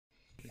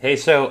Hey,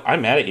 so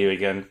I'm mad at you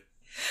again.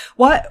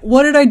 What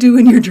did I do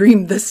in your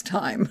dream this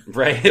time?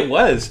 Right, it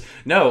was.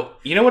 No,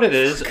 you know what it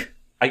is?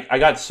 I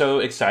got so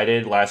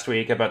excited last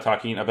week about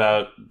talking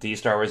about these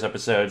Star Wars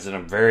episodes, and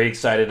I'm very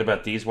excited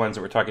about these ones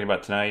that we're talking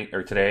about tonight,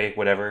 or today,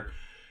 whatever.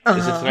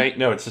 Is it tonight?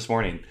 No, it's this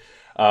morning.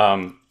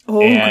 Girl,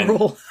 I'm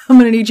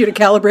going to need you to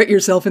calibrate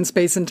yourself in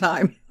space and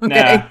time.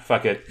 Okay? Nah,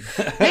 fuck it.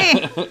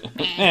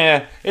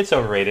 It's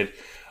overrated.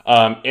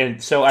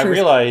 And so I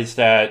realized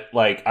that,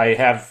 like, I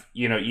have,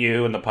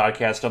 you and the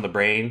podcast on the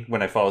brain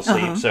when I fall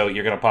asleep, so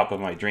you're going to pop up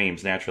in my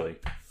dreams naturally.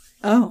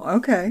 Oh,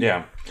 okay.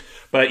 Yeah.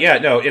 But yeah,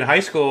 no, in high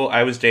school,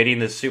 I was dating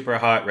this super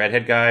hot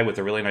redhead guy with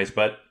a really nice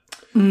butt.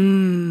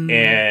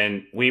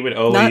 And we would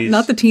always...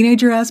 Not the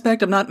teenager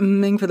aspect. I'm not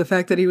mmming for the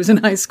fact that he was in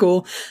high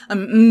school.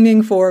 I'm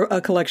mmming for a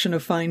collection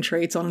of fine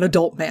traits on an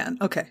adult man.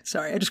 Okay,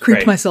 sorry. I just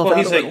creeped myself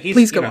out a little.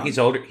 Please go on.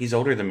 He's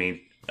older than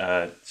me,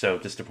 so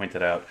just to point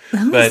that out.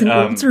 He's an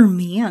older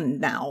man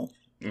now.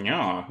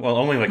 Yeah, well,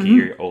 only like a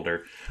year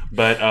older.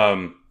 But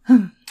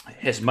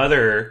his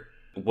mother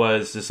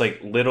was this like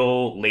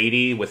little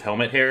lady with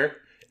helmet hair.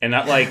 And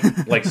not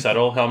like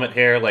subtle helmet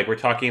hair. Like we're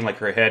talking like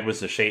her head was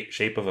the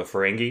shape of a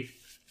Ferengi.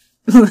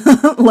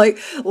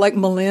 like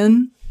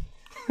Malin.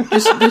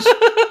 Just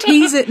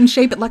tease it and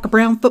shape it like a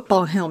brown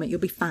football helmet. You'll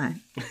be fine.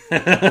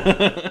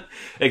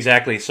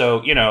 Exactly.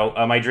 So,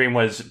 my dream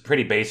was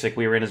pretty basic.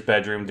 We were in his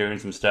bedroom doing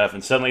some stuff,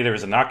 and suddenly there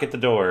was a knock at the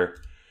door.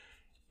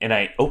 And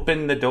I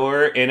opened the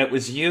door, and it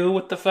was you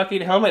with the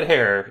fucking helmet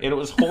hair. And it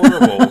was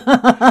horrible.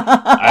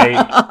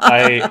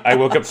 I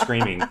woke up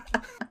screaming.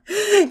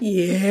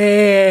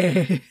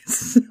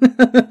 Yes.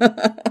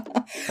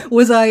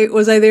 Was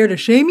I there to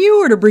shame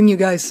you or to bring you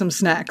guys some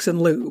snacks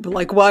and lube?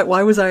 Like,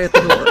 why was I at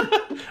the door?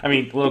 I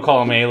mean, little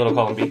column A, little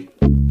column B.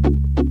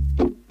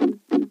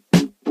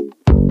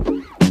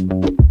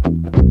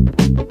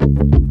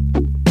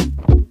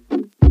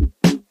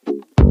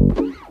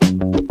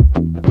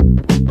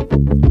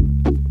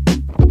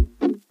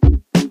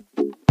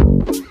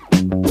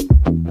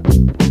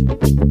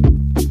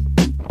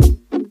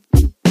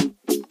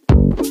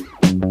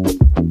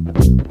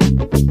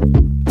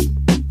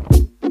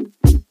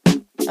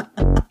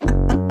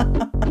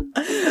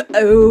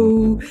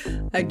 Oh,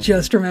 I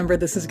just remembered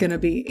this is going to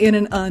be in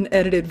an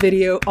unedited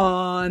video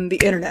on the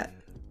internet.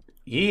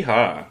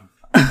 Yeehaw.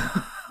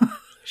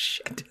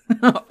 Shit.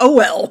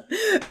 Oh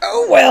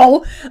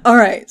well. All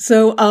right.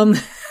 So, I'm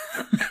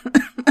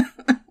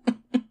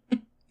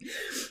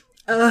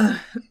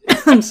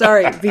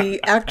sorry.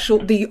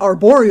 The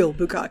arboreal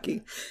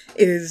bukkake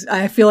is,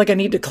 I feel like I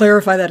need to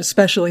clarify that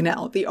especially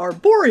now. The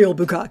arboreal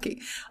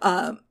bukkake,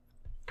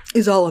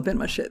 is all up in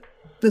my shit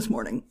this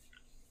morning.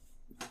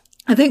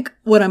 I think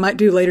what I might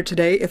do later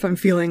today, if I'm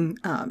feeling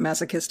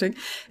masochistic,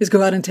 is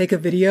go out and take a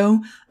video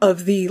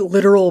of the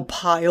literal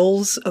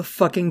piles of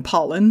fucking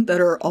pollen that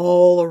are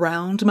all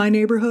around my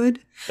neighborhood.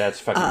 That's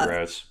fucking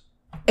gross.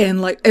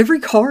 And like every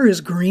car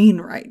is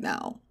green right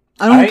now.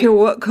 I don't care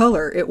what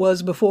color it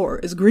was before.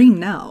 It's green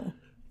now.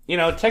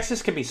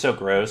 Texas can be so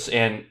gross,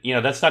 and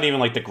that's not even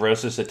like the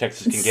grossest that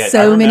Texas can get.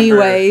 So many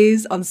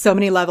ways, on so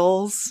many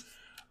levels.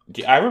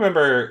 I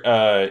remember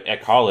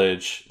at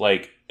college,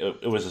 like,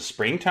 it was a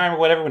springtime or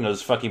whatever when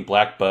those fucking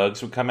black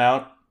bugs would come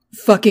out.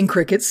 Fucking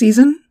cricket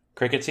season,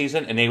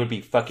 and they would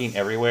be fucking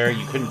everywhere.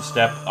 You couldn't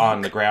step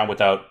on the ground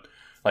without,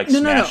 like,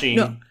 smashing.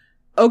 No.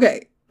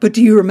 Okay, but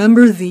do you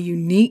remember the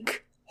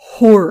unique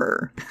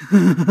horror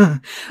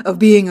of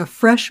being a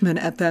freshman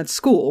at that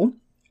school?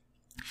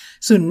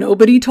 So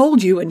nobody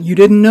told you, and you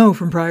didn't know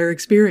from prior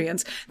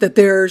experience, that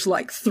there's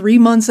like 3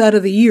 months out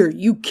of the year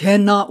you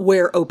cannot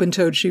wear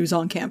open-toed shoes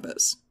on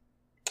campus.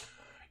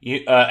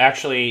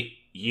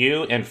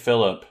 You and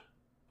Philip,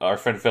 our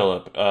friend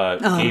Philip,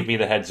 gave me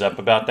the heads up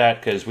about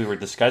that because we were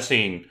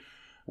discussing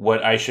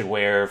what I should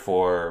wear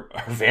for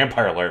our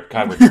Vampire Alert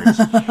conference.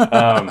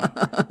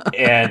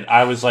 And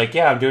I was like,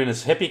 yeah, I'm doing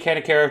this hippie kind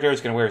of character. I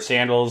was going to wear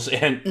sandals.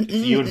 And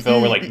you and Phil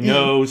were like,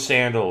 no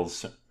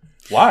sandals.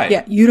 Why?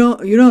 Yeah, you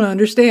don't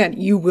understand.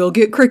 You will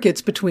get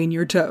crickets between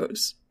your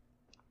toes.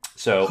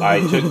 So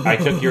I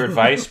took your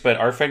advice, but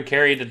our friend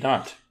Carrie did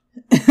not.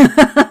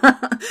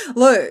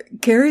 Look,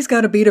 Carrie's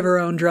got a beat of her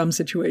own drum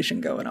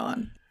situation going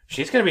on.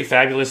 She's going to be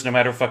fabulous no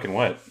matter fucking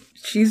what.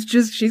 She's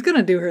going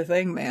to do her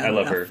thing, man. I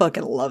love her. I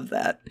fucking love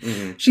that.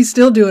 Mm-hmm. She's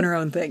still doing her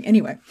own thing.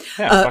 Anyway.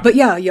 Yeah, but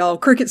yeah, y'all,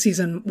 cricket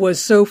season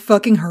was so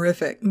fucking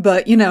horrific.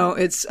 But,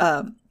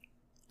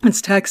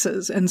 it's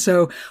Texas. And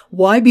so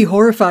why be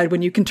horrified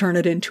when you can turn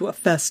it into a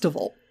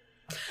festival?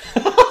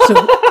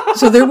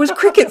 So there was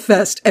Cricket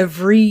Fest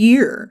every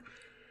year.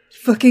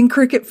 Fucking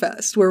Cricket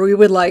Fest, where we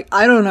would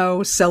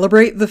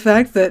celebrate the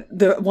fact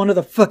that one of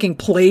the fucking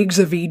plagues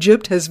of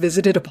Egypt has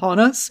visited upon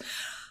us.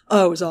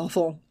 Oh, it was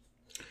awful.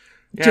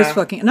 Yeah. Just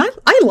fucking, and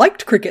I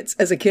liked crickets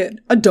as a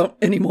kid. I don't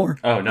anymore.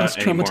 Oh, not I was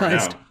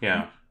traumatized.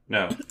 Anymore,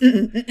 no.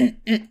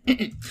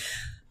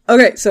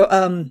 Okay, so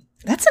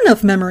that's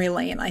enough memory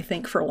lane, I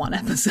think, for one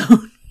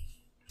episode.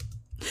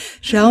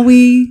 Shall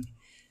we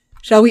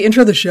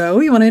intro the show?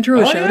 You want to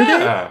intro a show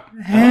today?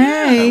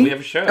 Hey, we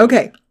have a show.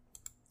 Okay.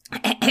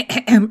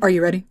 Are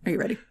you ready?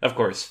 Of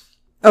course.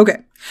 Okay.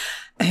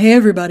 Hey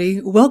everybody,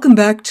 welcome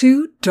back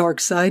to Dark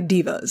Side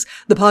Divas,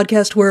 the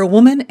podcast where a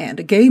woman and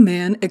a gay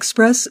man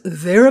express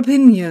their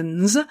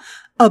opinions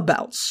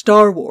about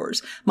Star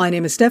Wars. My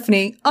name is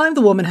Stephanie, I'm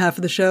the woman half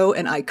of the show,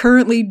 and I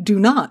currently do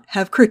not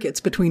have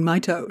crickets between my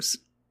toes.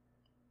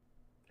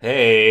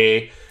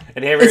 Hey,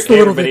 and hey, it's the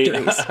little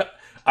victories.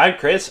 I'm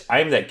Chris,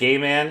 I'm that gay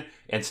man,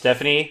 and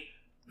Stephanie,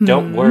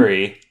 don't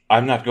worry,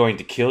 I'm not going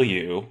to kill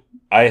you.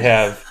 I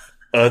have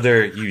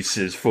other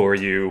uses for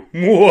you.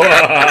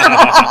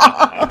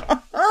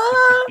 I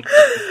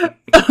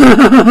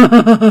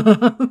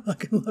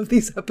fucking love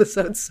these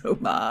episodes so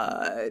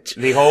much.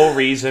 The whole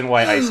reason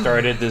why I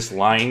started this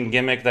line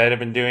gimmick that I've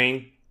been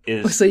doing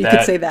is so you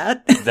could say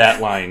that. That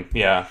line,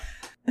 yeah.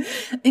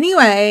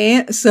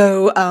 Anyway,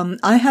 so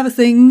I have a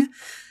thing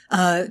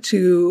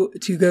to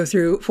go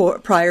through for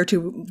prior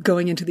to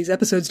going into these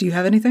episodes. Do you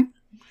have anything?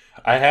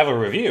 I have a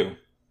review.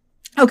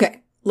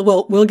 Okay,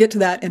 well, we'll get to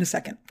that in a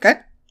second.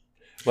 Okay.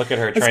 Look at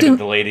her trying to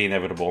delay the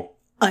inevitable.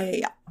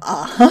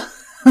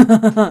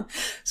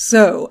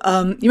 So,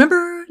 you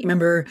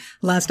remember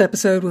last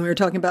episode when we were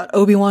talking about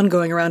Obi-Wan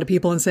going around to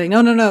people and saying,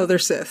 no, they're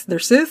Sith. They're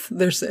Sith.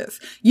 They're Sith.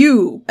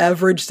 You,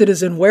 average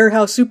citizen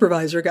warehouse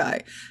supervisor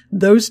guy.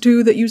 Those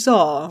two that you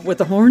saw with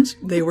the horns,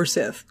 they were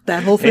Sith.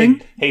 That whole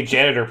thing. Hey,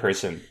 janitor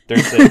person. They're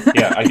Sith.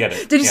 Yeah, I get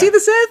it. Did you see the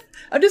Sith?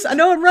 I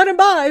know I'm running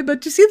by,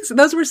 but did you see this?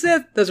 Those were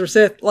Sith. Those were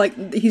Sith.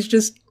 Like, he's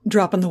just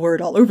dropping the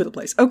word all over the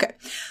place. Okay.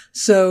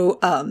 So,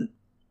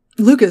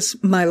 Lucas,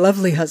 my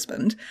lovely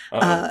husband,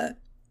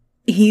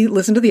 he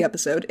listened to the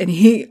episode and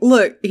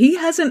he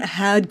hasn't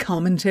had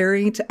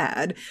commentary to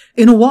add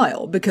in a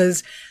while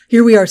because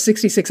here we are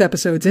 66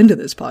 episodes into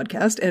this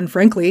podcast. And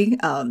frankly,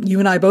 you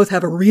and I both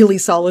have a really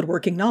solid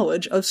working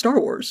knowledge of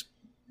Star Wars.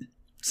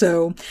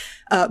 So,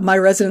 my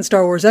resident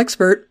Star Wars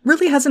expert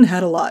really hasn't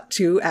had a lot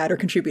to add or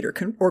contribute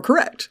or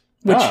correct,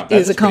 which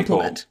is a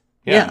compliment.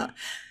 Cool. Yeah.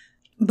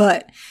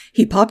 But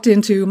he popped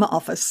into my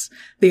office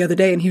the other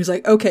day and he was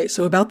like, okay,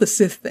 so about the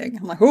Sith thing.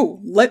 I'm like, oh,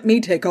 let me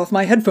take off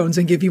my headphones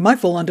and give you my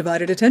full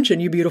undivided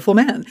attention, you beautiful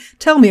man.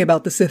 Tell me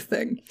about the Sith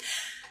thing.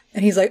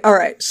 And he's like, all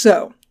right,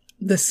 so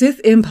the Sith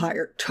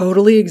Empire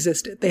totally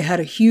existed. They had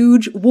a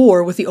huge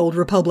war with the Old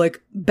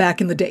Republic back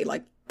in the day,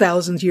 like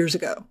thousands of years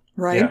ago,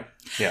 right?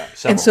 Yeah.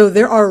 And so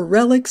there are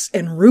relics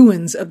and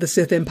ruins of the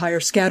Sith Empire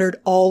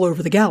scattered all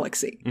over the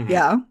galaxy. Mm-hmm.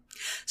 Yeah.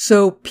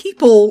 So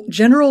people,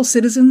 general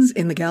citizens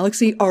in the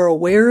galaxy, are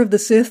aware of the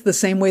Sith the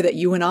same way that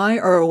you and I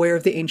are aware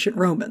of the ancient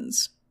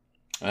Romans.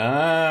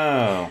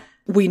 Oh.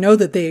 We know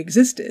that they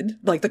existed.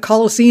 Like, the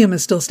Colosseum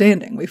is still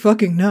standing. We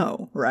fucking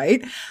know,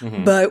 right?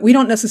 Mm-hmm. But we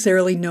don't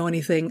necessarily know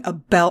anything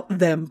about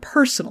them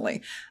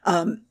personally.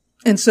 And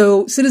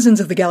so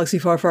citizens of the galaxy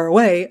far, far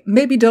away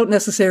maybe don't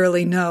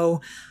necessarily know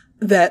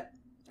that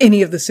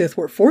any of the Sith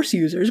were Force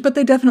users, but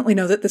they definitely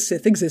know that the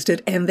Sith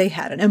existed and they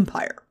had an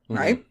empire,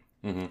 right? Mm-hmm.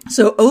 Mm-hmm.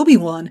 So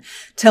Obi-Wan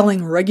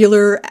telling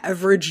regular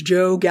average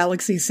Joe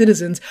galaxy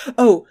citizens,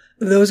 oh,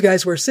 those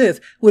guys were Sith,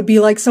 would be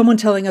like someone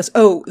telling us,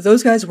 oh,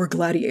 those guys were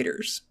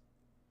gladiators.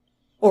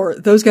 Or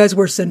those guys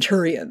were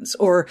centurions.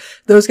 Or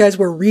those guys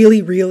were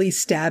really, really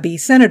stabby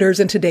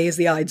senators and today is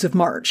the Ides of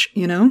March,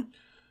 you know?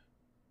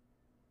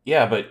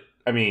 Yeah, but,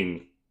 I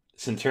mean,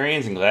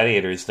 centurions and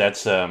gladiators,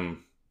 that's kind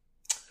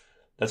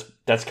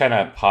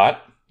of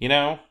hot, you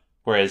know?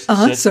 Whereas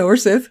Sith, so are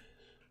Sith.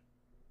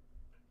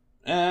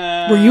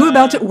 Were you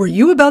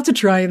about to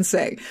try and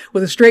say,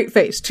 with a straight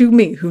face, to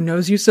me, who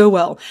knows you so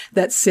well,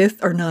 that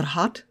Sith are not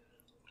hot?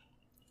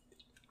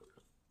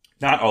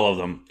 Not all of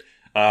them.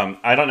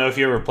 I don't know if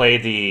you ever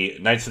played the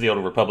Knights of the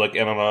Old Republic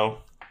MMO.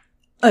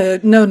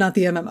 No, not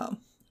the MMO.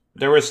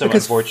 There was some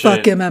because unfortunate...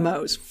 fuck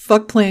MMOs.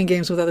 Fuck playing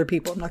games with other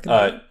people. I'm not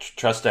going to...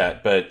 Trust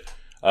that, but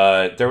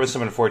there was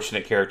some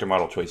unfortunate character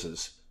model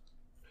choices.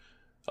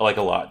 Like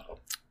a lot.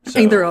 So,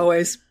 ain't there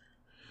always?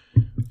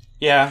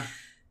 Yeah.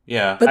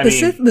 Yeah, but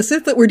the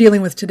Sith that we're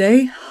dealing with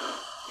today.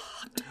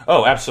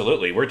 Oh,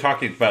 absolutely. We're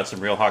talking about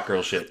some real hot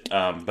girl shit.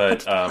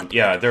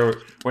 Yeah,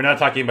 we're not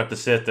talking about the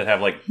Sith that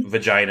have like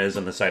vaginas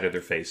on the side of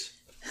their face.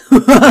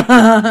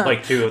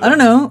 Like two of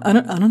them. I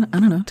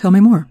don't know. Tell me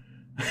more.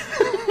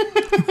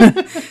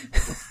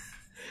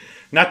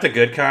 Not the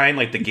good kind,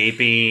 like the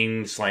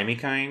gaping, slimy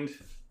kind.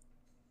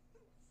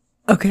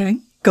 Okay,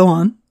 go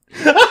on.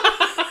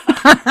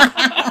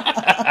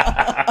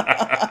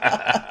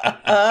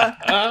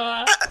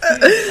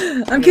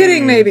 I'm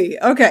kidding, maybe.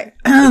 Okay.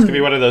 This could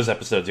be one of those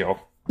episodes, y'all.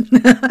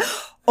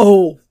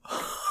 Oh,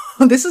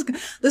 this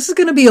is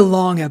going to be a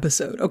long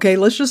episode. Okay,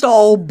 let's just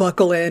all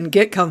buckle in,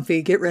 get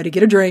comfy, get ready,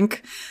 get a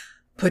drink,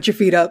 put your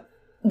feet up.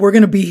 We're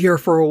going to be here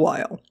for a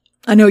while.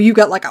 I know you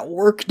got like a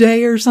work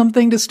day or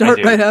something to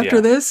start right after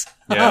this.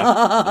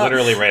 Yeah,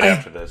 literally right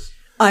after this.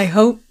 I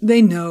hope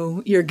they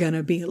know you're going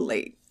to be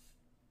late.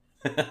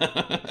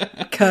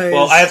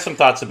 Well, I have some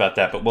thoughts about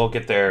that, but we'll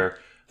get there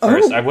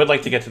first. I would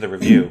like to get to the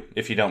review,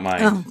 if you don't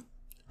mind.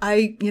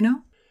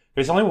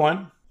 There's only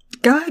one.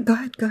 Go ahead. All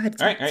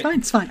right.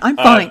 It's fine. I'm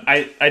fine.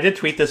 I did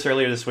tweet this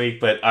earlier this week,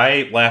 but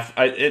I laughed.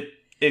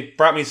 It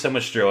brought me so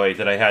much joy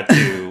that I had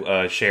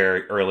to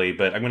share early,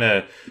 but I'm going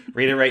to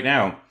read it right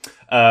now.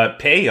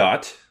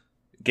 Payot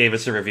gave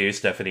us a review,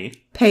 Stephanie.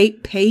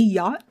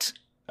 Payot?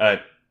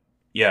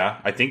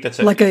 Yeah, I think that's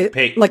it. Like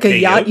a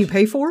yacht you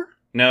pay for?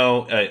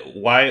 No,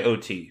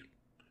 Y-O-T.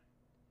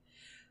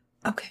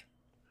 Okay.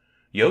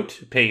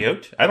 Yacht?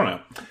 Payot? I don't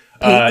know.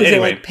 Is anyway. it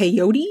like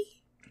peyote?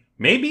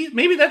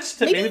 Maybe that's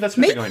what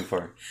they're going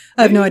for.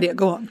 I have no idea.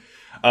 Go on.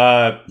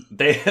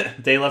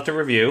 They left a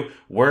review.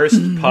 Worst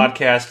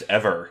podcast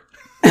ever.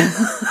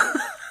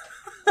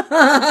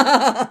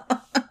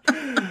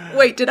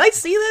 Wait, did I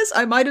see this?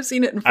 I might have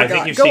seen it and forgot. I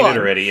think you've Go seen on. it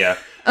already. Yeah.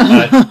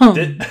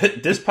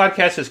 This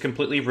podcast has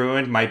completely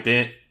ruined my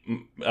binge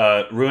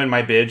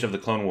of the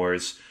Clone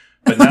Wars.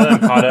 But now that I'm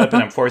caught up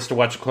and I'm forced to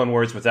watch Clone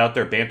Wars without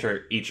their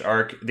banter each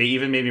arc, they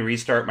even made me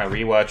restart my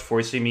rewatch,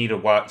 forcing me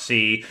to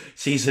see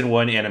season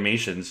 1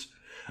 animations.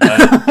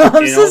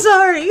 I'm so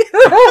sorry.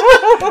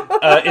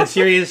 In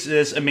series,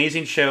 this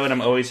amazing show, and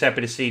I'm always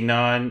happy to see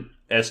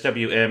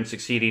non-SWM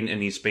succeeding in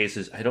these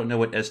spaces. I don't know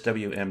what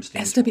SWM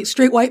stands for.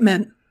 Straight white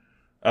men.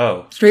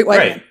 Oh. Straight white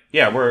men.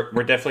 Yeah, we're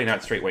definitely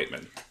not straight white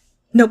men.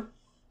 Nope.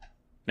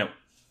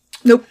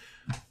 Nope.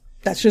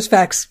 That's just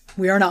facts.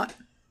 We are not.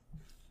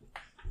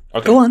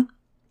 Okay. Go on.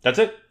 That's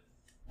it.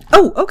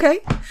 Oh, okay.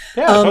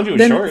 Yeah, I told you it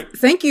was short.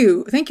 Thank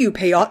you,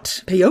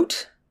 Payot.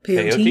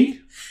 Peyote?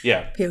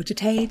 Yeah.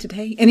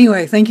 Peyote.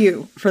 Anyway, thank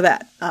you for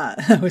that.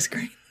 That was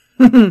great.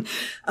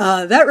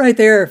 That right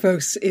there,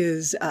 folks,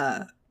 is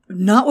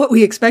not what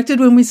we expected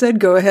when we said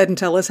go ahead and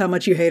tell us how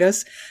much you hate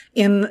us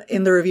in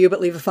the review,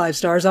 but leave a 5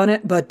 stars on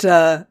it. But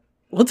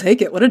we'll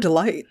take it. What a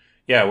delight.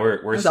 Yeah,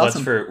 we're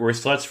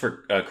sluts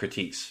for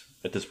critiques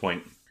at this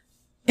point.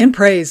 And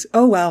praise.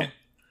 Oh wow.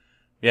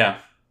 Yeah.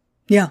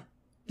 Yeah.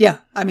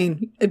 I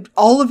mean,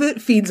 all of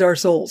it feeds our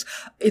souls.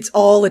 It's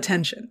all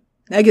attention.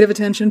 Negative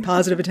attention,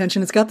 positive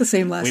attention. It's got the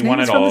same last name.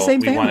 It's from the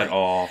same family. We want it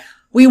all.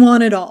 We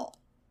want it all.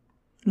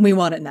 We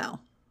want it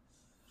now.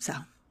 So.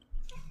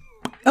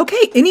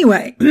 Okay,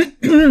 anyway.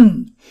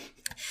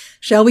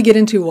 Shall we get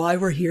into why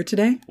we're here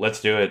today?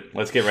 Let's do it.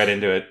 Let's get right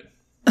into it.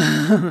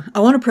 I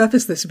want to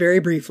preface this very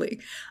briefly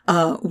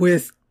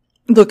with,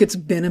 look, it's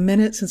been a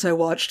minute since I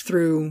watched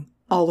through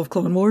all of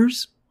Clone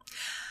Wars.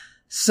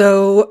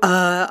 So,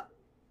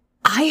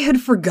 I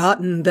had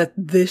forgotten that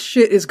this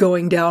shit is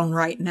going down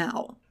right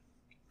now.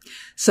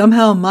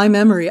 Somehow my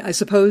memory, I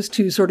suppose,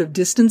 to sort of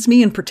distance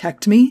me and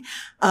protect me,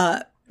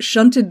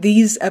 shunted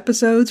these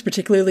episodes,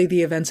 particularly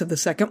the events of the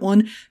second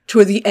one,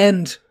 toward the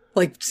end.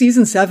 Like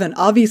season 7,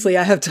 obviously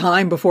I have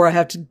time before I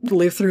have to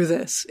live through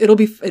this.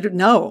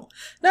 No,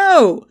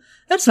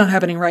 that's not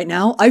happening right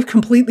now. I've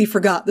completely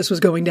forgot this was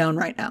going down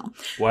right now.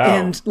 Wow.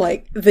 And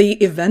like the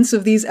events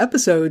of these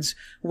episodes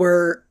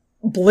were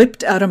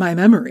blipped out of my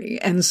memory.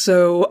 And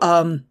so,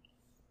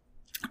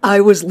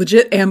 I was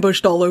legit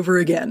ambushed all over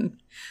again.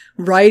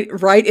 Right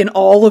in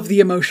all of the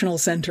emotional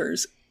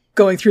centers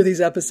going through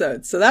these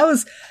episodes. So that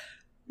was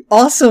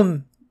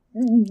awesome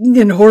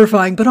and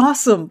horrifying, but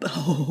awesome.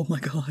 Oh my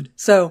God.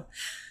 So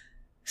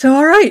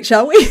all right,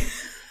 shall we?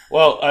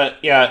 Well,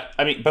 yeah,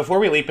 I mean, before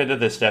we leap into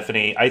this,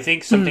 Stephanie, I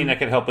think something that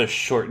could help us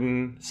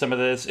shorten some of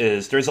this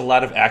is there's a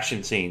lot of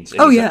action scenes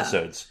in these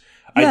episodes.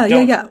 Yeah.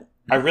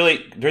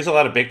 There's a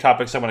lot of big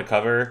topics I want to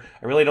cover.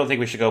 I really don't think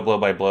we should go blow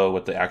by blow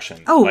with the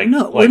action. Oh,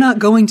 no, we're not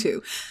going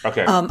to.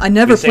 Okay. I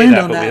never planned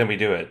on that. But then we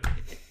do it.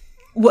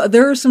 Well,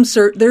 there's some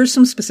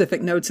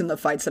specific notes in the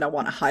fights that I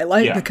want to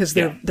highlight because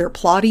they're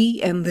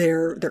plotty and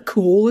they're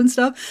cool and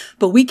stuff,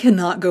 but we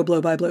cannot go blow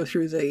by blow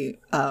through the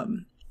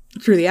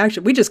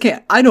action. We just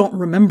can't. I don't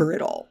remember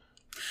it all.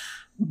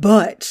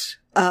 But,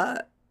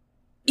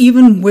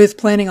 even with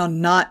planning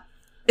on not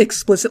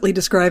explicitly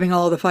describing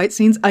all of the fight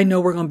scenes, I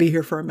know we're going to be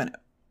here for a minute.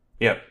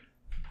 Yep.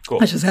 Cool.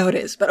 That's just how it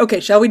is. But okay,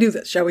 shall we do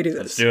this?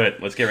 Let's do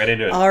it. Let's get right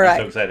into it. All right.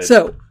 I'm so excited.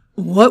 So,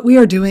 what we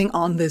are doing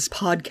on this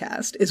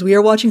podcast is we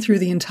are watching through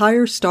the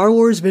entire Star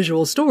Wars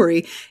visual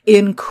story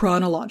in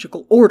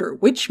chronological order,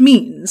 which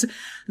means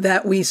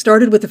that we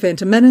started with The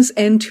Phantom Menace,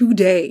 and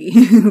today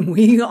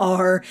we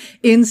are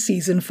in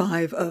season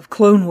 5 of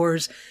Clone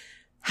Wars,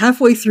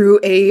 halfway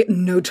through a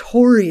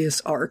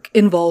notorious arc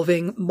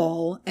involving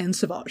Maul and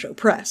Savage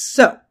Opress.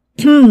 So,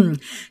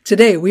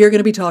 today we are going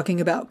to be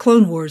talking about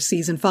Clone Wars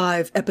Season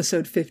 5,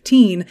 Episode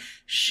 15,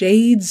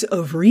 Shades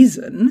of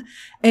Reason,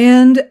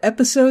 and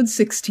Episode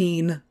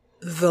 16,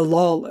 The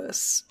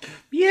Lawless.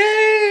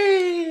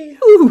 Yay!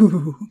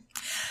 Ooh.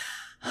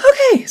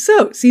 Okay,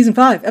 so Season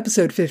 5,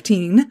 Episode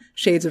 15,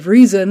 Shades of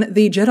Reason,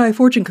 the Jedi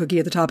fortune cookie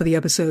at the top of the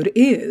episode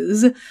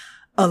is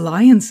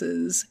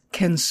Alliances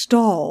Can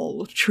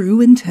Stall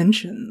True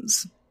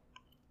Intentions.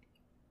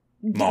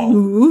 Maul.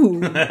 Ooh.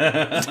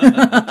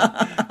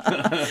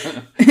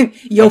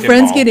 Your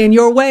friends Maul. get in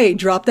your way.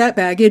 Drop that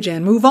baggage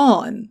and move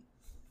on.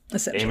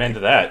 Amen to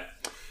that.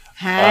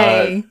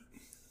 Hey.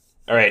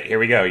 All right, here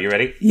we go. You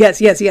ready? Yes.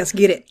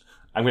 Get it.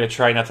 I'm going to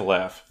try not to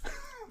laugh.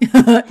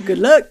 Good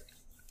luck.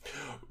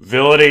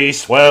 Villainy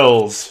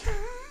swells.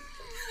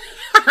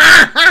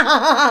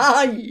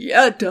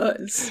 Yeah, it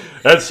does.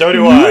 And so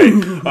do I.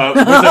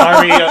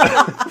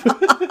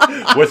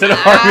 With an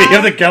army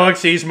of the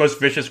galaxy's most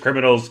vicious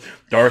criminals,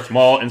 Darth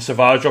Maul and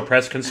Savage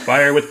Opress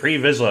conspire with Pre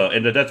Vizsla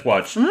and the Death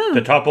Watch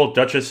to topple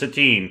Duchess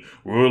Satine,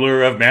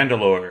 ruler of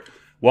Mandalore,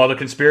 while the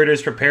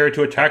conspirators prepare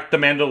to attack the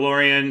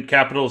Mandalorian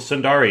capital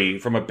Sundari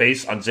from a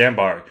base on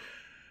Zambar.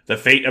 The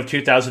fate of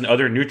 2,000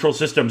 other neutral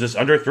systems is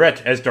under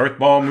threat as Darth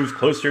Maul moves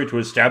closer to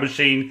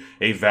establishing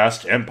a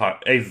vast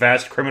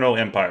criminal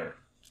empire.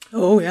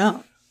 Oh,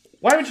 yeah.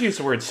 Why would you use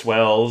the word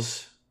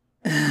swells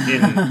in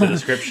the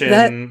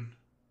description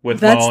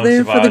with Maul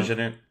and Savage in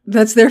it?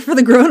 That's there for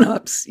the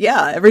grown-ups.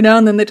 Yeah, every now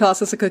and then they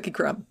toss us a cookie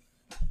crumb.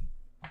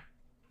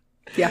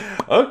 Yeah.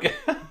 Okay.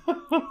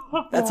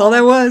 That's all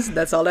that was.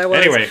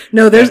 Anyway.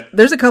 No,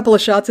 there's a couple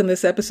of shots in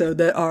this episode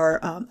that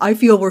are, I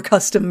feel were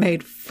custom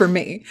made for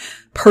me,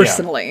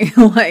 personally.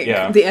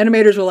 Yeah. The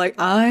animators were like,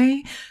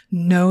 I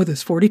know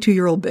this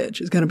 42-year-old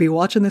bitch is going to be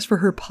watching this for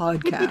her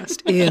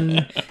podcast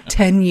in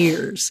 10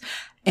 years.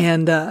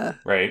 And,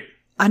 right.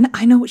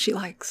 I know what she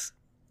likes.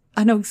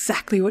 I know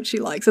exactly what she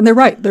likes. And they're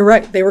right.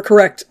 They were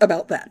correct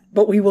about that.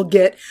 But we will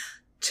get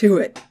to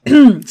it.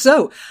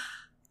 So,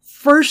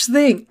 first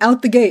thing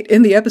out the gate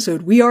in the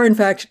episode, we are in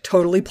fact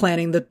totally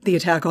planning the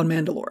attack on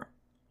Mandalore.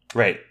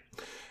 Right.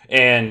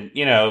 And,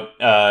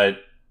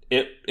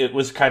 it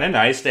was kind of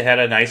nice. They had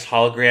a nice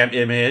hologram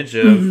image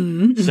of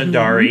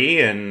Sundari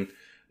and,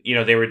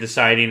 they were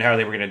deciding how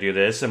they were going to do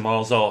this. And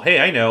Maul's all, hey,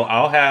 I know,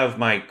 I'll have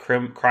my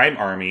crime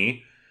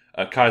army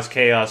cause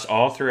chaos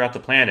all throughout the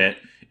planet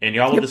and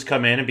y'all will just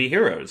come in and be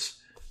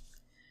heroes.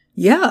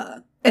 Yeah.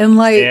 And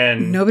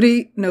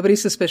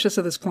nobody's suspicious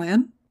of this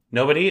plan.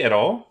 Nobody at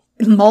all?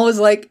 Maul is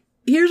like,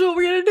 here's what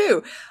we're going to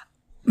do.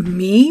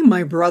 Me,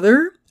 my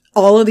brother,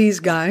 all of these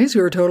guys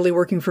who are totally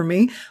working for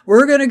me,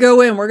 we're going to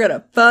go in, we're going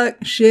to fuck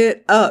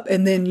shit up.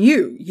 And then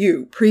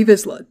you, Pre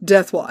Vizsla,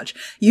 Death Watch,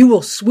 you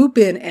will swoop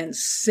in and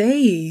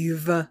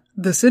save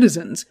the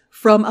citizens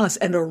from us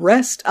and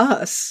arrest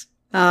us.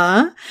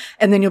 And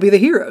then you'll be the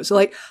heroes.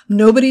 Like,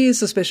 nobody is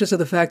suspicious of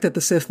the fact that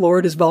the Sith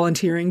Lord is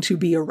volunteering to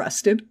be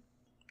arrested.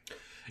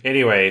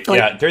 Anyway,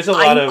 there's a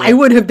lot of... I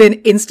would have been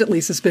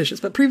instantly suspicious,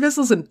 but Pre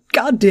Vizsla's a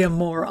goddamn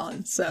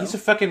moron, so... He's a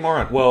fucking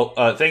moron. Well,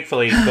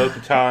 thankfully,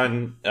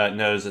 Bo-Katan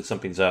knows that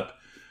something's up.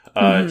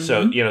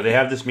 So, they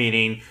have this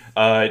meeting.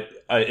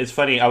 It's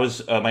funny,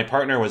 my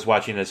partner was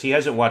watching this. He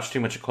hasn't watched too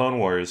much of Clone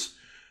Wars,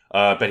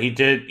 but he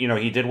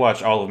did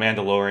watch all of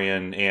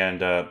Mandalorian and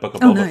Book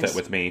of Boba Fett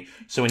with me.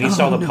 So when he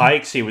saw the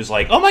Pikes, he was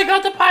like, oh my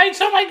god, the Pikes,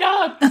 oh my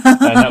god!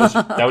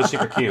 That was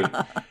super cute.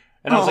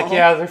 And I was like,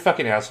 yeah, they're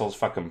fucking assholes,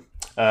 fuck them.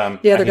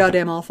 They're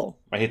goddamn awful.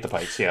 I hate the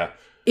Pikes, yeah.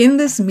 In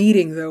this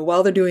meeting, though,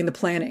 while they're doing the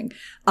planning,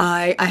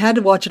 I had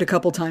to watch it a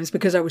couple times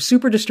because I was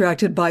super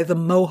distracted by the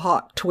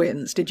Mohawk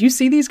twins. Did you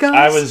see these guys?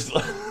 I was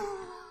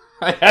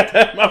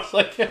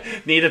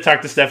like, need to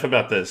talk to Steph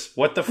about this.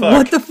 What the fuck?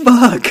 What the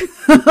fuck?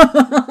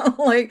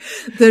 Like,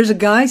 there's a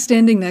guy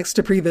standing next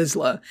to Pre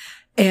Vizsla,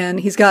 and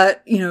he's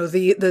got,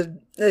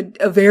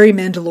 a very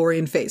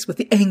Mandalorian face with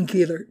the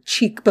angular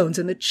cheekbones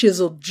and the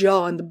chiseled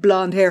jaw and the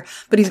blonde hair,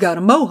 but he's got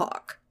a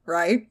mohawk,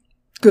 right?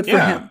 Good for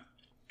him.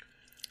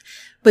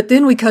 But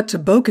then we cut to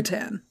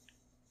Bo-Katan,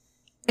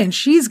 and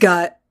she's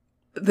got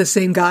the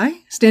same guy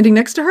standing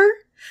next to her.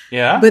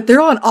 Yeah. But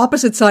they're on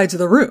opposite sides of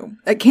the room.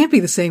 That can't be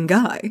the same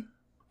guy.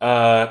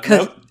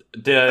 Because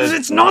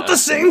it's not the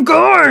same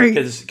guy.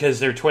 Because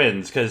they're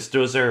twins. Because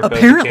those are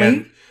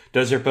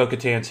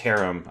Bo-Katan's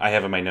harem. I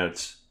have in my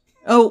notes.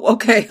 Oh,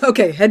 okay.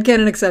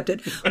 Headcanon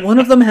accepted. One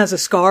of them has a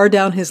scar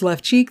down his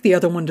left cheek. The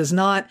other one does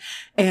not.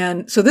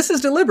 And so this is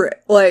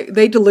deliberate. Like,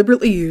 they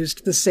deliberately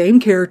used the same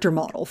character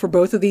model for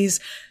both of these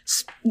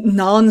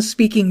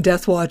non-speaking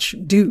Death Watch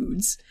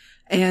dudes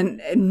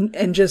and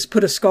just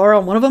put a scar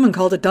on one of them and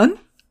called it done.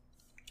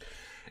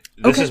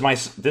 This is my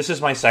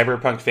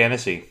cyberpunk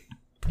fantasy.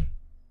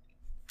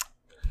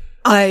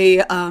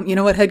 You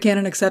know what?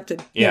 Headcanon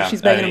accepted. Yeah,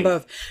 she's banging them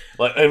both.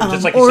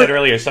 Just like you said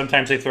earlier,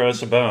 sometimes they throw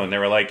us a bone. They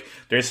were like,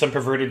 there's some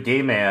perverted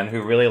gay man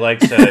who really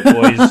likes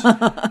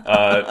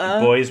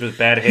boys with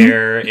bad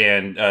hair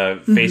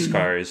and face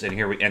scars,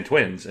 and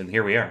twins, and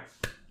here we are.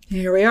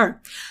 Here we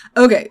are.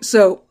 Okay,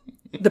 so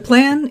the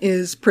plan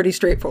is pretty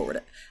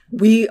straightforward.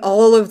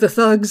 All of the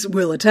thugs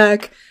will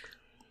attack.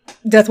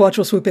 Death Watch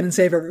will swoop in and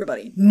save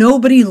everybody.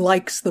 Nobody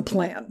likes the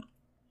plan,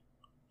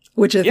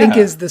 which I think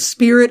is the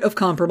spirit of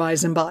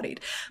compromise embodied.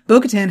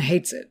 Bo-Katan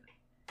hates it.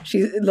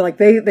 She, like,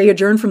 they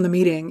adjourn from the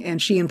meeting,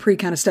 and she and Pre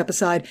kind of step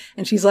aside,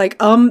 and she's like,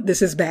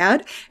 this is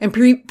bad. And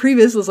Pre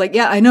Vizsla's like,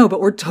 yeah, I know,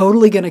 but we're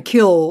totally gonna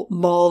kill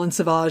Maul and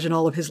Savage and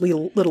all of his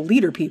little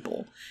leader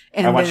people.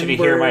 And I want you to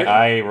hear my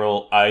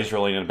eyes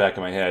rolling in the back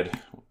of my head.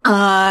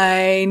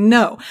 I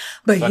know.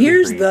 But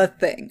here's the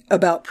thing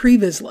about Pre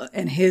Vizsla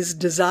and his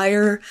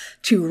desire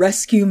to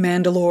rescue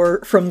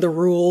Mandalore from the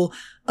rule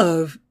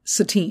of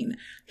Satine.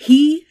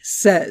 He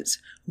says,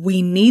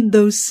 we need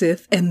those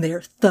Sith and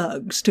their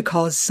thugs to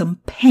cause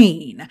some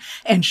pain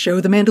and show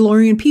the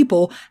Mandalorian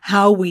people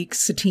how weak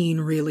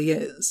Satine really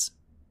is.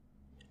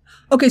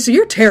 Okay, so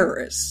you're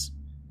terrorists.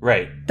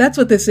 Right. That's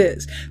what this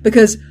is.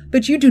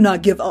 But you do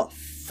not give a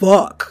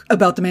fuck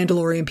about the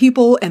Mandalorian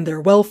people and their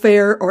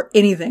welfare or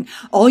anything.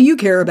 All you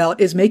care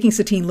about is making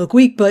Satine look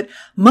weak, but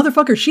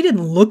motherfucker, she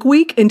didn't look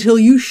weak until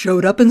you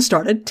showed up and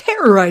started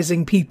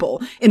terrorizing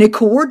people in a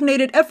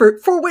coordinated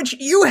effort for which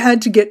you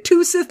had to get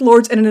 2 Sith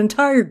Lords and an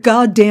entire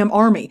goddamn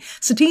army.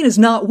 Satine is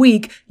not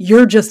weak,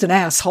 you're just an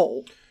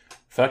asshole.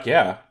 Fuck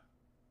yeah.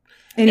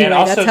 Anyway, and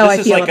also, that's how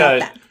I feel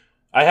about that.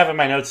 I have in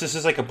my notes, this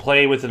is like a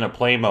play within a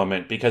play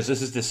moment, because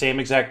this is the same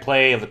exact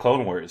play of the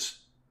Clone Wars.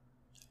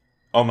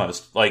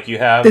 Almost. Like, you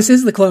have... This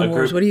is the Clone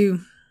Wars. What do you...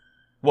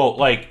 Well,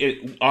 like...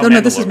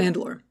 no, this is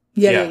Mandalore.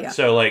 Yeah.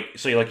 So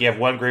you have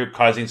one group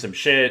causing some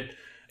shit,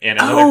 and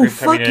another group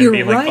coming in and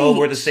being like, oh,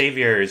 we're the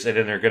saviors, and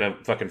then they're gonna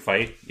fucking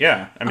fight.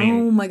 Yeah, I mean...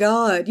 Oh my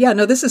god. Yeah,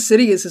 no, this is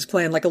Sidious's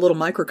plan, like a little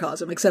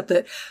microcosm, except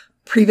that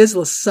Pre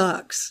Vizsla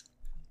sucks,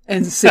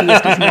 and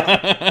Sidious does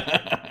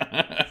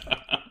not.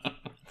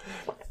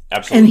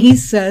 Absolutely. And he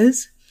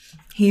says,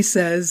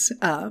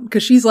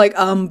 cause she's like,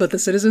 but the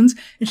citizens,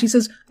 and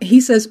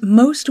he says,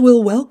 most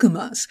will welcome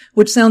us,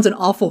 which sounds an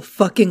awful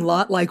fucking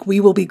lot like we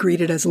will be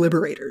greeted as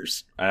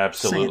liberators.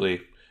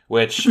 Absolutely.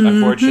 Which,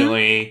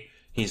 unfortunately,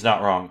 he's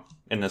not wrong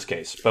in this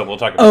case, but we'll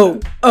talk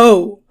about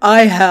that.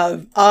 I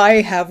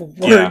have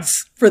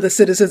words for the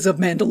citizens of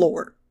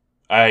Mandalore.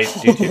 I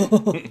do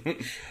too.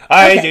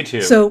 I do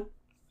too.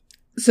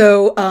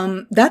 So,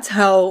 that's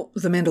how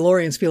the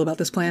Mandalorians feel about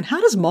this plan. How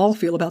does Maul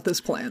feel about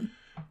this plan?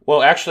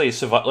 Well, actually,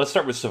 let's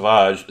start with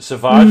Savage.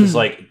 Savage is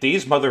like,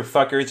 these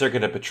motherfuckers are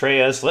going to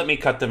betray us. Let me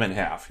cut them in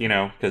half,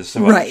 because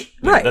Savage,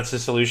 right. That's the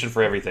solution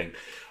for everything.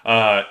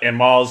 And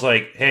Maul's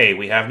like, hey,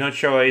 we have no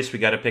choice. We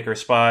got to pick our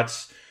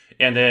spots.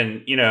 And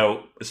then,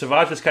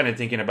 Savage is kind of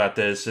thinking about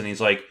this, and he's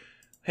like,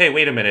 hey,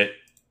 wait a minute.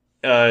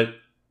 We're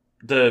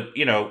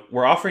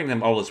offering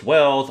them all this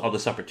wealth, all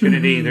this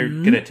opportunity. They're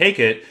going to take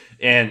it.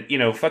 And,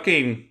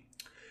 fucking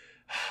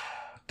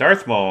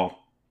Darth Maul,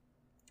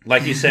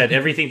 like you said,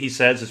 everything he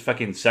says is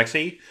fucking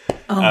sexy.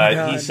 Oh my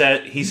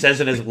God. He says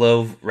in his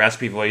low,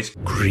 raspy voice,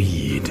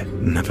 greed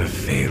never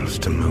fails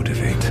to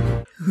motivate.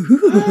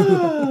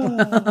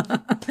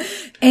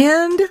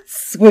 And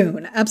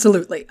swoon.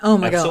 Absolutely. Oh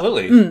my God.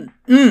 Absolutely.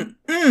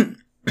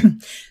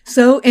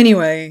 So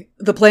anyway,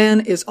 the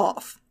plan is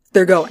off.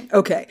 They're going.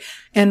 Okay.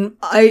 And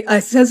I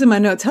says in my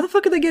notes, how the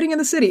fuck are they getting in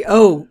the city?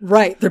 Oh,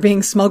 right. They're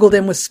being smuggled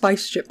in with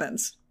spice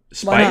shipments.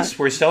 Spice?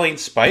 We're selling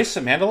spice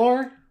at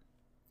Mandalore?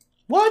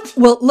 What?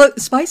 Well, look,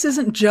 spice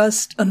isn't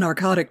just a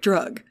narcotic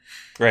drug.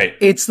 Right.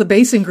 It's the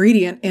base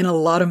ingredient in a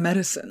lot of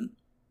medicine.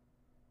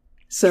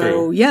 So,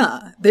 True.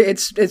 Yeah,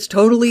 it's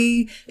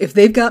totally, if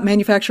they've got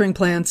manufacturing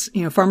plants,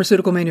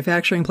 pharmaceutical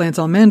manufacturing plants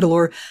on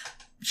Mandalore,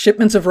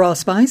 shipments of raw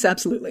spice,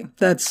 absolutely.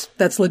 That's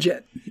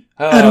legit.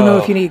 Oh. I don't know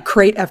if you need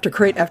crate after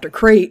crate after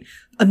crate,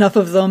 enough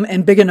of them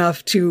and big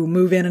enough to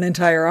move in an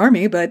entire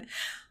army, but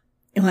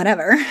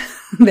whatever.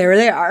 There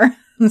they are.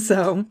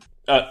 So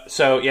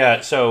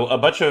a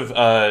bunch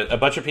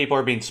of people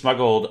are being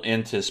smuggled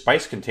into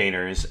spice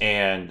containers,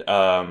 and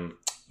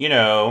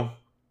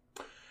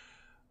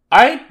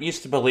I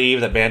used to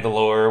believe that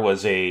Mandalore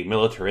was a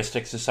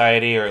militaristic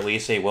society, or at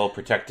least a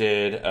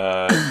well-protected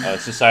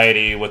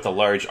society with a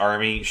large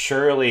army.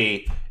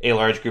 Surely a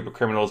large group of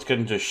criminals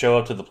couldn't just show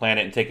up to the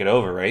planet and take it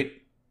over, right?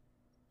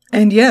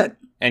 And yet,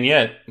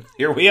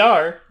 here we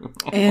are.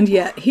 And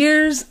yet,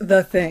 here's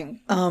the thing.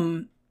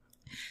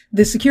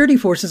 The security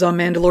forces on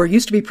Mandalore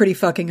used to be pretty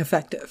fucking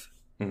effective.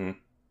 Mm-hmm.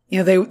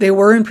 They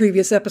were in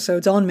previous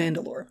episodes on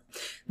Mandalore.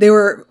 They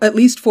were at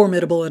least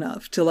formidable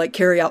enough to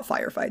carry out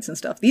firefights and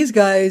stuff. These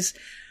guys,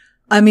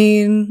 I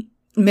mean,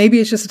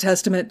 maybe it's just a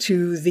testament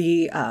to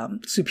the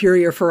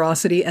superior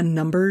ferocity and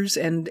numbers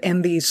and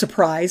the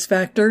surprise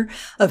factor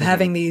of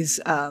having these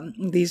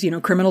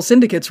criminal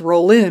syndicates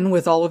roll in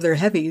with all of their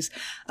heavies.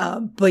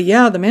 But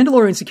yeah, the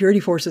Mandalorian security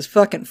forces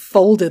fucking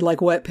folded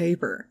like wet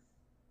paper.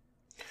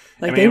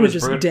 They were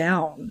just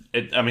down.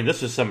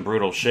 This is some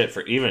brutal shit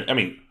for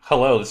even...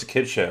 hello, this is a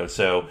kid's show,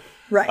 so...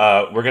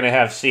 Right. We're going to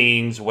have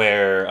scenes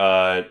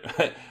where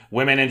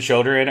women and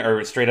children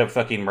are straight up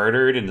fucking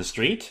murdered in the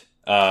street.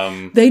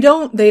 They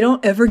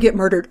don't ever get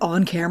murdered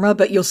on camera,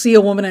 but you'll see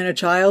a woman and a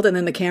child, and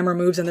then the camera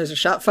moves and there's a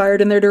shot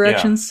fired in their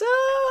direction. Yeah. So...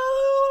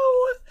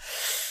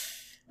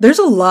 there's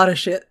a lot of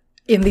shit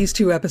in these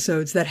 2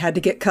 episodes that had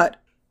to get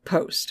cut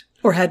post.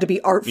 Or had to be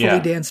artfully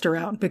danced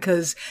around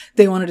because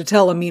they wanted to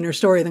tell a meaner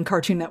story than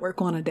Cartoon Network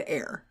wanted to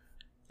air.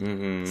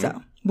 Mm-hmm.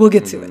 So we'll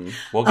get to it.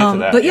 We'll get to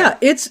that. But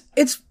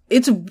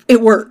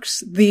it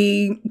works.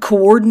 The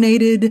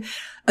coordinated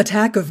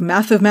attack of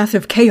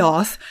massive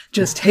chaos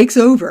just takes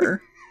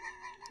over.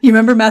 You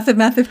remember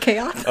massive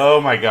chaos? Oh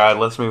my God,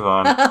 let's move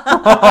on.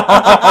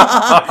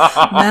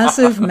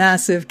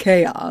 massive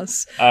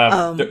chaos.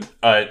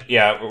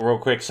 Real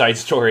quick side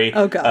story.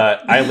 Oh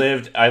God. I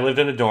lived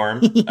in a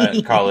dorm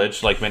at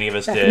college, like many of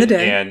us did,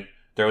 and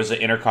there was an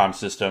intercom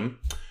system.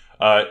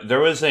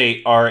 There was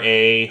a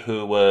RA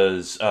who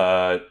was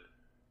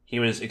he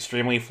was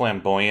extremely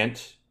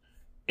flamboyant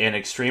and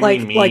extremely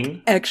mean.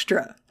 Like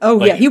extra.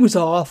 Oh yeah, he was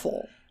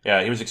awful.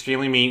 Yeah, he was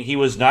extremely mean. He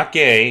was not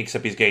gay,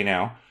 except he's gay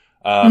now.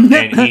 And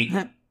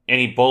and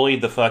he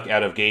bullied the fuck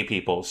out of gay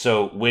people.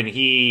 So when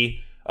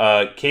he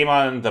came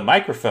on the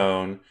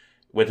microphone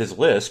with his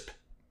lisp,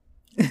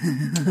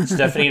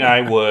 Stephanie and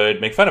I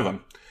would make fun of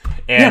him.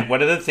 And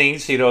one of the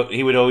things he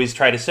would always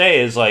try to say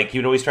is, like, he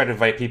would always try to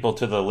invite people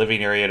to the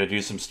living area to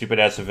do some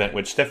stupid-ass event,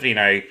 which Stephanie and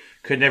I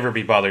could never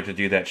be bothered to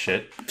do that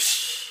shit.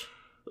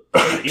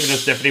 Even though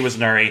Stephanie was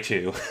an RA,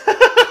 too.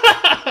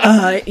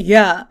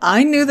 Yeah,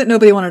 I knew that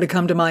nobody wanted to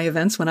come to my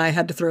events when I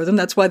had to throw them.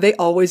 That's why they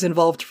always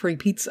involved free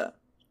pizza.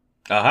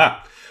 Uh-huh.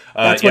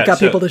 That's what got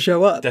people to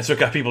show up. That's what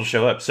got people to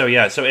show up.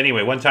 So, so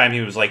anyway, one time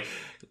he was like,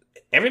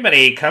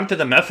 everybody come to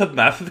the Mouth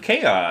of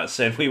Chaos.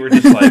 And we were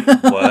just like,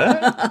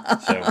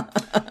 what?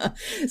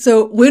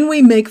 So when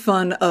we make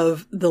fun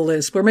of the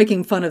lisp, we're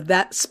making fun of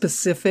that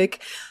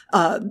specific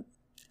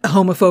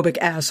homophobic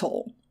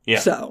asshole. Yeah.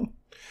 So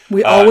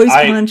we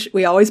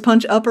always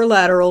punch up or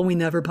lateral. We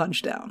never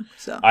punch down.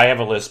 So I have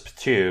a lisp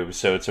too.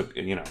 So it's,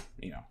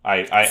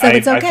 I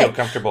feel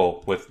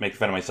comfortable with making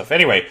fun of myself.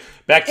 Anyway,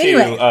 back to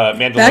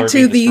Mandalore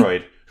being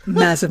destroyed.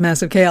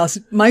 Massive chaos.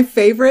 My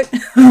favorite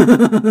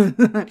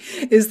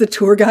is the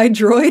tour guide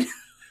droid.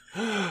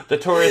 The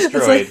tourist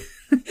droid.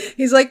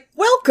 He's like,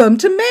 welcome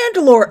to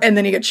Mandalore. And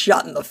then he gets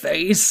shot in the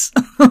face.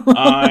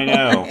 I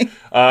know.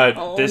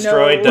 This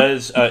droid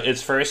does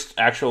its first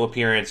actual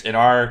appearance in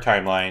our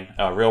timeline,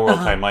 real world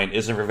timeline,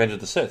 is in Revenge of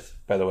the Sith,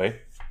 by the way.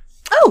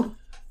 Oh.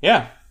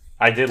 Yeah.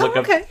 I did look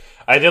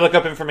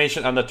up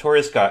information on the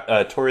tourist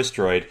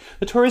droid.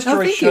 The tourist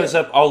droid shows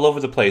up all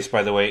over the place,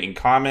 by the way, in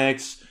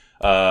comics,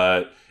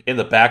 in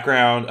the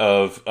background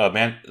of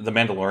The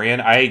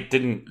Mandalorian. I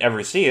didn't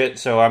ever see it,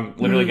 so I'm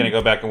literally going to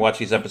go back and watch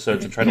these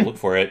episodes and try to look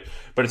for it.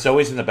 But it's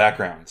always in the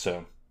background,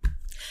 so...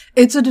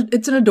 It's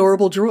an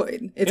adorable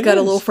droid. It's got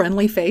a little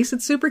friendly face.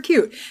 It's super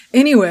cute.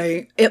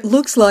 Anyway, it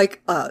looks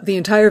like the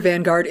entire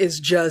Vanguard is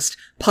just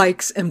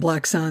Pikes and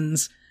Black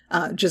Suns,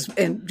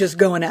 just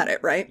going at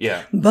it, right?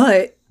 Yeah.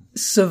 But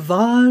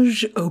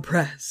Savage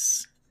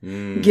Opress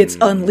gets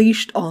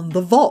unleashed on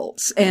the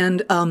vaults.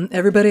 And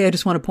everybody, I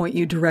just want to point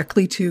you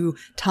directly to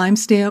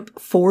timestamp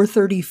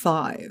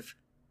 435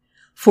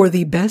 for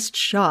the best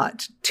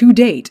shot to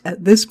date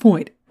at this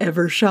point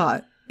ever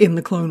shot in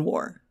the Clone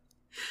War,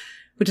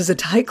 which is a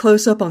tight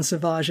close-up on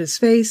Savage's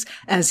face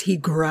as he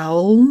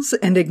growls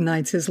and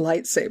ignites his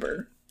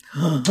lightsaber.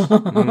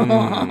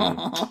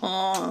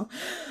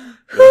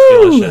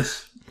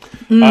 Delicious.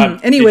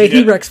 Anyway,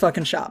 he wrecks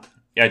fucking shop.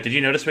 Yeah, did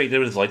you notice what he did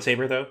with his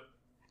lightsaber, though?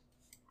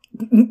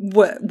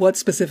 What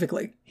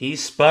specifically? He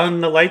spun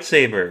the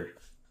lightsaber.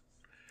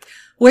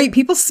 Wait,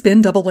 people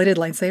spin double-bladed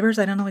lightsabers?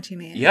 I don't know what you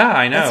mean. Yeah,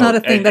 I know. That's not a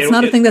thing. That's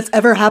not a thing that's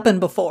ever happened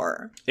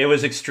before. It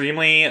was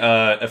extremely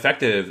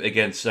effective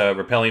against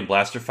repelling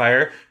blaster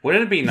fire.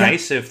 Wouldn't it be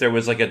nice if there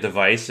was like a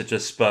device that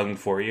just spun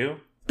for you?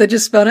 That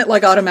just spun it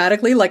like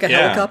automatically, like a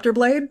helicopter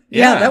blade?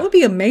 Yeah, that would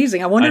be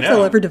amazing. I wonder if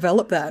they'll ever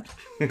develop that.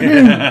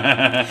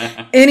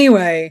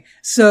 Anyway,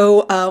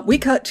 so we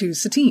cut to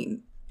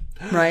Satine.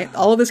 Right?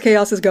 All of this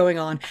chaos is going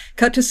on.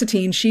 Cut to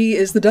Satine. She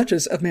is the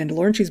Duchess of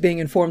Mandalore, and she's being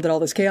informed that all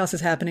this chaos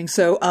is happening.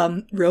 So,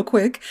 real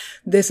quick,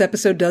 this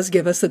episode does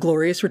give us the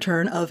glorious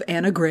return of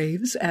Anna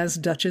Graves as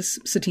Duchess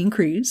Satine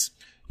Kryze.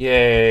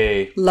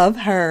 Yay. Love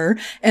her.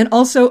 And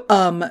also,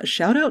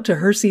 shout out to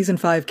her season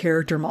 5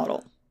 character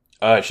model.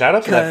 Shout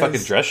out to that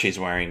fucking dress she's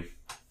wearing.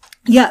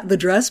 Yeah, the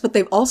dress, but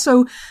they've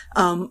also,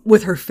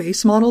 with her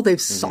face model,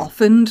 they've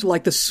softened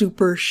like the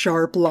super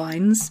sharp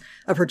lines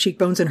of her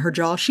cheekbones and her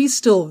jaw. She's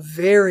still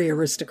very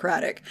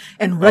aristocratic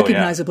and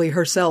recognizably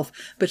herself,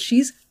 but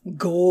she's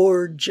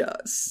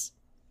gorgeous.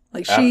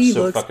 Like she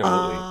looks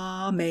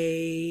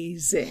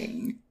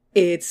amazing.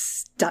 It's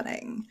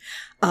stunning.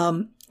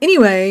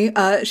 Anyway,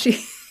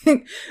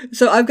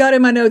 so I've got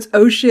in my notes,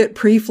 oh shit,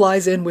 Pre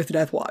flies in with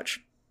Death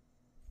Watch.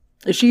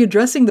 Is she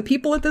addressing the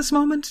people at this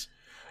moment?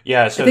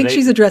 Yeah, so I think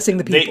she's addressing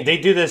the people. They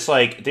do this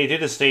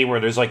thing where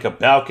there's like a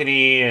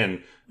balcony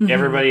and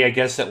everybody, I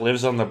guess, that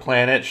lives on the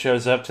planet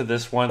shows up to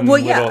this one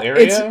little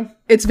area.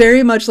 It's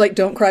very much like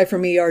 "Don't Cry for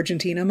Me,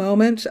 Argentina"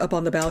 moment up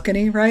on the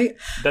balcony, right?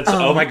 That's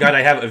oh my god,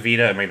 I have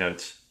Evita in my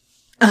notes.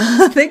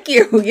 Thank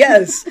you.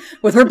 Yes.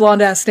 With her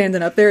blonde ass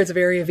standing up there, it's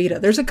very Evita.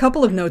 There's a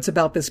couple of notes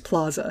about this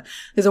plaza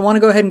because I want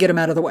to go ahead and get them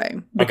out of the way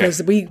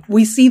because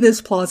we see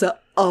this plaza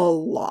a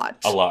lot,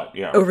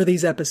 yeah, over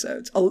these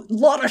episodes. A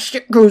lot of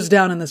shit goes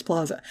down in this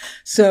plaza.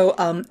 So,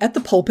 at the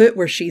pulpit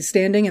where she's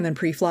standing and then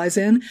Pre flies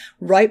in,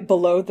 right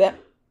below that.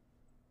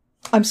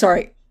 I'm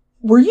sorry.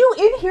 Were you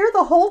in here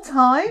the whole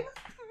time?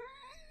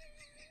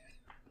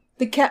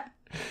 The cat.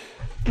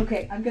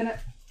 Okay,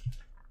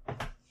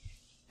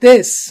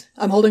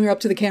 I'm holding her up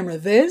to the camera.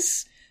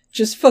 This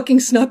just fucking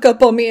snuck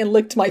up on me and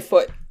licked my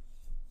foot.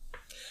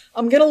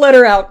 I'm gonna let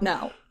her out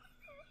now.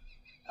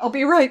 I'll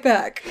be right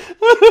back.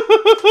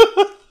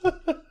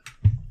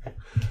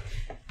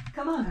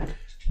 Come on.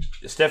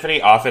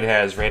 Stephanie often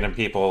has random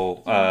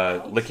people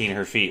licking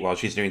her feet while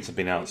she's doing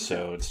something else,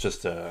 so it's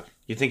just,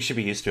 you'd think she'd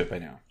be used to it by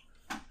now.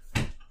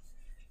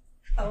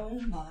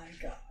 Oh my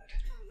god.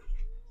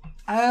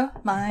 Oh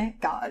my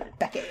god,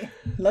 Becky.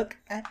 Look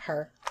at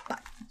her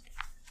butt.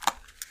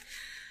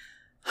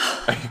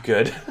 Are you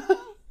good?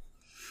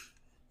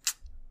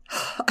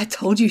 I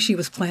told you she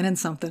was planning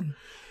something.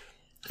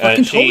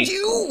 Fucking told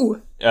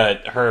you.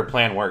 Her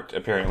plan worked.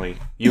 Apparently,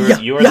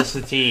 you are the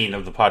Satine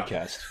of the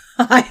podcast.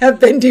 I have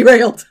been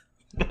derailed.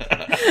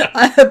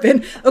 I have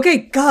been. Okay,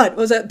 God, what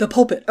was that? The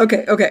pulpit.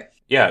 Okay.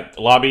 Yeah,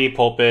 lobby,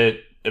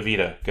 pulpit,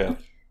 Evita, go.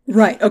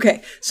 Right,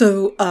 okay.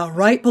 So,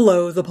 right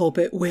below the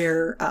pulpit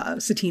where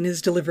Satine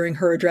is delivering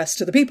her address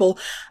to the people,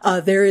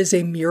 there is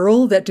a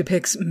mural that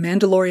depicts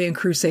Mandalorian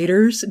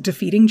Crusaders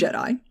defeating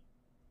Jedi.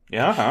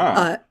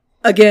 Yeah.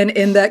 Again,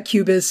 in that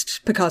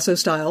Cubist Picasso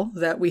style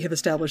that we have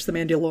established the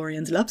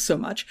Mandalorians love so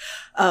much.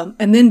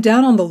 And then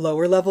down on the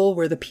lower level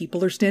where the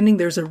people are standing,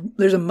 there's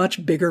a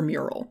much bigger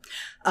mural,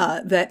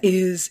 that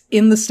is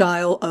in the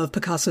style of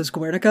Picasso's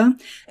Guernica.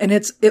 And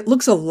it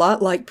looks a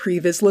lot like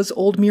Pre Vizsla's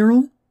old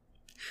mural,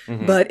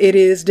 but it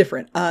is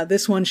different.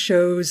 This one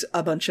shows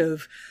a bunch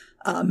of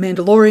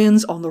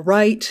Mandalorians on the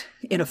right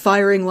in a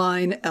firing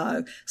line,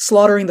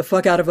 slaughtering the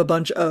fuck out of a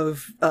bunch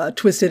of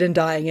twisted and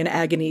dying in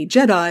agony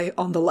Jedi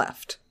on the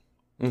left.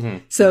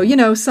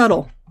 So,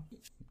 subtle.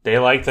 They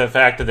like the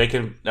fact that they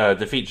can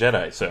defeat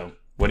Jedi, so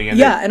what are you going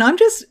to do? Yeah, and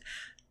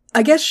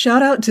I guess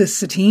shout out to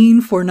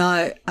Satine for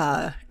not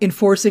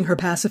enforcing her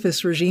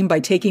pacifist regime by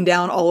taking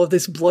down all of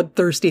this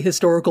bloodthirsty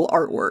historical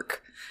artwork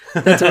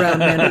that's around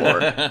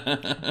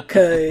Mandalore.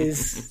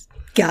 Because,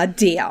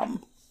 goddamn.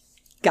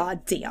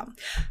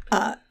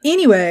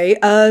 Anyway,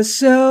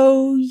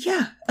 so,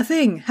 yeah, a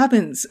thing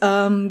happens. Pick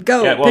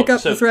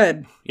up the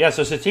thread. Yeah,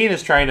 so Satine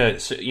is trying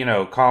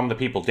to, calm the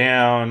people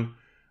down.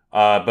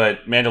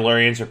 But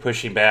Mandalorians are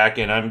pushing back,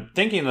 and I'm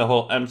thinking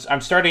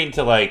I'm starting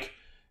to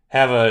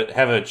have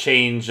a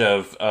change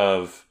of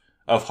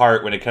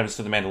heart when it comes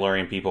to the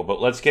Mandalorian people.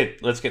 But let's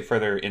get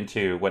further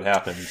into what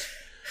happens.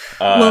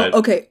 Well,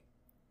 okay,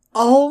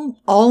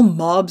 all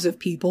mobs of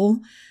people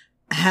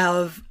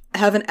have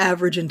an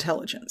average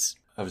intelligence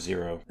of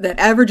 0 that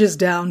averages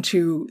down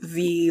to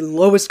the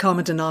lowest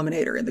common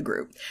denominator in the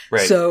group.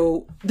 Right.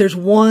 So there's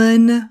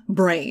one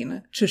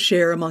brain to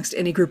share amongst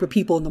any group of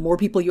people, and the more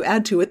people you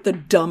add to it, the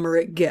dumber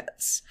it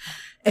gets.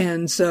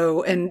 And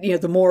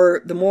the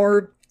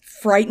more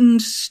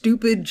frightened,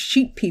 stupid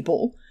sheep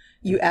people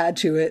you add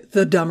to it,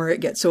 the dumber it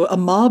gets. So a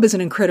mob is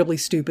an incredibly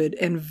stupid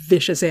and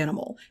vicious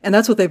animal, and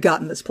that's what they've got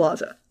in this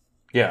plaza.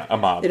 Yeah, a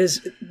mob.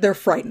 They're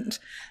frightened.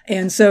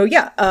 And so,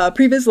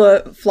 Pre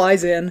Vizsla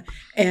flies in,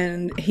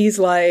 and he's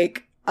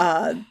like,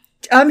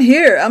 I'm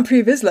here, I'm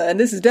Pre Vizsla, and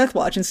this is Death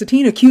Watch. And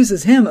Satine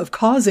accuses him of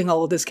causing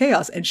all of this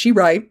chaos, and she's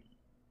right.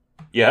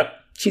 Yep.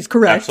 She's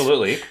correct.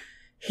 Absolutely.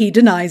 He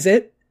denies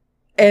it,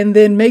 and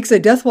then makes a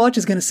Death Watch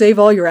is going to save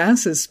all your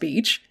asses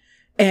speech,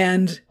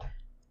 and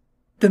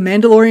the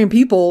Mandalorian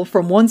people,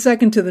 from one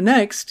second to the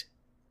next,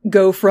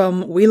 go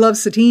from "we love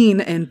Satine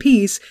and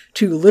peace"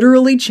 to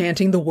literally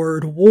chanting the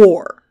word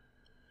war.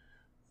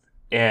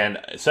 And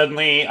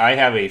suddenly I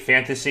have a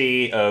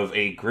fantasy of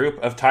a group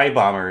of TIE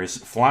bombers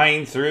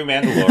flying through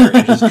Mandalore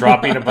and just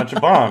dropping a bunch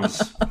of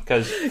bombs.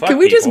 Can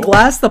we just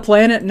blast the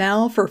planet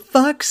now, for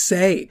fuck's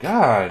sake?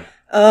 God.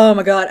 Oh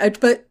my God.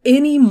 But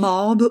any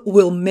mob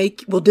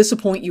will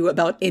disappoint you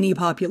about any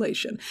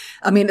population.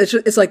 I mean,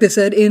 it's like they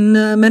said in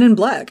Men in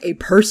Black. A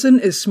person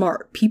is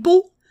smart.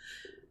 People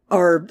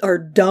are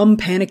dumb,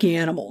 panicky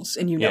animals,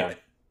 and know it.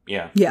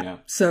 Yeah.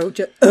 So,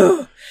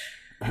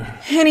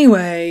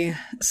 anyway,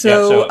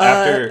 so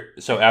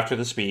after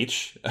the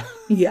speech,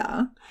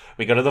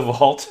 we go to the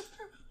vault.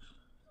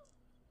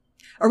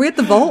 Are we at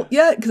the vault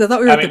yet? Because I thought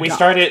we were. We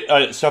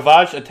started.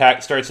 Savage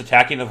starts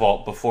attacking the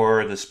vault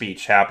before the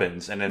speech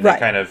happens, and then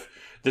they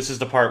this is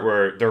the part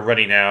where they're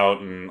running out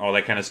and all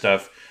that kind of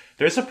stuff.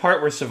 There's a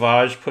part where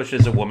Savage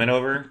pushes a woman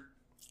over.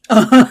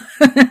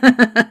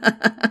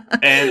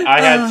 And I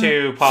had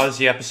to pause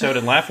the episode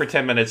and laugh for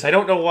 10 minutes. I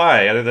don't know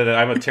why, other than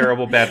I'm a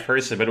terrible bad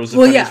person, but it was the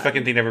funniest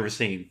fucking thing I've ever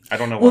seen. I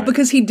don't know why. Well,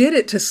 because he did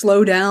it to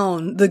slow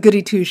down the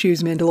goody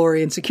two-shoes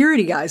Mandalorian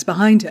security guys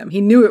behind him.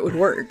 He knew it would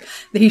work.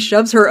 He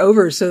shoves her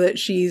over so that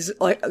she's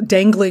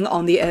dangling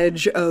on the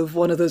edge of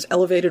one of those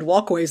elevated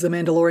walkways the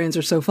Mandalorians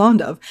are so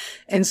fond of.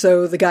 And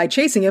so the guy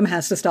chasing him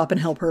has to stop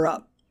and help her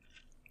up.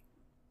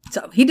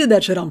 So he did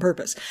that shit on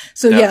purpose.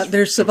 So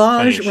there's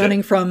Savage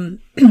running from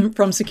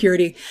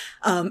security.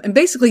 And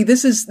basically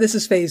this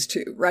is phase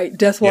 2, right?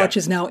 Death Watch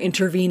is now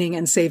intervening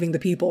and saving the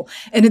people.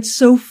 And it's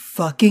so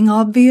fucking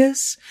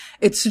obvious.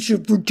 It's such a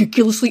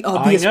ridiculously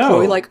obvious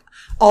ploy.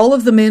 All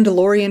of the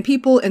Mandalorian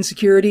people and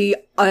security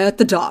at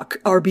the dock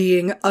are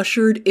being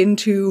ushered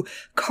into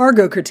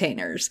cargo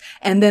containers.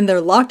 And then they're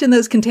locked in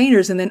those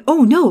containers, and then,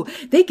 oh no,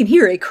 they can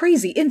hear a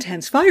crazy,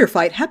 intense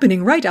firefight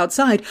happening right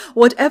outside.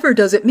 Whatever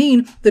does it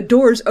mean? The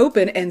doors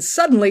open, and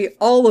suddenly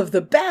all of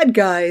the bad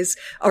guys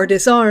are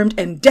disarmed,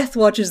 and Death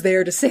Watch is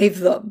there to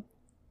save them.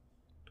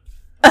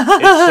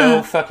 It's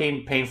so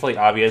fucking painfully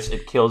obvious,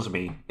 it kills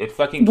me. It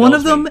fucking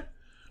kills me.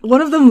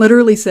 One of them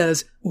literally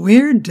says,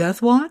 "We're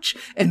Death Watch,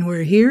 and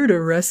we're here to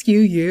rescue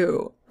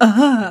you."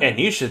 And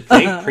you should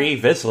thank Pre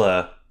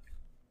Vizsla.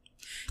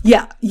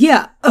 Yeah.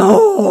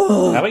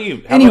 Oh. How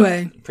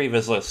about Pre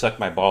Vizsla suck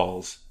my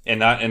balls? And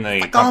not in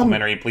the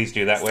complimentary please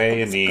do that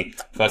way, in the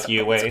fuck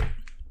you way.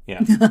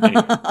 Yeah.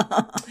 Anyway.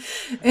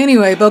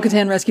 Anyway,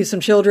 Bo-Katan rescues some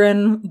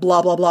children,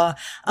 blah, blah, blah.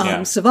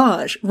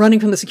 Savage, running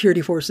from the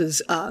security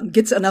forces,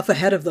 gets enough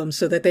ahead of them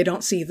so that they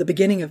don't see the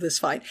beginning of this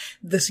fight.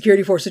 The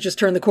security forces just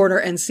turn the corner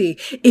and see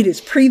it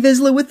is Pre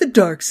Vizsla with the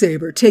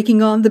Darksaber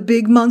taking on the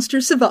big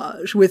monster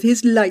Savage with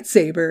his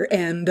lightsaber.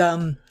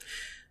 And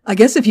I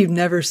guess if you've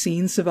never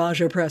seen Savage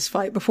Opress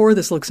fight before,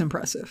 this looks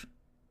impressive.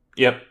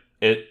 Yep.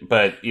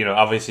 But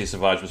obviously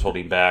Savage was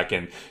holding back,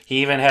 and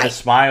he even had a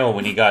smile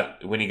when he got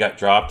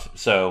dropped.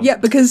 So yeah,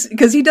 because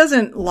he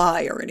doesn't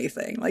lie or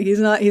anything. Like he's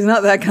not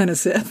that kind of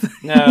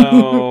Sith.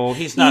 No,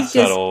 he's not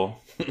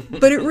subtle.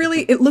 But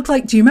it looked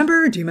like. Do you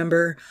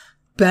remember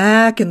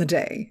back in the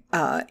day,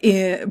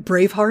 in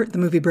Braveheart, the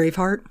movie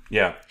Braveheart?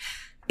 Yeah.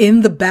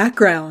 In the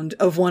background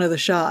of one of the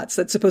shots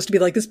that's supposed to be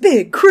like this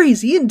big,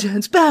 crazy,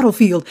 intense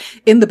battlefield.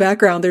 In the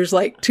background, there's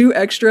like two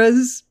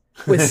extras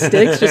with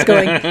sticks just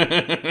going,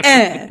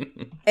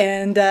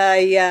 and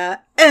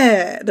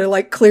they're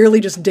like clearly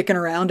just dicking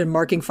around and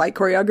marking fight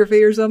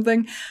choreography or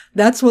something.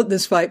 That's what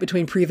this fight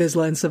between Pre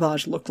Vizsla and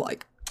Savage looked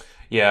like.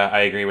 Yeah, I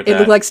agree with that. It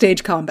looked like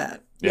stage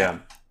combat. Yeah.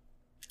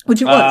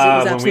 Which it was. It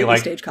was absolutely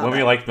stage combat. When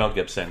we liked Mel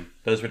Gibson.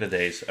 Those were the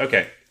days.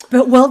 Okay.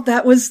 But,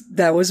 that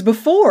was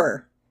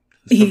before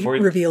he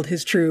revealed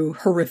his true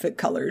horrific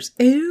colors.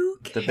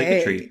 Okay. The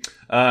bigotry.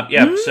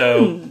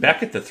 So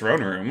back at the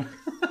throne room.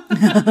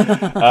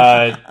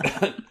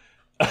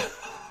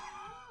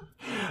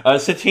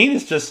 Satine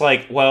is just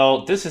like,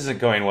 well, this isn't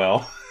going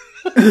well.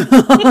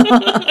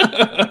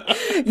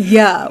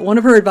 Yeah, one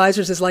of her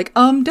advisors is like,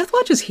 Death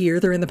Watch is here.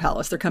 They're in the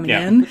palace. They're coming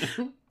in.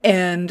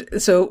 And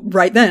so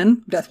right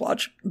then, Death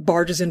Watch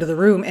barges into the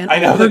room, and I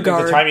know the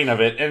timing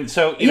of it. And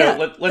so,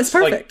 let's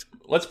perfect.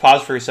 Let's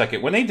pause for a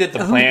second. When they did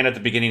the plan at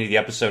the beginning of the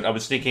episode, I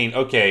was thinking,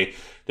 okay,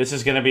 this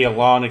is going to be a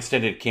long,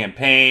 extended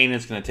campaign.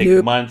 It's going to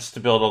take months to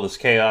build all this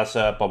chaos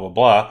up, blah, blah,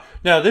 blah.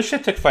 No, this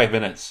shit took 5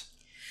 minutes.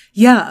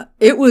 Yeah,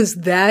 it was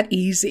that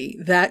easy,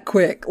 that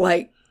quick.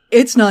 Like,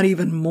 it's not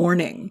even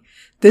morning.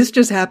 This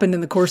just happened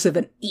in the course of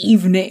an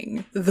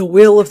evening. The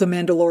will of the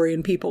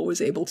Mandalorian people was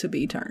able to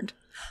be turned.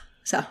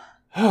 So.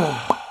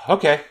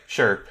 Okay,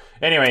 sure.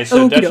 Anyway,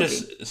 so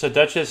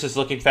Duchess is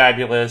looking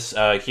fabulous,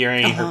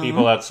 hearing her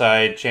people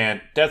outside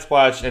chant Death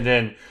Watch, and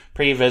then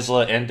Pre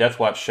Vizsla and Death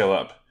Watch show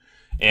up.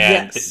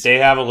 And they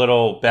have a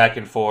little back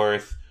and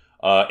forth,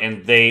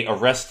 and they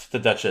arrest the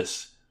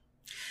Duchess.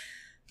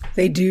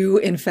 They do,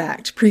 in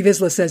fact. Pre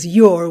Vizsla says,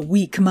 your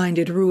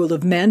weak-minded rule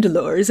of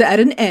Mandalore is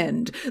at an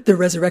end. The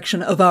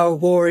resurrection of our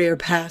warrior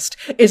past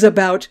is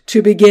about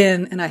to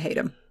begin. And I hate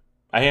him.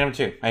 I hate him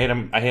too. I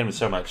hate him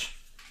so much.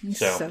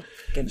 So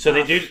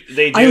they do.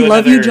 I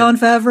love you, Jon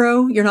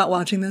Favreau. You're not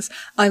watching this.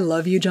 I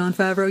love you, Jon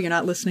Favreau. You're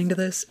not listening to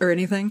this or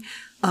anything.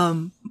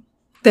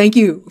 Thank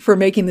you for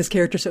making this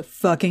character so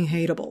fucking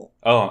hateable.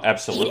 Oh,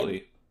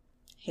 absolutely.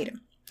 Hate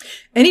him.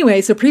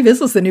 Anyway, so Pre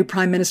Vizsla's the new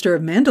Prime Minister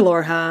of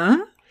Mandalore,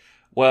 huh?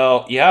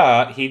 Well,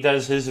 yeah, he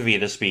does his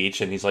Vita speech,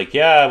 and he's like,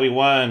 yeah, we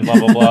won, blah,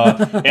 blah,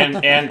 blah.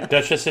 and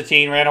Duchess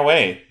Satine ran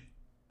away.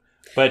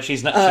 But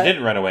she's not. She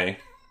didn't run away.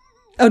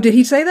 Oh, did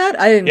he say that?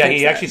 I didn't Yeah,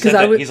 he actually said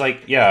that. He's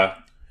like, yeah.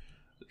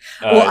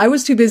 Well, I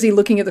was too busy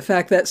looking at the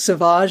fact that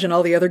Savage and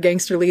all the other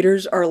gangster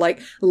leaders are like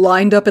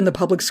lined up in the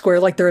public square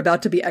like they're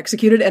about to be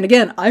executed. And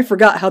again, I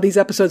forgot how these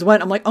episodes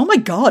went. I'm like, oh my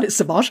God, is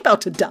Savage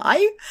about to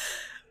die?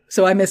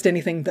 So I missed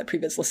anything that Pre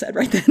Vizsla said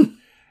right then.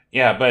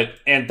 Yeah,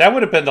 and that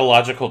would have been the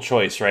logical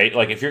choice, right?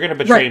 Like, if you're going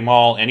to betray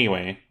Maul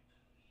anyway.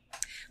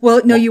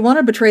 Well, no, you want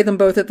to betray them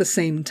both at the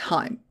same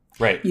time.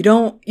 Right. You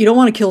don't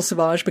want to kill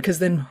Savage, because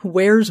then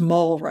where's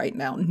Maul right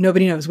now?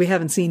 Nobody knows. We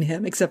haven't seen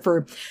him except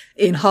for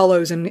in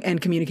hollows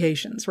and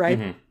communications, right?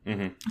 Mm-hmm,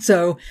 mm-hmm.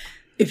 So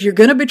if you're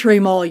going to betray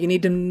Maul, you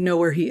need to know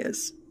where he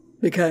is,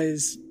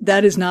 because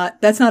that's not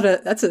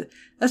a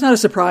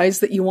surprise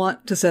that you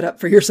want to set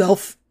up for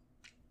yourself.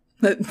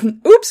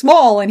 Oops,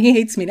 Maul, and he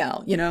hates me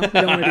now. You don't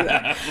want to do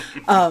that.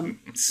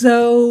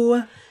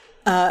 So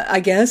I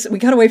guess we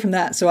got away from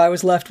that. So I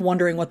was left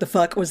wondering what the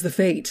fuck was the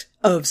fate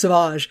of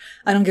Savage.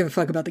 I don't give a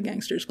fuck about the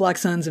gangsters. Black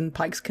Suns and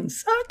Pikes can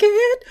suck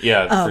it.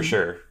 Yeah, for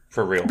sure.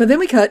 For real. But then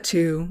we cut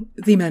to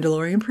the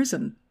Mandalorian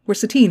prison, where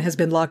Satine has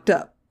been locked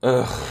up.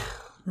 Ugh.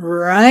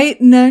 Right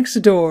next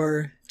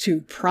door to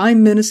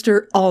Prime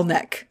Minister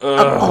Almec.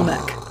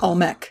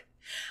 Almec.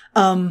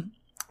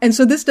 And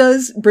so this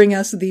does bring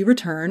us the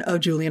return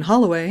of Julian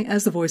Holloway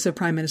as the voice of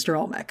Prime Minister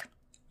Almec.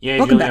 Yeah,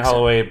 welcome Julian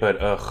Holloway, but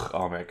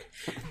Almec.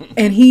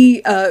 And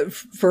he,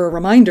 for a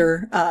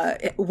reminder,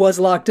 was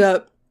locked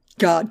up,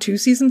 2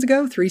 seasons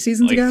ago? 3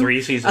 seasons ago?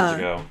 3 seasons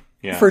ago,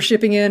 yeah. For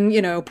shipping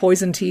in,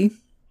 poison tea.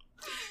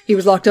 He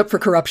was locked up for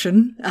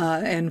corruption,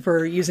 and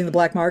for using the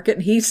black market,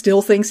 and he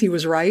still thinks he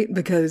was right,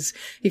 because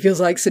he feels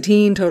like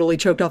Satine totally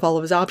choked off all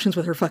of his options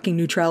with her fucking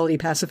neutrality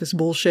pacifist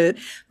bullshit,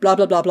 blah,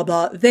 blah, blah, blah,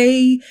 blah.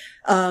 They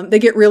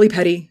get really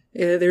petty.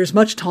 There's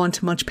much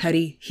taunt, much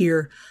petty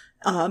here,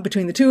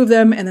 between the two of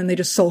them, and then they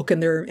just sulk in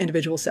their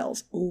individual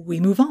cells.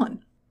 We move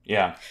on.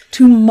 Yeah.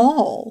 To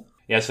Maul.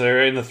 Yeah, so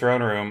they're in the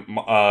throne room,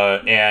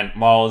 and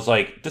Maul is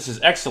like, this is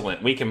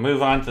excellent. We can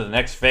move on to the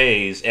next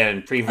phase.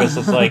 And Pre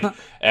Vizsla's like,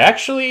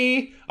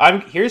 actually,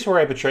 here's where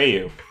I betray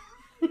you.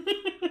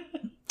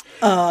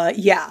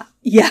 Yeah.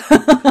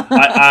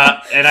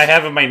 And I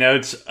have in my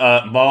notes,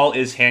 Maul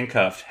is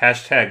handcuffed.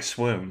 #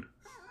 swoon.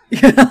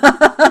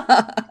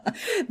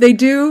 They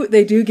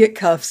do get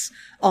cuffs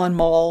on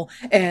Maul,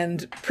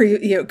 and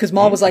because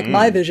Maul was like,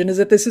 my vision is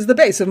that this is the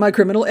base of my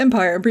criminal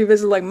empire, and Previs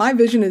is like, my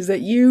vision is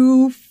that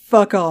you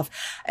fuck off,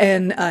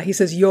 and he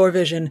says, your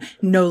vision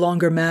no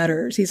longer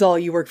matters. He's all,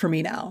 you work for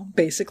me now,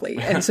 basically.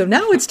 And so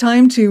now it's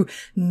time to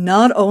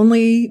not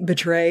only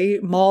betray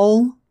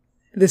Maul,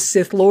 the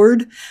Sith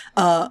Lord,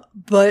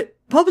 but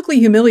publicly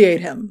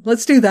humiliate him.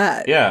 Let's do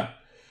that. Yeah.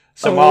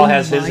 So Maul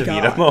has his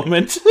Evita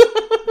moment.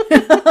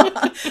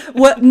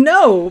 Well,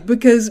 no,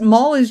 because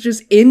Maul is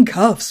just in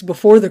cuffs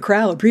before the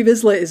crowd. Pre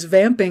Vizsla is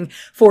vamping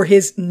for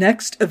his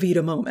next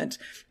Evita moment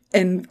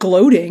and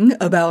gloating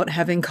about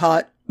having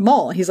caught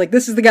Maul. He's like,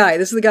 this is the guy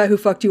who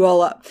fucked you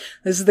all up.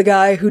 This is the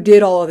guy who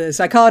did all of this.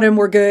 I caught him,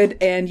 we're good,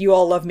 and you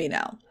all love me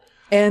now.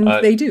 And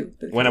they do.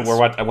 When I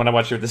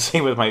watch the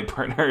scene with my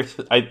partner,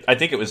 I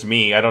think it was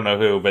me, I don't know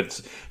who,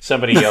 but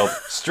somebody yelled,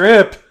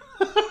 strip!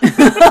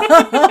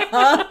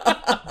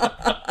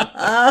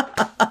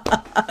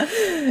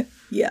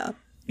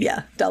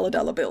 Yeah,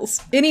 dollar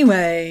bills.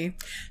 Anyway,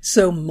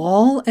 so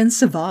Maul and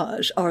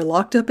Savage are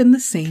locked up in the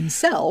same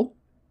cell.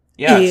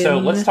 Yeah, so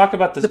let's talk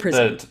about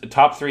the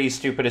top 3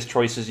 stupidest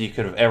choices you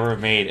could have ever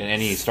made in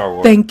any Star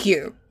Wars. Thank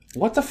you.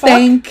 What the fuck?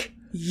 Thank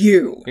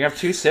you. You have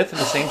 2 Sith in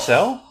the same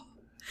cell?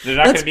 They're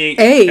not going to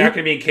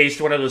be encased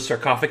in one of those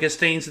sarcophagus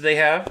things that they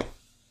have?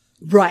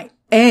 Right.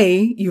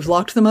 A, you've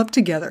locked them up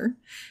together.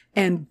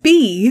 And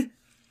B,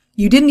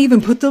 you didn't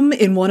even put them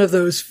in one of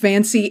those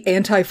fancy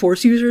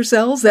anti-Force user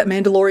cells that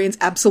Mandalorians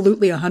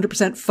absolutely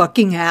 100%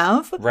 fucking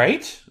have.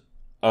 Right?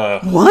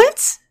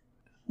 What?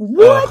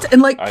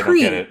 And like,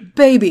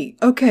 baby,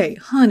 okay,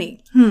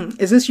 honey,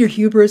 is this your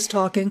hubris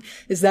talking?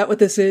 Is that what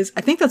this is?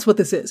 I think that's what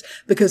this is.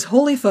 Because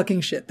holy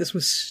fucking shit, this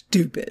was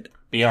stupid.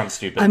 Beyond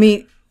stupid. I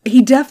mean,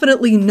 he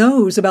definitely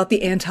knows about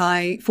the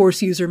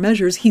anti-Force user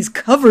measures. He's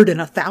covered in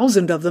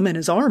 1,000 of them in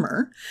his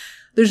armor.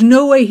 There's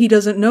no way he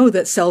doesn't know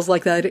that cells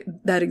like that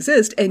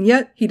exist, and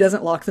yet he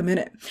doesn't lock them in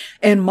it.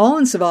 And Maul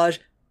and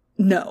Savage,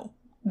 no.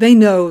 They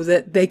know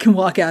that they can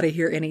walk out of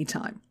here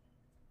anytime.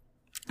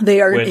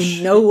 They're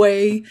in no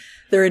way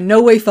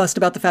fussed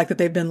about the fact that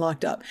they've been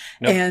locked up.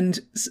 Nope. And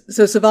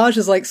so Savage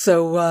is like,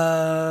 so,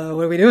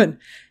 what are we doing?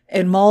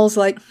 And Maul's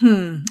like,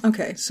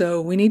 okay,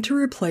 so we need to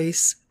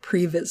replace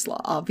Pre Vizsla.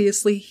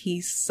 Obviously,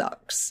 he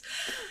sucks.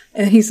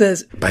 And he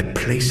says, by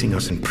placing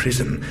us in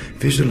prison,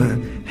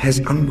 Vizsla has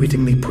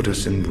unwittingly put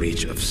us in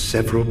reach of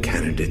several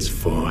candidates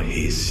for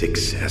his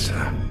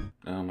successor.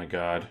 Oh my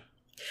god.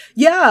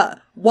 Yeah,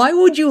 why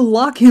would you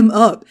lock him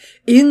up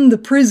in the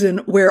prison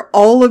where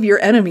all of your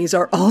enemies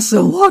are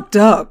also locked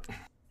up?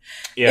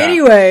 Yeah.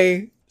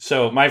 Anyway.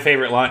 So my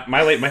favorite line,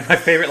 my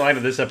favorite line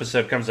of this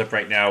episode comes up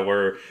right now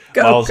where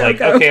Maul's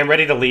like, okay, I'm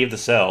ready to leave the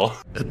cell.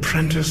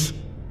 Apprentice,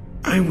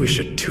 I wish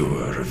a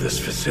tour of this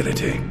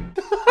facility.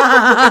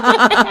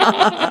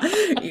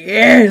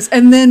 Yes.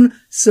 And then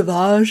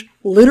Savage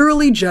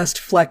literally just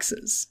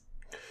flexes.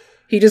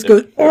 He just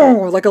goes,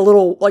 oh, like a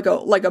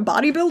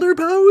bodybuilder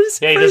pose.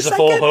 Yeah, he does the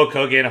full Hulk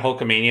Hogan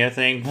Hulkamania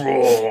thing.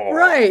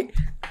 Right.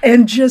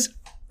 And just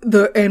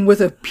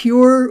with a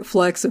pure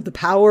flex of the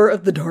power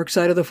of the dark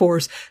side of the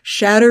Force,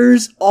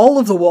 shatters all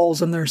of the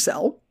walls in their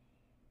cell.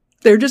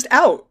 They're just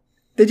out.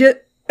 They just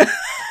Can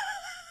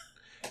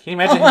you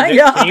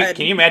imagine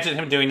can you imagine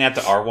him doing that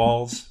to our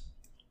walls?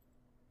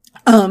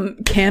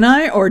 Can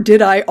I, or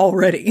did I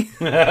already?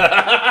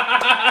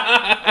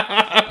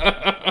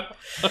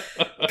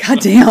 God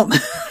damn.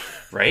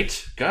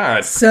 Right?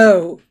 God.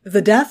 So,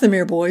 the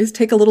Dathomir boys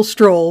take a little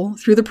stroll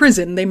through the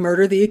prison. They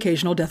murder the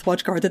occasional Death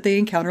Watch guard that they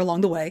encounter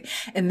along the way,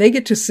 and they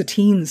get to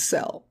Satine's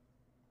cell.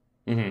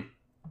 Mm-hmm.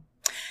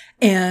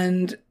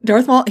 And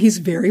Darth Maul, he's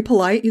very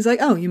polite. He's like,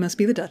 oh, you must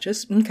be the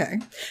Duchess. Okay.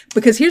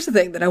 Because here's the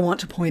thing that I want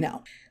to point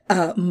out.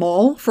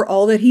 Maul, for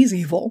all that he's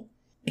evil,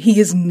 he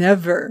is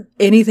never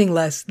anything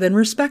less than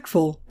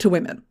respectful to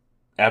women.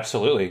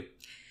 Absolutely.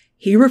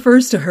 He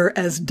refers to her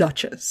as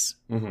Duchess.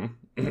 Mm-hmm.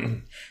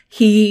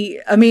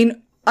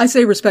 I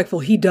say respectful.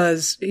 He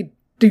does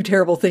do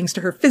terrible things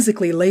to her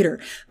physically later.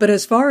 But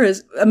as far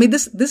as,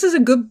 this is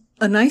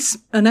a nice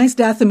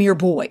Dathomir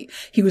boy.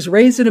 He was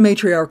raised in a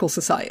matriarchal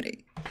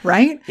society,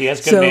 right? He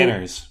has good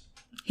manners.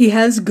 He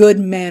has good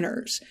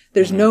manners.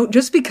 There's no,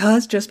 just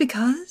because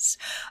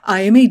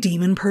I am a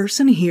demon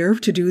person here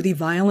to do the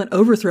violent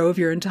overthrow of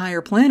your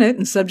entire planet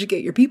and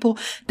subjugate your people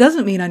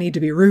doesn't mean I need to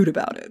be rude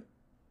about it.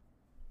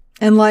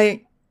 And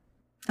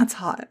that's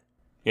hot.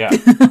 Yeah.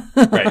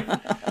 Right.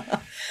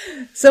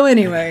 So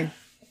anyway.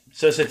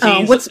 So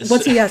Satine's,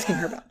 what's he asking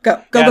her about?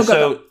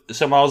 Go.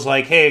 So Maul's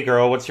like, hey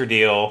girl, what's your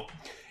deal?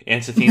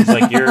 And Satine's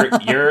like,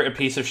 you're a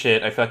piece of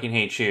shit. I fucking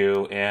hate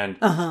you. And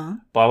blah,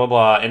 blah,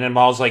 blah. And then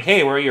Maul's like,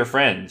 hey, where are your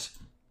friends?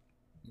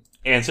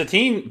 And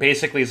Satine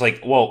basically is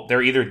like, well,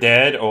 they're either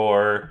dead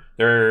or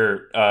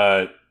they're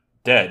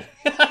dead.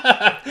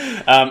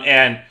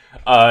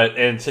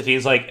 And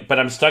Satine's like, but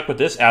I'm stuck with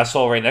this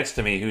asshole right next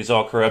to me who's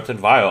all corrupt and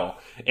vile.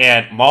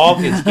 And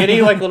Maul gets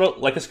giddy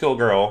like a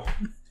schoolgirl.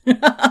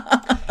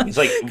 He's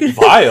like,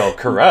 vile,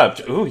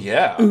 corrupt. Ooh,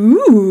 yeah.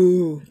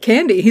 Ooh,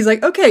 candy. He's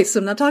like, okay, so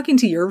I'm not talking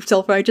to your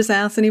self-righteous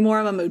ass anymore.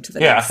 I'm going to move to the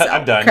next cell.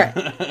 I'm done.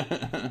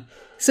 Okay.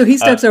 So he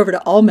steps over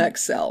to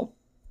Almec's cell.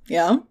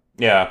 Yeah?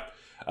 Yeah.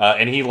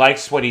 And he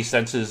likes what he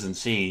senses and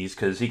sees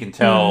because he can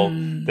tell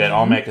that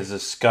Almec is a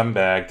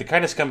scumbag, the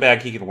kind of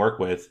scumbag he can work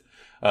with.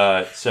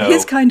 So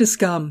his kind of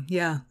scum.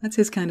 Yeah, that's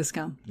his kind of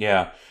scum.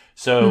 Yeah.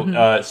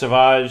 So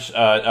Savage,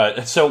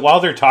 so while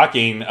they're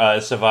talking,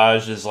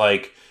 Savage is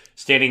like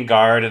standing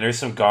guard, and there's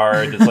some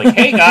guard that's like,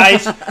 "Hey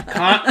guys,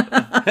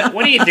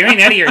 what are you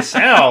doing out of your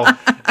cell?"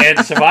 And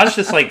Savage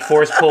just like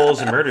force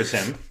pulls and murders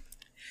him.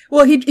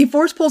 Well, he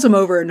force pulls him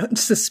over and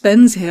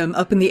suspends him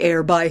up in the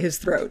air by his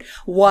throat.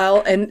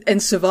 While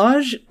not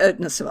Savage,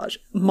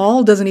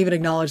 Maul doesn't even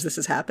acknowledge this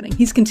is happening.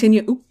 He's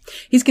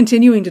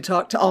continuing to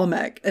talk to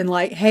Almec and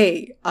like,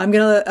 "Hey, I'm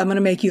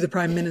gonna make you the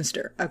prime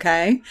minister,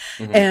 okay?"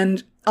 Mm-hmm.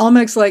 And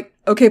Almec's like,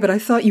 "Okay, but I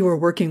thought you were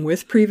working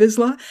with Pre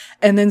Vizsla."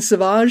 And then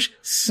Savage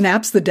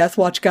snaps the Death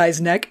Watch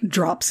guy's neck,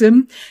 drops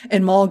him,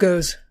 and Maul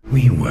goes,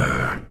 "We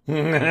were."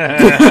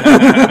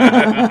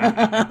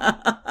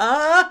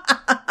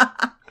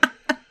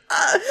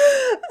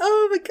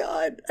 Oh my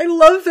god, I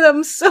love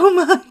them so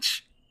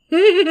much.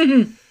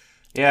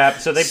 Yeah,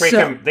 so they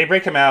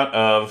break him out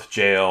of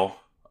jail,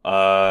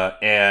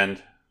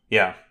 and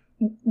yeah.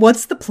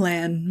 What's the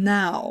plan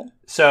now?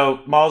 So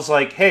Maul's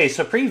like, "Hey,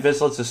 so Pre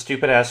Vizsla's a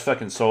stupid ass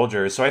fucking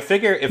soldier. So I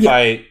figure if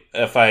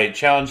I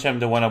challenge him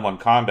to one-on-one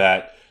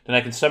combat, then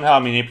I can somehow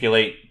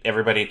manipulate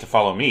everybody to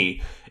follow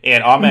me."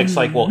 And Almec's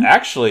like, "Well,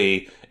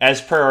 actually,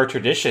 as per our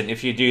tradition,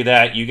 if you do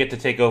that, you get to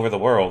take over the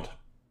world."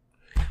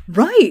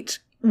 Right.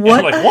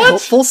 What a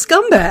helpful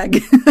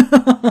scumbag.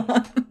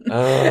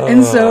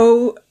 And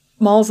so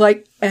Maul's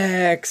like,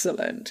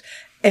 "Excellent."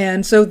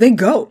 And so they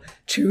go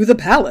to the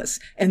palace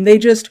and they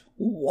just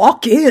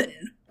walk in.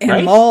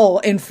 And Maul,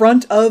 in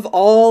front of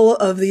all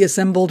of the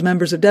assembled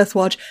members of Death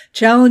Watch,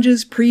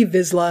 challenges Pre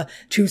Vizsla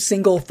to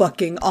single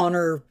fucking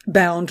honor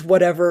bound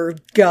whatever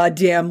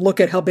goddamn look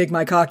at how big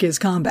my cock is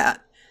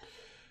combat.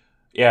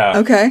 Yeah.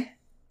 Okay.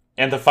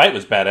 And the fight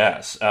was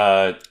badass.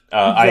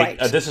 Right.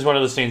 This is one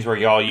of those things where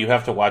you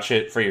have to watch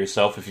it for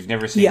yourself if you've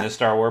never seen this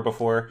Star Wars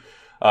before.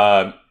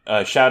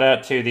 Shout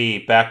out to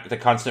the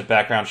constant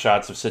background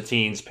shots of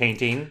Satine's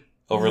painting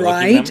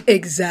overlooking them.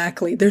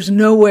 Exactly. There's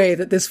no way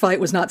that this fight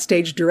was not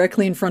staged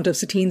directly in front of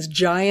Satine's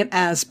giant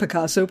ass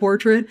Picasso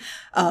portrait,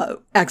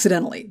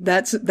 accidentally.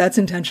 That's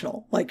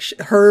intentional. Like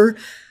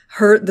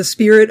the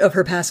spirit of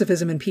her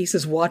pacifism and peace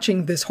is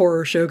watching this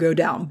horror show go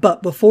down.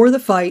 But before the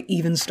fight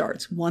even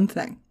starts, one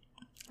thing.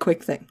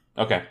 Quick thing.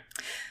 Okay.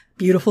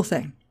 Beautiful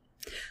thing.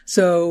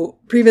 So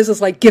Pre Vizsla's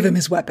like, "Give him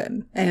his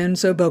weapon." And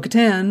so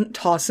Bo-Katan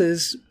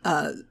tosses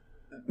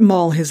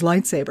Maul his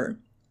lightsaber.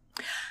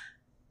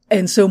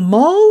 And so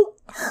Maul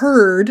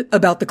heard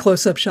about the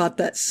close-up shot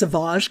that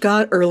Savage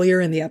got earlier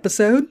in the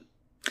episode.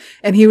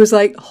 And he was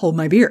like, "Hold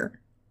my beer."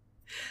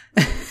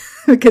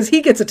 Because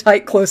he gets a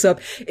tight close-up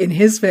in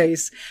his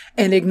face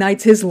and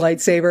ignites his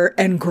lightsaber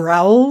and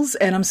growls.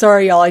 And I'm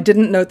sorry, y'all, I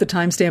didn't note the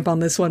timestamp on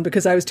this one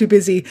because I was too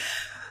busy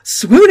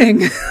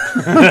swooning over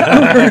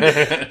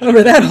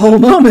that whole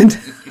moment.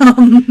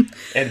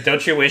 And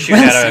don't you wish you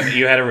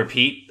had a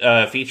repeat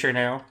feature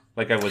now,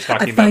 like I was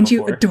talking about before? I find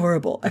you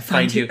adorable. I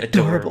find you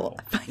adorable.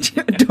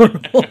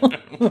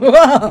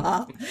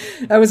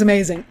 That was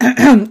amazing.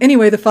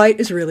 Anyway, the fight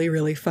is really,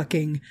 really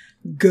fucking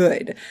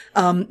good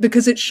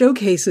because it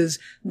showcases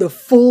the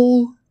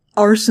full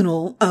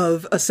arsenal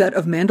of a set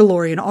of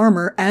Mandalorian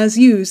armor as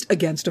used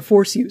against a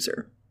Force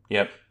user.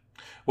 Yep.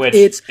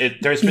 Which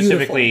they're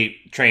specifically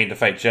trained to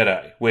fight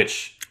Jedi,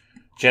 which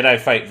Jedi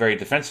fight very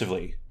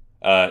defensively.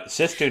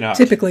 Sith do not.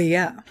 Typically,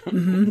 yeah.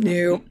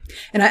 No.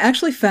 And I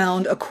actually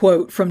found a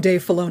quote from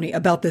Dave Filoni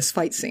about this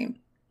fight scene.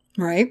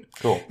 Right?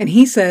 Cool. And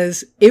he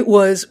says, "It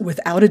was,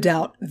 without a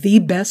doubt, the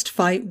best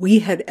fight we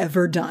had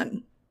ever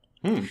done.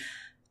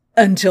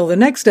 Until the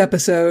next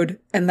episode,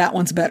 and that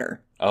one's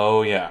better."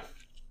 Oh, yeah.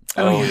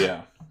 Oh,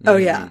 yeah. Oh,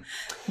 yeah.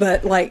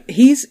 But, like,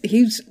 he's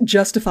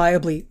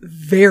justifiably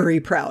very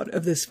proud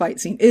of this fight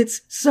scene.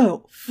 It's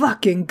so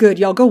fucking good.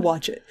 Y'all go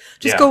watch it.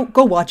 Just go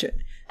watch it.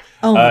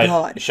 Oh, my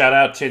God. Shout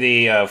out to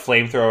the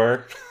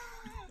flamethrower.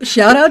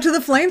 Shout out to the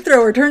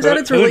flamethrower. Turns out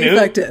it's really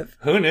effective.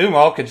 Who knew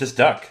Maul could just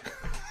duck?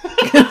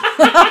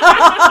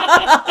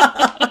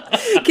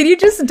 Can you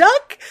just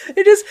duck?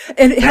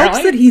 It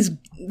helps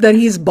that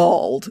he's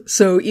bald.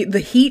 So the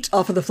heat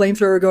off of the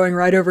flamethrower going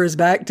right over his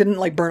back didn't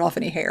like burn off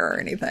any hair or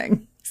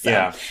anything.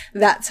 So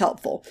that's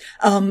helpful.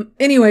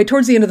 Anyway,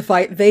 towards the end of the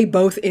fight, they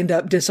both end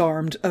up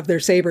disarmed of their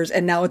sabers,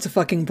 and now it's a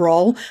fucking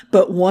brawl,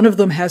 but one of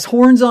them has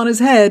horns on his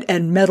head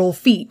and metal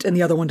feet, and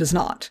the other one does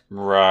not.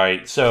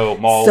 Right. So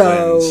Maul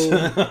wins.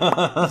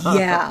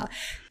 Yeah.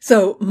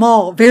 So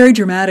Maul, very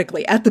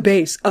dramatically, at the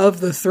base of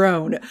the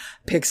throne,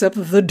 picks up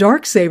the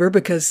Darksaber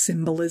because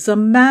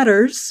symbolism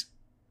matters.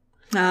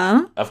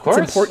 Of course.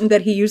 It's important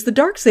that he use the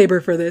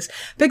Darksaber for this.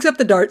 Picks up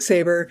the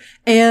Darksaber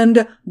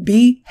and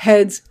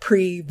beheads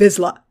Pre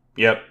Vizsla.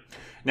 Yep.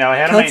 Now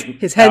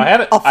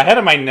I had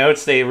in my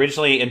notes they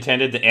originally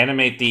intended to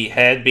animate the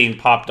head being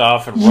popped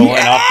off and rolling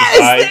off the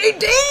side. Yes, they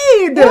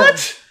did.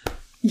 What?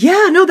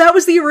 Yeah, no, that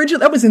was the original.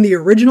 That was in the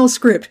original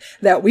script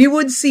that we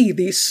would see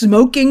the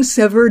smoking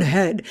severed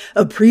head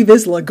of Pre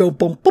Vizsla go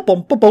bump, bump,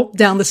 bump, bump, bump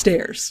down the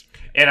stairs.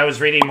 And I was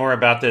reading more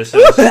about this. It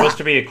was supposed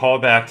to be a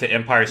callback to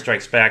Empire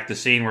Strikes Back, the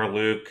scene where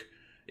Luke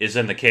is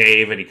in the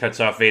cave and he cuts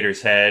off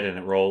Vader's head and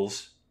it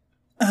rolls.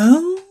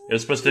 Oh.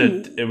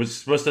 It was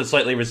supposed to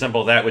slightly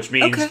resemble that, which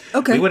means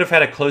okay. we would have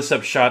had a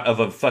close-up shot of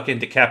a fucking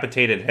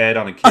decapitated head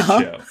on a kid's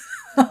show.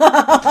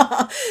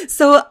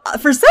 So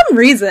for some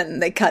reason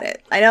they cut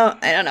it. I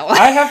don't know why.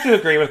 I have to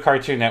agree with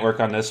Cartoon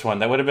Network on this one.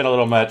 That would have been a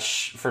little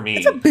much for me.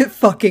 It's a bit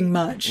fucking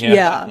much.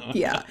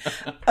 Yeah.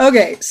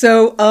 Okay,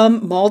 so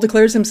Maul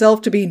declares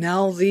himself to be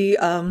now the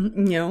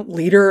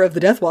leader of the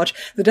Death Watch.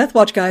 The Death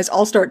Watch guys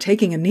all start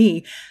taking a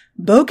knee.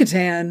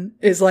 Bo-Katan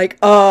is like,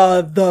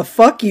 the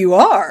fuck you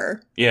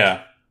are.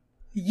 Yeah.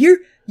 You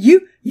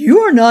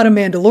are not a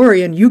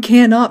Mandalorian. You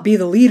cannot be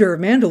the leader of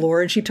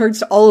Mandalore. And she turns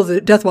to all of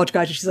the Death Watch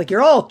guys and she's like,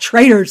 you're all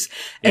traitors.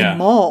 And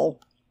Maul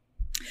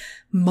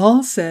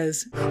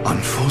says,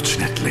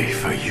 unfortunately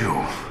for you,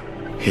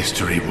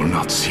 history will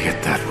not see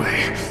it that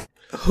way.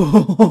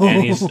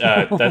 And he's,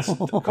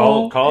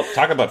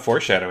 talk about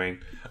foreshadowing.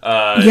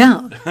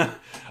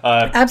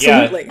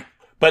 Absolutely. Yeah.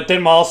 But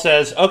then Maul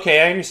says, okay,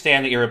 I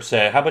understand that you're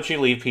upset. How about you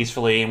leave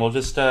peacefully and we'll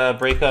just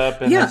break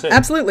up and that's it.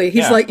 Absolutely.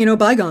 He's like,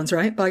 bygones,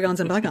 right? Bygones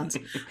and bygones.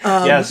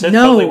 Yes, it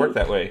totally worked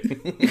that way.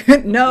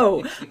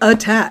 No.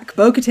 Attack.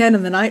 Bo-Katan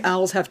and the Night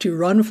Owls have to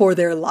run for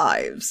their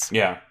lives.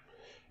 Yeah.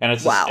 And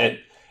it's wow.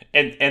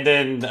 And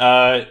then,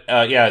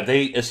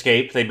 they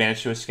escape. They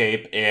manage to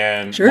escape.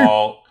 And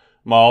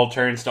Maul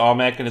turns to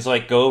Almec and is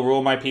like, go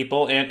rule my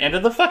people. And end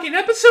of the fucking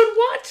episode,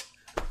 what?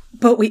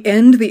 But we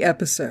end the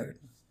episode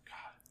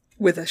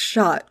with a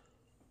shot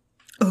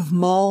of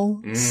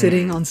Maul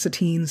sitting on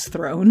Satine's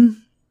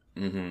throne.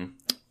 Mm-hmm.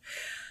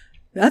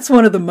 That's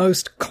one of the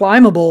most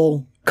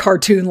climbable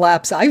cartoon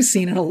laps I've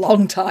seen in a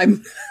long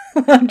time.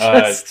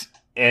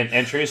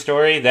 And true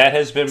story, that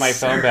has been my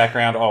phone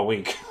background all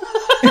week.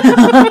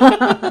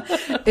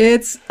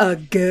 It's a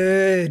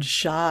good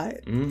shot.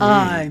 Mm-hmm.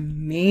 I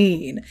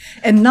mean,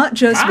 and not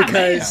just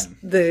because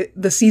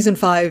the season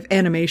 5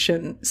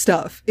 animation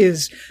stuff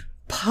is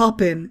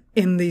popping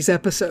in these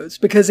episodes,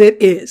 because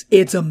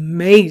it's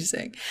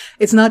amazing.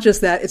 It's not just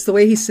that, it's the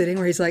way he's sitting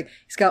where he's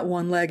got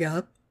one leg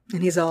up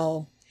and he's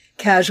all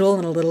casual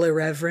and a little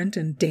irreverent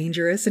and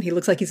dangerous, and he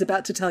looks like he's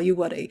about to tell you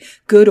what a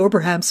good or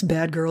perhaps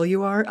bad girl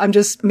you are.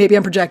 Maybe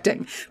I'm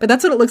projecting, but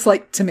that's what it looks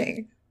like to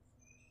me.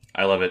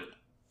 I love it.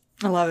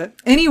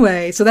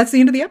 Anyway, so that's the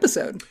end of the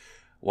episode.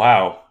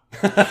 Wow.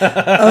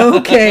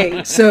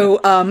 Okay, so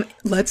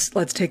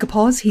let's take a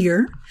pause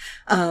here.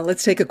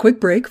 Let's take a quick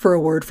break for a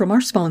word from our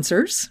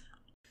sponsors.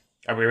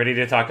 Are we ready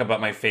to talk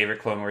about my favorite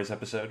Clone Wars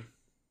episode?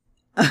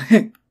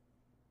 I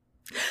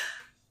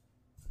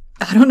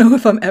don't know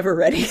if I'm ever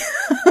ready.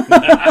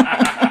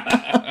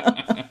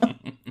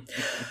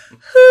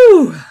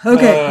 Whew.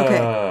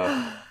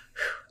 Okay.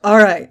 All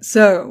right,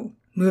 so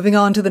moving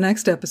on to the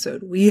next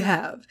episode, we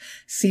have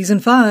Season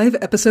 5,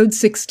 Episode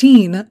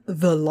 16,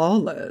 The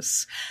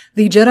Lawless.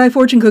 The Jedi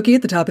fortune cookie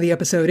at the top of the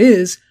episode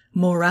is,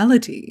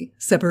 morality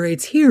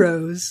separates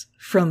heroes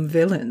from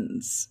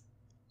villains.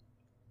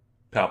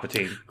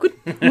 Palpatine.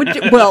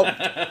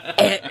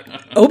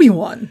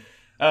 Obi-Wan.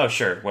 Oh,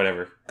 sure,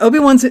 whatever.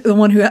 Obi-Wan's the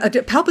one who...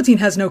 Palpatine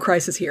has no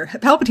crisis here.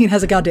 Palpatine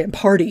has a goddamn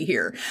party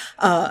here.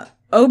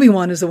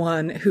 Obi-Wan is the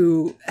one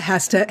who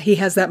has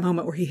that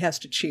moment where he has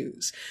to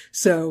choose.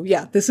 So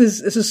yeah, this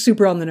is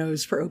super on the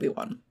nose for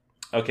Obi-Wan.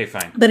 Okay,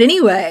 fine. But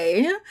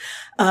anyway,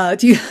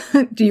 do you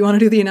want to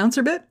do the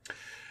announcer bit?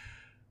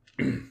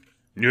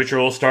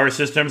 Neutral star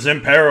systems in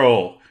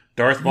peril.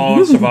 Darth Maul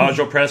and Savage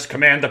Opress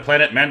command the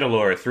planet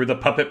Mandalore through the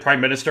puppet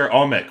Prime Minister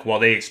Almec while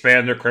they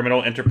expand their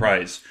criminal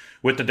enterprise.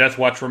 With the Death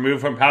Watch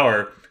removed from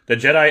power, the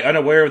Jedi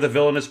unaware of the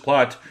villainous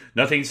plot,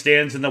 nothing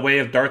stands in the way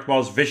of Darth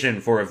Maul's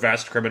vision for a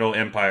vast criminal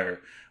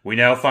empire. We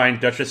now find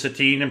Duchess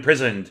Satine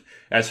imprisoned,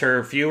 as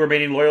her few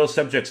remaining loyal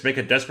subjects make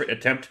a desperate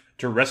attempt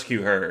to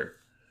rescue her.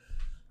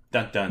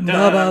 Dun dun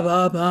dun. Ba,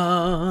 ba,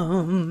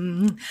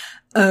 ba,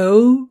 ba.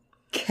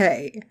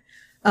 Okay.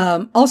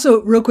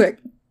 Also, real quick,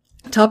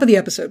 top of the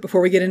episode,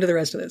 before we get into the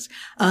rest of this,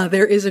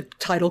 there is a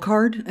title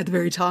card at the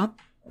very top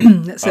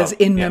that says,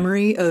 in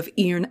memory of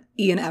Ian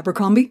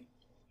Abercrombie.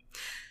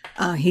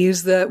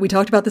 We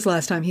talked about this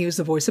last time. He was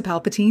the voice of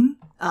Palpatine,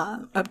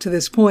 up to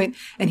this point,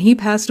 and he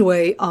passed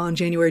away on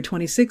January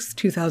 26th,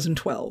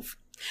 2012.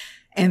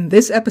 And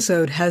this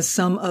episode has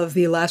some of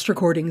the last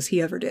recordings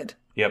he ever did.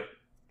 Yep.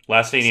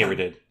 Last thing he ever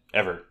did.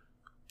 Ever.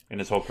 In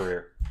his whole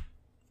career.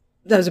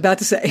 I was about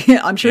to say,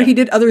 I'm sure he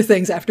did other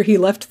things after he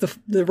left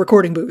the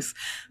recording booth,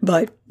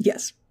 but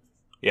yes.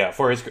 Yeah,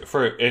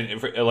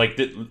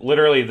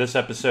 literally this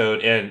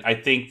episode, and I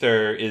think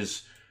there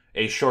is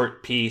a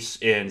short piece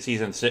in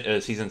season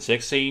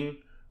 6 scene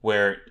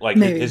where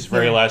his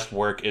very last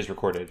work is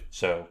recorded.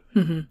 So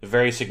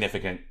very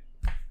significant.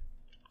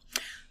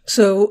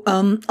 So,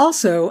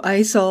 also,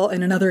 I saw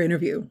in another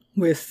interview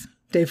with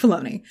Dave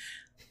Filoni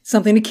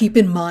something to keep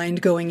in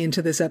mind going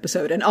into this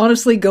episode, and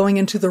honestly, going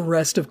into the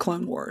rest of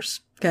Clone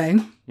Wars. Okay?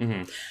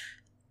 Mm-hmm.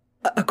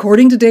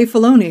 According to Dave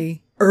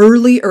Filoni,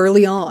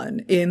 early on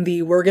in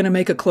the we're going to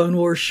make a Clone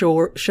Wars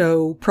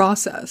show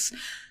process,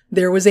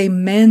 there was a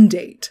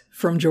mandate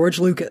from George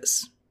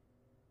Lucas.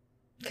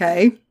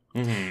 Okay?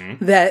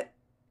 Mm-hmm. That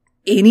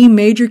any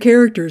major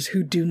characters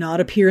who do not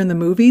appear in the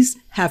movies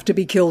have to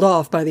be killed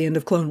off by the end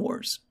of Clone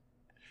Wars.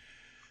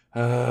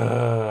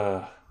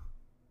 Well,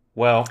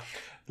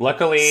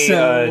 luckily,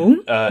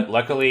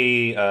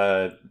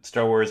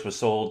 Star Wars was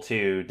sold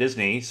to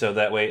Disney, so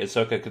that way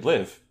Ahsoka could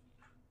live.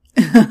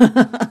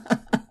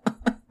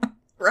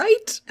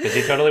 Right? Because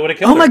he totally would have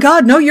killed her. Oh my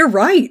god, no, you're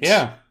right.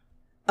 Yeah.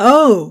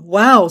 Oh,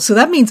 wow. So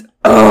that means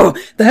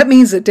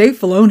that Dave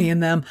Filoni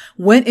and them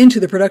went into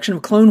the production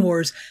of Clone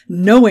Wars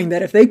knowing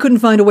that if they couldn't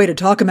find a way to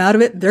talk him out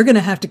of it, they're going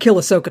to have to kill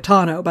Ahsoka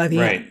Tano by the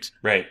end.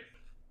 Right.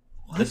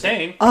 What? The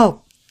same.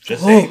 Oh,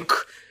 just saying.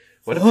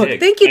 What a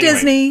pig. Thank you, anyway.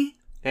 Disney.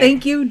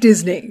 Thank you,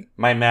 Disney.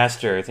 My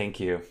master, thank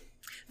you.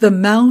 The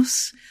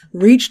mouse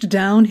reached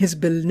down his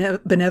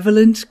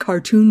benevolent,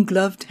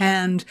 cartoon-gloved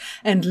hand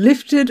and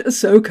lifted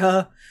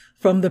Ahsoka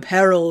from the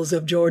perils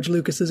of George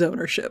Lucas's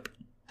ownership.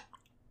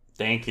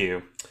 Thank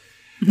you.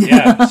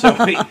 Yeah,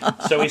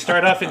 so we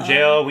start off in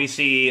jail. We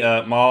see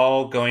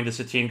Maul going to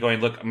Satine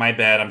going, look, my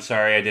bad, I'm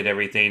sorry, I did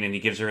everything, and he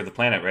gives her the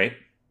planet, right?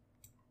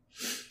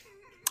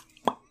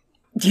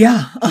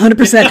 Yeah,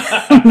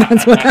 100%.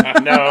 That's what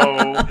happened.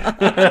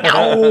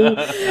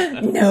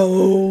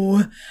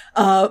 No.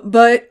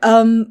 But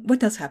what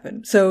does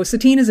happen? So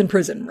Satine is in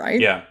prison,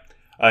 right? Yeah.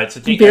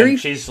 Satine,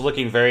 she's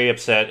looking very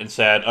upset and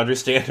sad,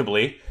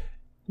 understandably.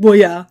 Well,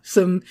 yeah,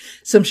 some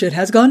shit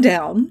has gone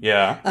down.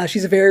 Yeah.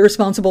 She's a very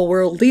responsible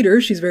world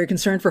leader. She's very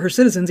concerned for her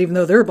citizens, even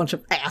though they're a bunch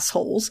of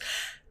assholes.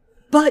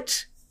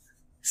 But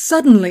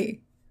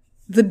suddenly,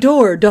 the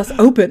door doth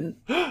open,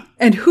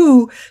 and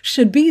who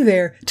should be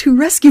there to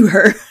rescue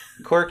her?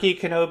 Corky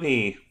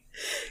Kenobi.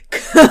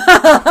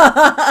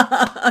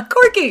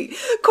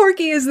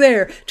 Corky is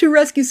there to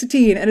rescue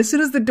Satine, and as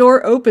soon as the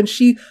door opens,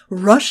 she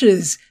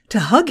rushes to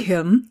hug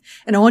him,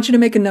 and I want you to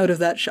make a note of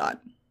that shot.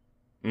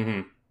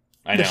 Mm-hmm.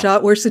 The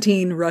shot where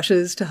Satine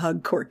rushes to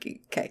hug Corky.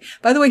 Okay.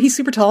 By the way, he's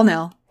super tall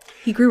now.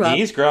 He grew up.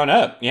 He's grown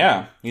up,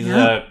 yeah. He's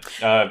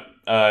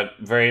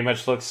very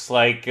much looks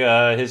like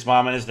his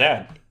mom and his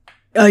dad.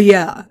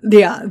 Yeah.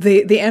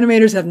 The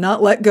animators have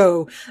not let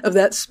go of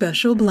that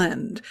special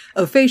blend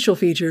of facial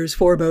features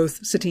for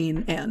both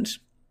Satine and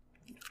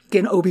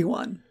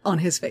Obi-Wan on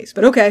his face.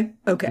 But okay.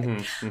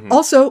 Mm-hmm, mm-hmm.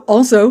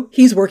 Also,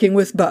 he's working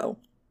with Bo.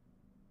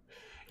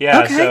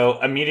 Yeah, okay.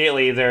 So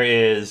immediately there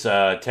is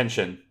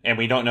tension, and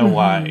we don't know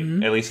why,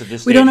 at least at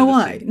this stage. We don't know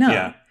why, no.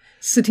 Yeah.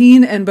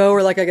 Satine and Bo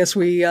are like, I guess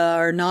we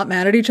are not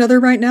mad at each other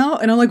right now.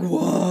 And I'm like,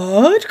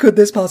 what could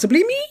this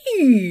possibly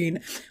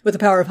mean? With the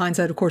power of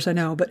hindsight, of course I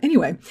know. But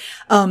anyway,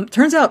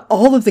 turns out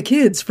all of the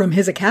kids from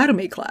his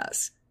academy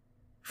class,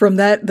 from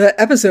the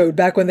episode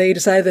back when they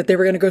decided that they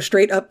were going to go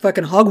straight up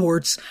fucking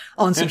Hogwarts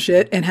on some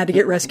shit and had to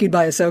get rescued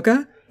by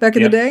Ahsoka back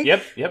in the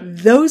day. Yep.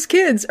 Those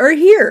kids are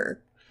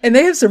here. And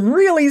they have some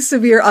really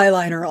severe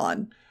eyeliner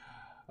on.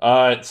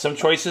 Some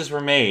choices were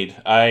made.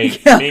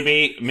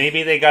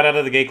 Maybe they got out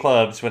of the gay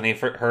clubs when they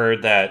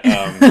heard that.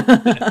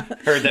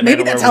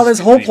 Maybe that's how this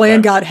whole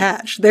plan got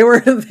hatched. They were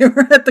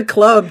at the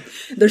club.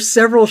 There's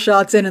several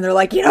shots in, and they're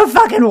like, you know,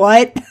 fucking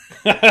what?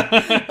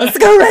 Let's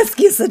go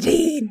rescue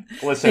Satine.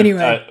 Listen,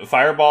 anyway,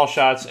 fireball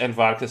shots and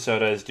vodka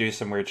sodas do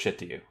some weird shit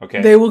to you.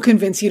 Okay, they will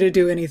convince you to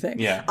do anything.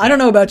 Yeah, I don't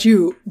know about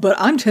you, but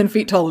I'm 10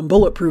 feet tall and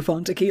bulletproof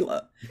on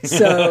tequila.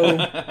 So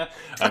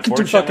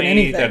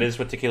unfortunately, that is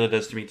what tequila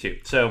does to me too.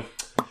 So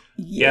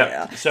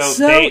yeah.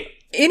 So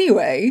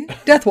anyway,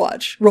 Death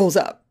Watch rolls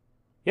up.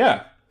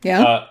 Yeah.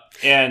 Yeah.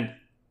 And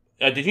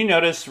did you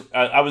notice?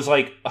 I was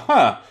like,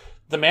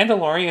 the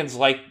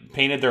Mandalorians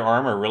painted their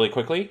armor really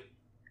quickly.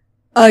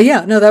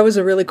 Yeah, no, that was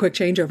a really quick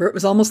changeover. It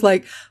was almost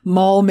like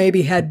Maul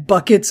maybe had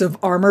buckets of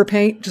armor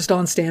paint just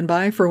on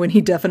standby for when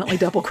he definitely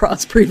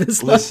double-crossed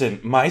previously. Listen,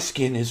 my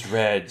skin is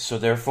red, so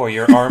therefore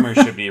your armor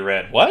should be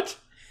red. What?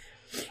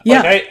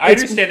 Yeah, I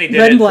understand he did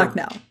red and black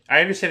now. I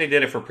understand he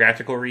did it for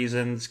practical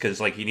reasons, because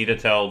you need to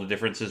tell the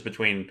differences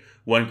between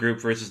one group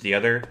versus the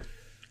other.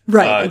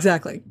 Right,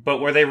 exactly.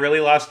 But where they really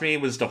lost me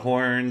was the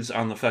horns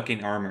on the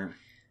fucking armor.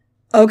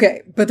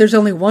 Okay, but there's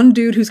only one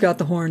dude who's got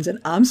the horns, and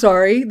I'm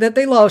sorry that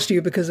they lost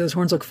you because those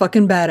horns look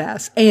fucking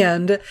badass.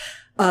 And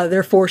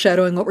they're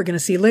foreshadowing what we're going to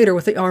see later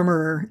with the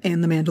armorer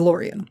in The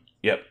Mandalorian.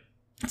 Yep.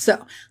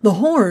 So, the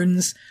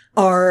horns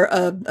are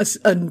a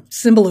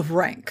symbol of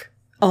rank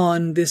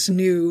on this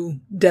new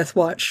Death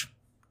Watch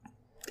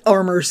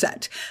armor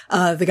set.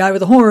 The guy with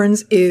the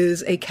horns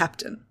is a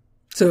captain.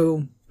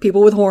 So,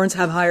 people with horns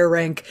have higher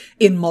rank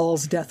in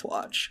Maul's Death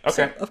Watch. Okay.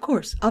 So, of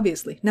course,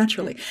 obviously,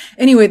 naturally.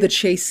 Anyway, the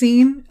chase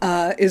scene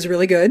is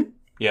really good.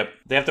 Yep.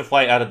 They have to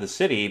fly out of the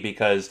city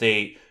because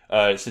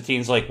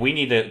Satine's like, we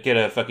need to get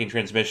a fucking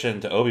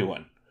transmission to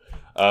Obi-Wan.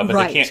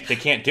 But they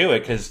can't do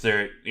it because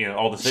they're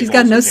all the signals. She's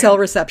got no cell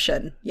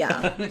reception.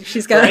 Yeah,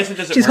 she's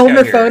holding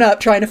her phone up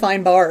trying to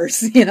find bars.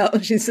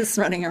 She's just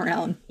running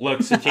around.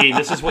 Look, Satine,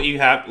 this is what you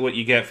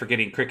get for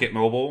getting Cricket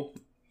Mobile.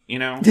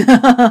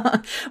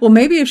 Well,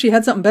 maybe if she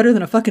had something better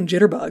than a fucking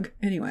jitterbug.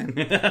 Anyway.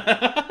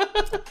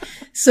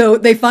 So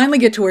they finally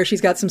get to where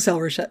she's got some cell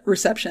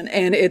reception,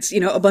 and it's,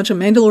 a bunch of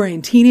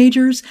Mandalorian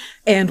teenagers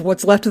and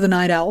what's left of the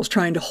Night Owls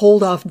trying to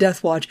hold off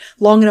Death Watch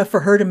long enough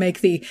for her to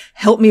make the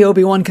 "Help me,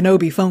 Obi-Wan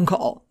Kenobi" phone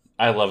call.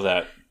 I love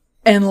that.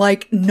 And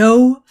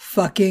no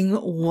fucking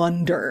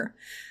wonder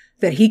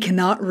that he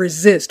cannot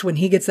resist when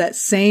he gets that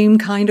same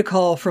kind of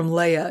call from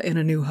Leia in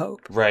A New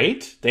Hope.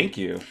 Right? Thank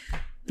you.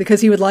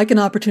 Because he would like an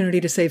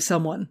opportunity to save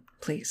someone.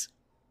 Please.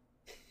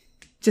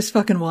 Just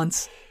fucking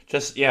once.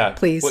 Just, yeah.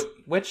 Please.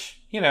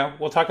 Which,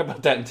 we'll talk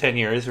about that in 10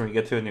 years when we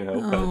get to A New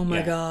Hope. Oh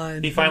my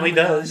God. He finally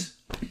does.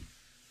 God.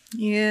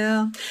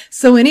 Yeah.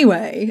 So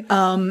anyway,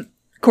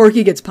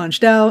 Corky gets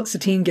punched out.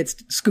 Satine gets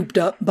scooped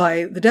up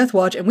by the Death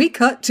Watch. And we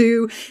cut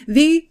to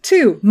the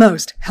two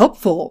most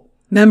helpful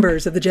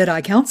members of the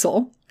Jedi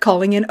Council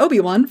calling in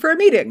Obi-Wan for a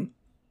meeting.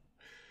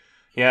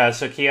 Yeah,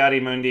 so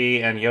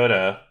Ki-Adi-Mundi and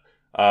Yoda...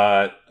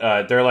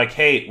 they're like,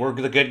 hey, we're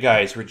the good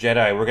guys. We're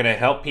Jedi. We're going to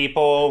help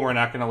people. We're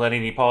not going to let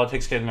any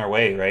politics get in our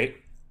way, right?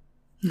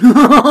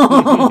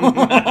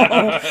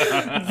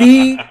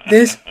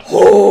 This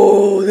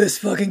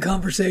fucking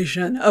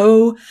conversation.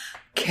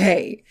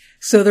 Okay.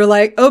 So they're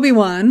like,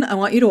 Obi-Wan, I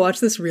want you to watch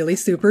this really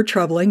super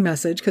troubling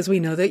message because we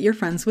know that you're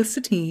friends with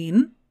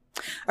Satine.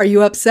 Are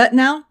you upset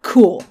now?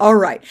 Cool. All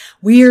right.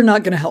 We are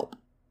not going to help.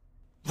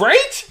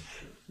 Right?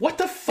 What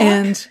the fuck?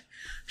 And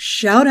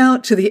shout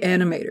out to the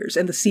animators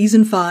and the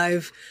season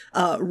 5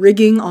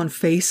 rigging on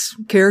face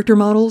character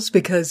models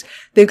because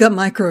they've got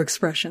micro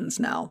expressions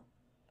now.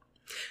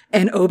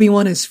 And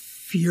Obi-Wan is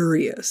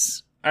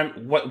furious.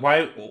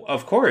 Why?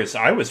 Of course,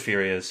 I was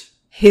furious.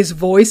 His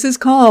voice is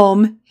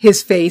calm.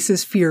 His face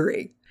is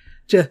fury.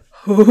 It's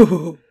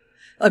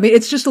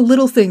just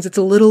little things. It's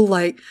a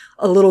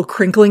little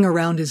crinkling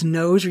around his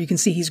nose where you can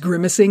see he's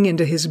grimacing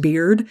into his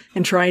beard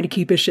and trying to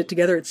keep his shit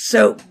together. It's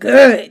so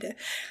good.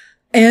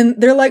 And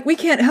they're like, we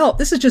can't help.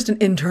 This is just an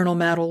internal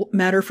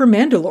matter for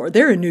Mandalore.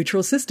 They're a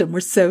neutral system.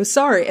 We're so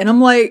sorry. And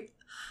I'm like,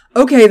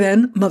 okay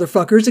then,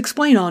 motherfuckers,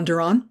 explain,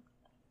 Onderon.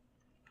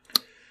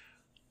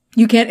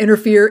 You can't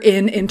interfere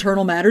in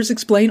internal matters.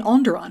 Explain,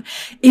 Onderon.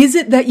 Is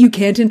it that you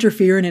can't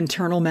interfere in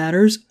internal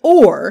matters,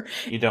 or...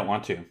 You don't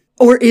want to.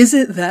 Or is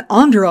it that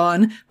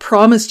Onderon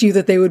promised you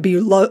that they would be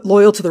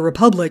loyal to the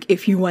Republic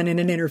if you went in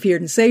and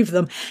interfered and saved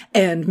them,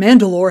 and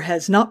Mandalore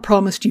has not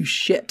promised you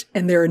shit,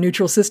 and they're a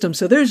neutral system,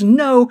 so there's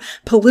no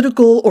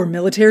political or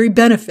military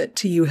benefit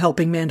to you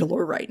helping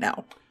Mandalore right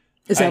now.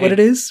 Is that what it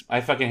is?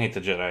 I fucking hate the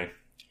Jedi.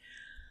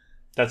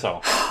 That's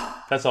all.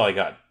 That's all I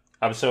got.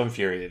 I'm so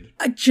infuriated.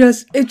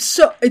 It's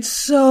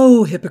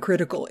so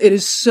hypocritical. It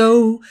is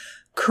so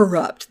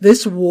corrupt.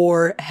 This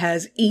war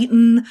has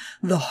eaten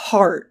the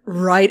heart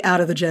right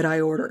out of the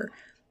Jedi Order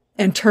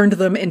and turned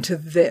them into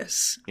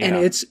this. Yeah. And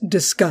it's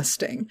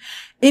disgusting.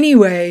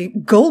 Anyway,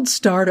 gold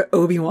star to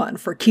Obi-Wan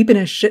for keeping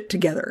his shit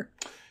together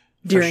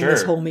during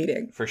this whole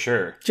meeting. For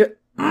sure.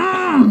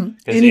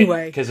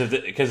 Anyway. Because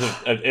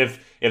if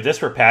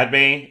this were Padme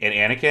and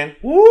Anakin,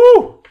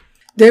 woo!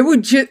 There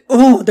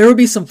would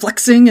be some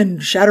flexing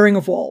and shattering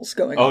of walls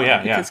going on. Oh,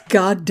 yeah, because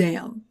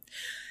goddamn.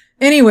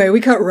 Anyway,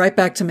 we cut right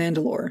back to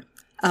Mandalore.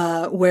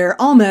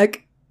 Where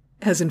Almec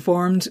has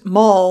informed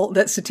Maul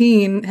that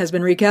Satine has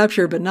been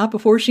recaptured, but not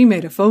before she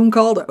made a phone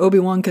call to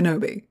Obi-Wan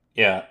Kenobi.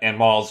 Yeah, and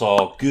Maul's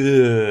all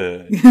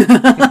good.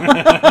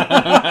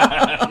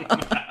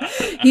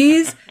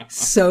 He's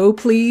so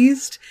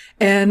pleased.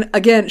 And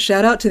again,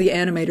 shout out to the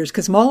animators,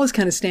 because Maul is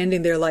kind of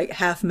standing there like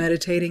half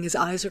meditating. His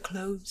eyes are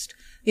closed,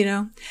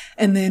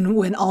 And then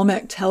when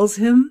Almec tells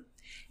him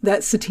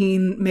that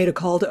Satine made a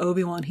call to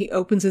Obi-Wan, he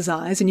opens his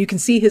eyes, and you can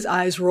see his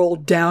eyes roll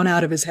down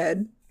out of his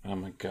head. Oh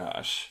my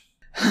gosh.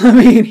 I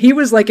mean, he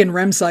was like in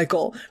REM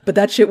cycle, but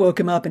that shit woke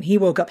him up and he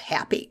woke up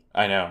happy.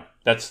 I know.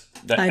 That's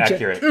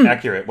accurate.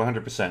 Accurate,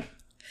 100%.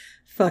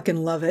 Fucking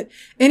love it.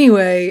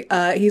 Anyway,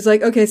 he's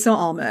like, okay, so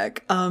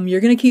Almec,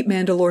 you're going to keep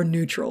Mandalore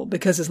neutral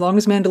because as long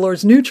as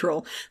Mandalore's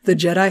neutral, the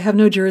Jedi have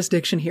no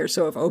jurisdiction here.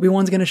 So if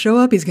Obi-Wan's going to show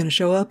up, he's going to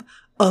show up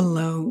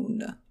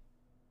alone.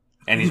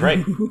 And he's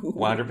right.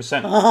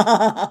 100%.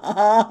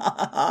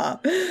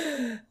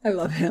 I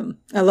love him.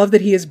 I love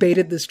that he has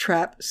baited this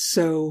trap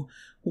so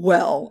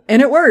well.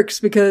 And it works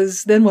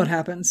because then what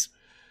happens?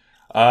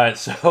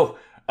 So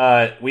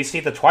we see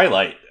the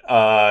Twilight,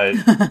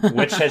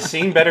 which has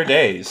seen better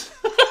days.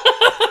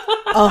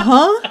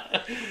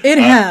 It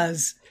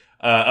has.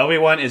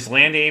 Obi-Wan is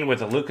landing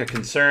with a look of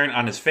concern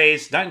on his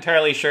face. Not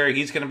entirely sure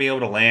he's going to be able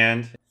to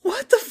land.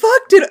 What the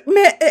fuck did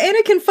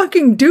Anakin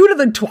fucking do to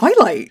the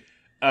Twilight?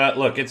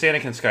 Look, it's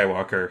Anakin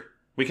Skywalker.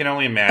 We can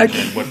only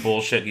imagine what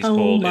bullshit he's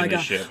pulled in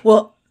this ship.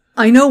 Well,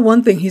 I know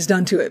one thing he's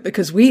done to it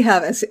because we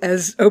have,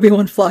 as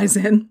Obi-Wan flies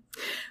in,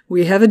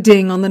 we have a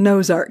ding on the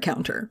nose art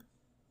counter.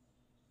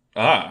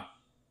 Ah.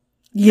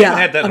 Yeah.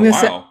 I haven't had that in a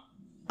while.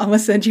 I'm going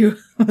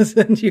to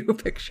send you a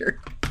picture.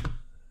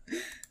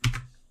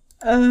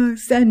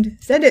 Send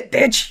it,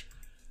 bitch.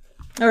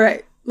 All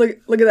right.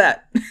 Look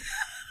at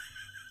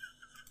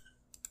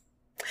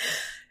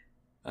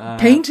that.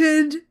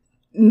 Painted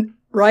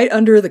right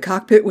under the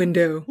cockpit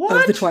window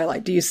of the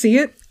Twilight. Do you see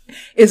it?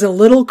 Is a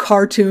little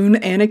cartoon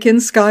Anakin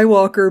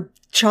Skywalker,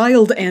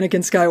 child Anakin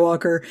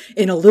Skywalker,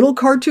 in a little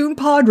cartoon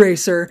pod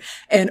racer,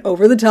 and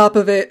over the top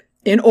of it,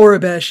 in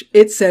Aurebesh,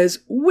 it says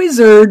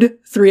 "Wizard!"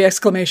 3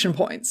 exclamation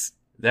points.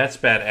 That's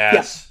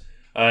badass.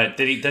 Yeah.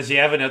 Does he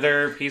have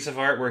another piece of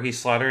art where he's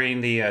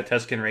slaughtering the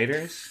Tusken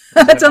Raiders?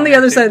 That's on the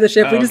other side of the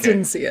ship. We just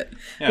didn't see it.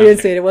 We didn't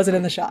see it. It wasn't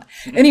in the shot.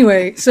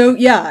 Anyway, so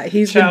yeah,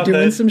 he's been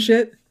doing some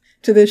shit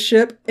to this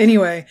ship.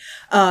 Anyway,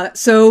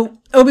 so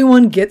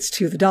Obi-Wan gets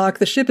to the dock.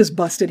 The ship is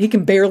busted. He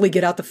can barely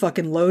get out the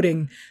fucking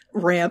loading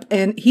ramp,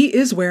 and he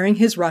is wearing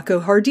his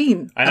Rocco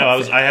Hardeen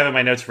outfit. I have in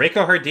my notes,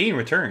 Rocco Hardeen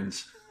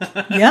returns.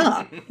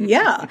 Yeah.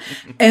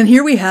 And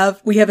here we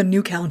have a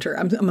new counter.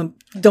 I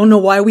don't know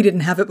why we didn't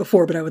have it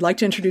before, but I would like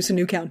to introduce a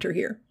new counter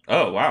here.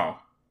 Oh, wow.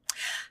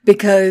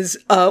 Because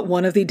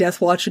one of the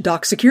Death Watch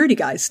dock security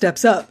guys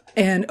steps up,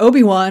 and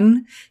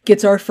Obi-Wan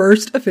gets our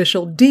first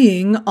official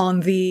ding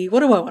on the,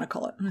 what do I want to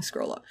call it? Let me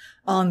scroll up.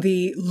 On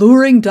the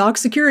luring dock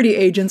security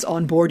agents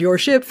on board your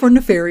ship for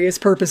nefarious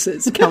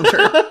purposes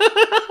counter.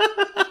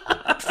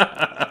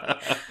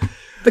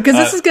 Because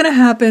this is going to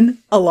happen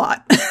a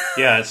lot.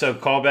 Yeah, so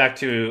call back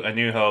to A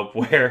New Hope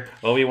where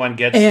Obi-Wan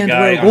gets and the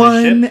guy Rogue on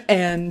One, the ship.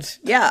 And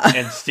yeah.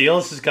 And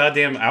steals his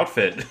goddamn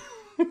outfit.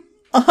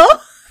 Uh-huh.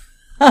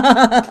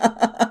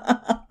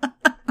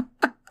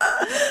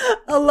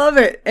 I love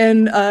it.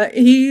 And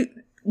he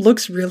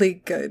looks really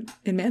good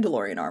in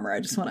Mandalorian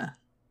armor.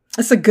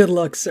 That's a good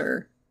look,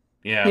 sir.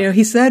 Yeah. You know,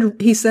 he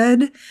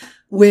said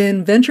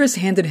when Ventress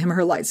handed him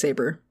her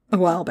lightsaber a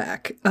while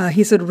back,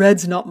 he said,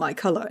 "Red's not my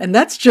color." And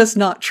that's just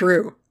not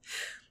true.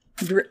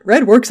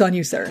 Red works on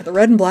you, sir. The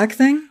red and black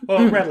thing?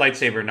 Well, red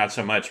lightsaber, not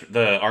so much.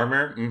 The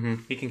armor,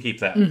 he can keep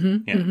that.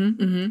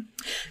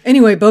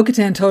 Anyway,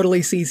 Bo-Katan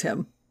totally sees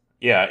him.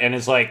 Yeah, and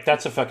is like,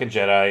 that's a fucking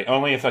Jedi.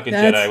 Only a fucking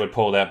Jedi would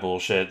pull that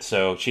bullshit,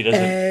 so she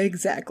doesn't...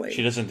 Exactly.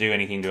 She doesn't do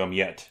anything to him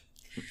yet.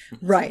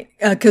 Right.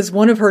 Because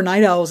one of her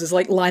night owls is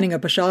like lining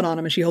up a shot on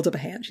him, and she holds up a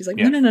hand. She's like,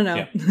 no.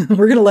 Yeah.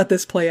 We're going to let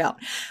this play out.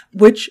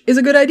 Which is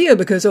a good idea,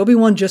 because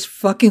Obi-Wan just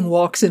fucking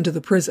walks into the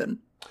prison.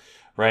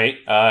 Right?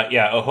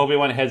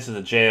 Obi-Wan heads to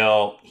the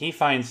jail. He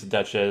finds the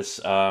Duchess.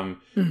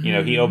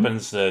 He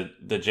opens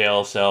the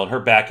jail cell, and her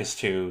back is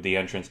to the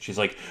entrance. She's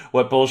like,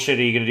 "What bullshit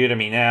are you going to do to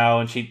me now?"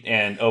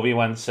 And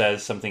Obi-Wan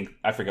says something,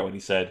 I forgot what he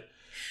said.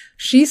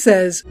 She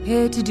says,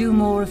 "Here to do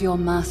more of your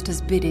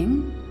master's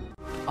bidding?"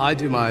 "I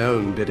do my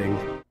own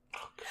bidding."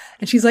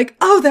 And she's like,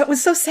 "Oh, that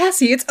was so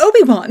sassy. It's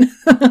Obi-Wan."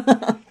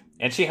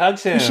 And she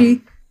hugs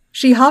him.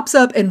 She hops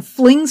up and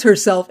flings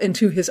herself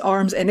into his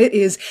arms, and it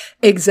is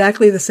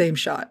exactly the same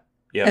shot.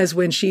 Yep. As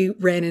when she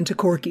ran into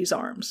Corky's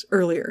arms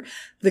earlier.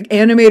 The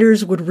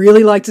animators would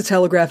really like to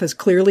telegraph as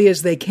clearly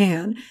as they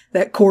can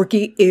that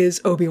Corky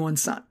is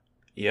Obi-Wan's son.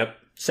 Yep.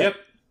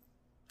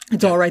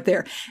 It's all right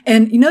there.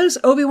 And you notice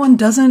Obi-Wan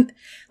doesn't,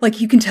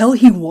 you can tell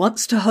he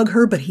wants to hug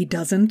her, but he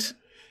doesn't.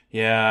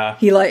 Yeah.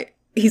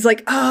 He's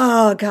like,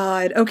 "Oh,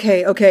 God,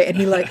 okay. And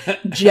he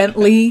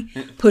gently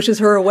pushes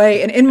her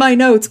away. And in my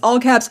notes, all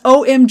caps,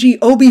 OMG,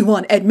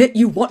 Obi-Wan, admit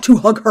you want to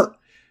hug her.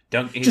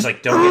 Don't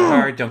get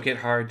hard, don't get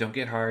hard, don't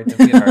get hard, don't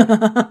get hard.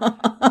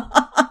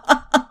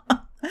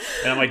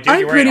 And I'm like, dude,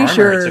 you're wearing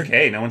armor, it's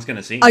okay, no one's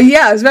gonna see you.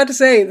 Yeah, I was about to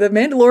say, the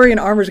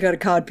Mandalorian armor's got a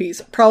codpiece,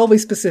 probably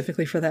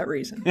specifically for that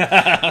reason.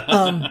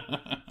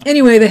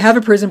 Anyway, they have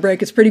a prison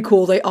break, it's pretty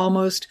cool, they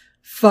almost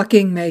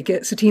fucking make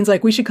it. Satine's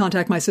like, "We should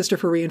contact my sister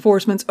for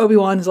reinforcements."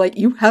 Obi-Wan's like,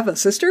 "You have a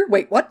sister?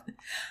 Wait, what?"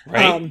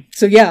 Right.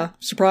 So yeah,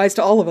 surprise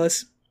to all of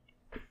us.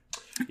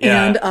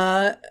 Yeah.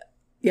 And,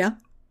 yeah.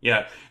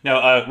 Yeah.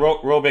 No,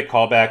 real big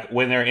callback.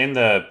 When they're in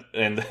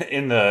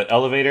the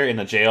elevator in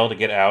the jail to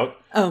get out,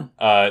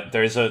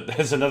 there's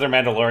another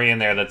Mandalorian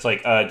there that's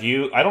like, I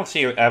don't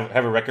see have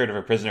a record of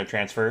a prisoner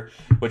transfer,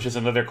 which is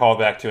another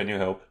callback to A New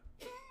Hope.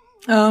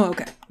 Oh,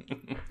 okay.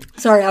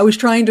 Sorry, I was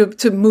trying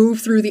to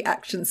move through the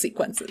action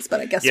sequences,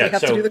 but I guess we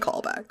have to do the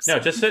callbacks. No,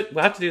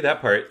 we'll have to do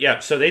that part. Yeah,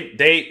 so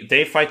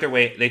they fight their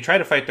way, they try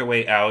to fight their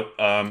way out.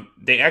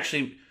 They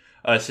actually...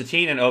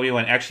 Satine and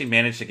Obi-Wan actually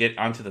managed to get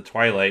onto the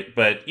Twilight,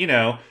 but,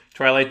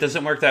 Twilight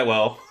doesn't work that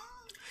well.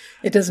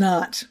 It does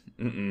not.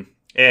 Mm-mm.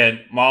 And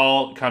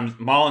Maul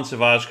and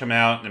Savage come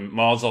out, and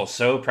Maul's all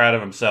so proud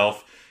of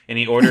himself, and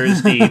he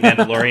orders the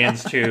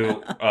Mandalorians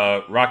to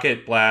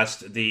rocket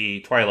blast the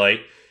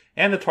Twilight,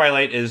 and the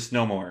Twilight is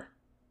no more.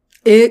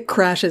 It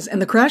crashes,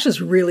 and the crash is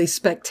really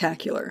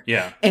spectacular.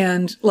 Yeah.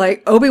 And,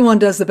 Obi-Wan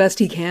does the best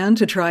he can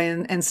to try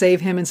and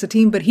save him and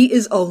Satine, but he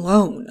is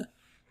alone.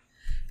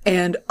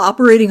 And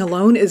operating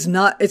alone is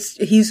not,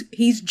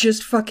 he's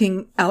just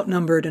fucking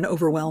outnumbered and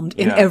overwhelmed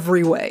in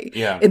every way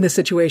in this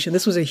situation.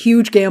 This was a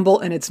huge gamble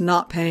and it's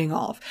not paying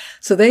off.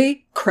 So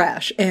they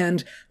crash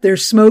and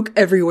there's smoke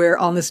everywhere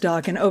on this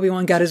dock, and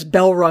Obi-Wan got his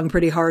bell rung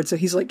pretty hard. So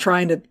he's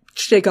trying to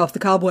shake off the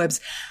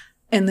cobwebs.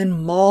 And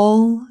then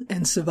Maul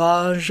and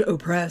Savage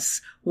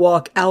Opress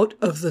walk out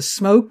of the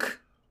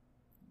smoke.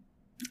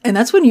 And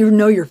that's when you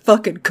know you're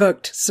fucking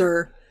cooked,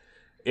 sir.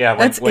 Yeah,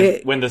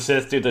 when the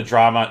Sith do the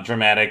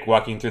dramatic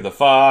walking through the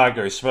fog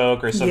or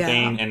smoke or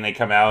something, and they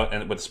come out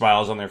and with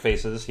smiles on their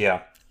faces.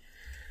 Yeah.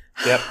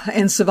 Yep.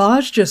 And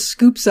Savage just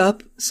scoops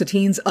up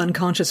Satine's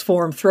unconscious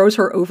form, throws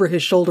her over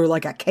his shoulder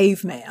like a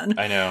caveman.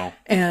 I know.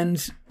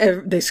 And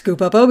they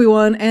scoop up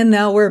Obi-Wan, and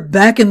now we're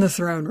back in the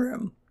throne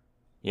room.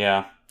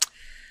 Yeah.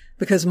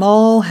 Because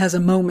Maul has a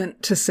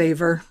moment to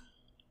savor.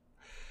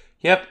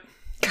 Yep.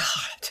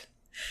 God.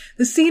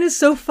 The scene is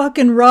so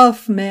fucking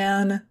rough,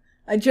 man.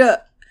 I'm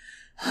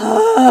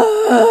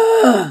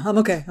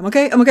okay.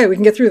 We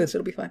can get through this.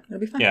 It'll be fine.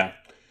 Yeah.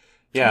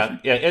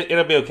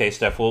 It'll be okay,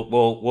 Steph.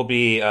 We'll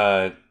be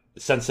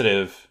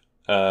sensitive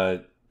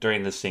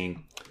during this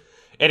scene.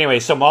 Anyway,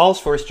 so Maul's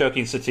force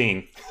choking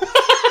Satine.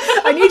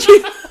 I need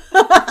you.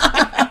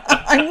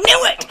 I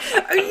knew it.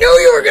 I knew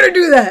you were gonna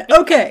do that.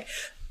 Okay.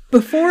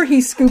 Before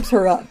he scoops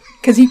her up,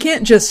 because you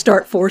can't just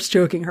start force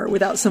choking her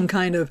without some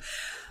kind of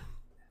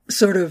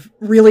sort of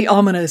really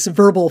ominous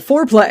verbal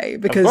foreplay,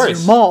 because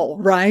you're Maul,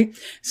 right?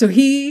 So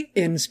he,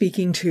 in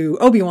speaking to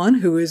Obi-Wan,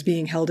 who is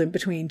being held in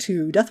between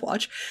two Death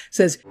Watch,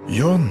 says,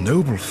 "Your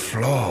noble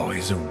flaw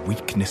is a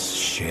weakness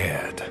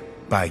shared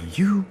by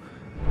you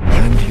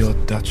and your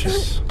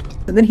Duchess."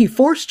 And then he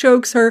force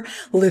chokes her,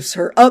 lifts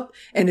her up,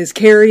 and is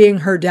carrying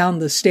her down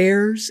the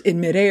stairs in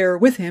midair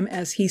with him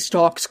as he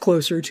stalks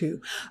closer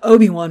to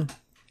Obi-Wan.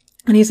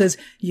 And he says,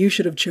 "You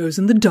should have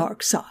chosen the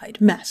dark side,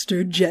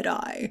 Master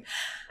Jedi."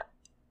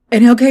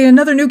 And okay,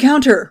 another new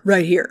counter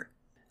right here.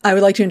 I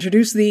would like to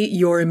introduce the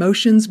 "Your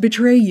emotions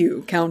betray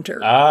you"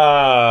 counter.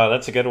 Ah,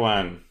 that's a good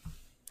one.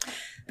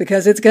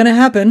 Because it's going to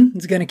happen.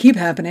 It's going to keep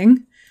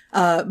happening.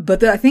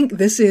 But I think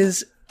this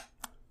is...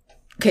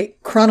 Okay,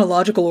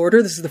 chronological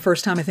order. This is the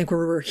first time I think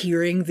we're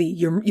hearing the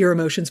your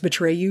emotions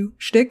betray you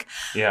shtick.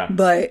 Yeah.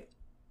 But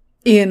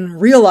in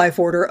real life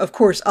order, of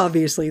course,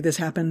 obviously, this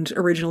happened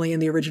originally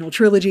in the original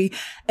trilogy.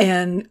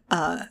 And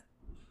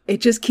it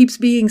just keeps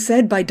being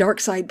said by dark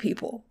side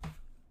people.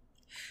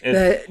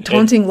 The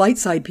taunting light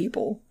side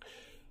people.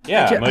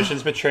 Yeah,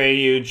 emotions betray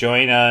you,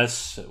 join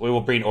us, we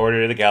will bring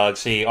order to the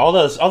galaxy. All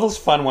those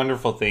fun,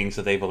 wonderful things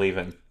that they believe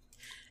in.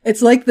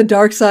 It's like the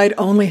dark side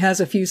only has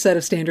a few set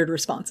of standard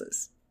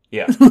responses.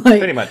 Yeah,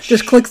 pretty much.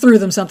 Just click through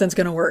them, something's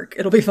going to work.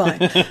 It'll be fine.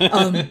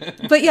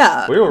 But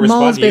yeah. We will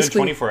respond to you in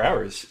 24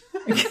 hours.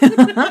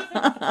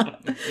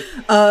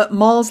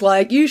 Maul's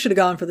like, "You should have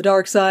gone for the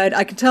dark side.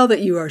 I can tell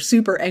that you are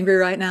super angry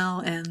right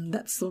now, and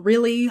that's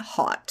really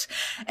hot."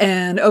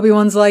 And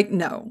Obi-Wan's like,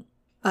 "No.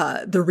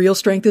 The real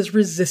strength is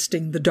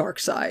resisting the dark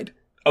side."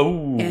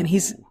 Oh. And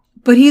he's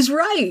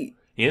right.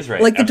 He is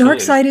right. Like, the Absolutely.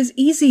 dark side is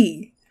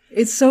easy.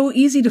 It's so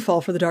easy to fall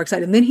for the dark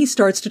side. And then he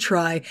starts to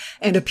try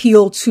and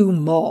appeal to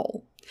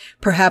Maul.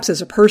 Perhaps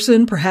as a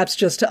person, perhaps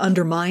just to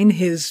undermine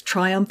his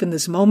triumph in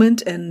this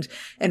moment and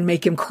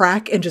make him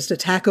crack and just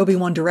attack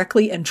Obi-Wan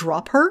directly and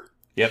drop her.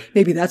 Yep.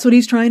 Maybe that's what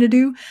he's trying to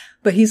do.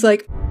 But he's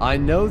like, "I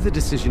know the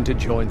decision to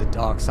join the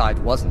dark side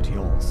wasn't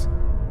yours.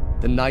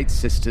 The Night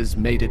Sisters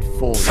made it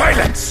for you."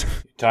 Silence!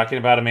 Talking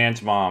about a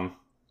man's mom.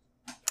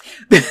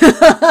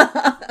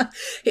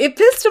 It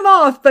pissed him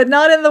off, but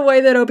not in the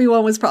way that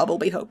Obi-Wan was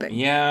probably hoping.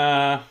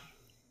 Yeah.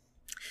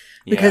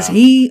 Because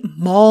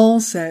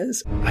Maul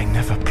says, "I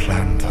never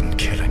planned on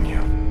killing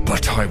you,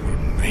 but I will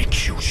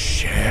make you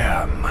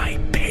share my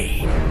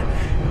pain,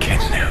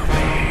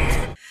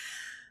 Kenobi."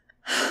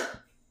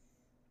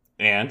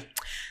 And?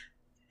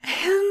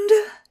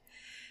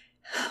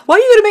 Why are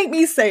you going to make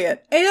me say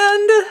it?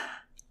 And?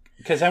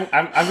 Because I'm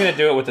going to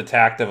do it with the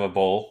tact of a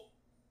bull.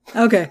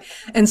 Okay.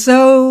 And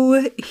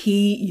so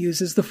he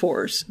uses the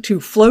Force to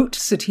float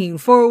Satine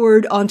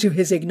forward onto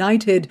his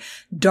ignited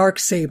dark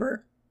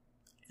saber.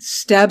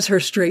 Stabs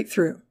her straight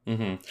through.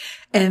 Mm-hmm.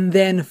 And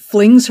then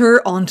flings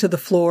her onto the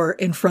floor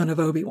in front of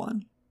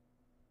Obi-Wan.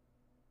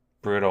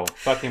 Brutal.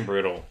 Fucking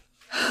brutal.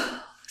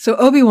 So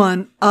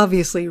Obi-Wan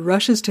obviously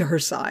rushes to her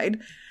side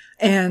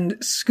and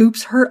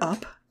scoops her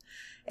up.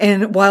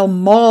 And while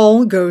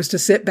Maul goes to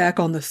sit back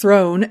on the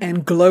throne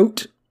and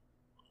gloat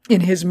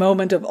in his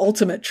moment of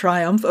ultimate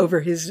triumph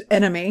over his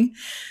enemy,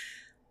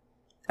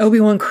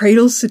 Obi-Wan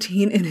cradles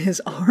Satine in his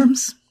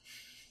arms.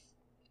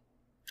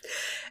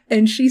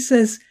 And she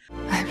says,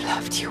 "I've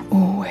loved you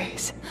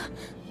always.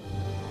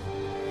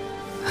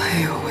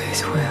 I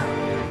always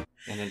will."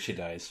 And then she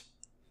dies.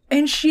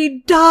 And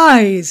she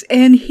dies.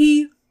 And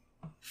he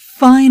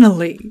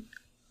finally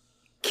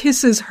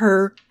kisses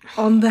her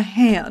on the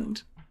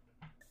hand.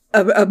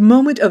 A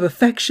moment of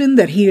affection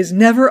that he has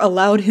never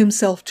allowed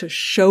himself to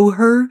show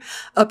her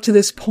up to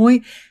this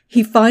point.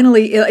 He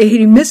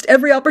missed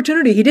every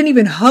opportunity. He didn't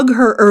even hug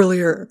her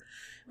earlier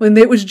when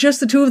it was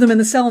just the two of them in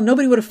the cell.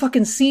 Nobody would have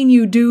fucking seen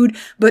you, dude.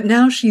 But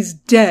now she's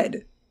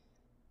dead.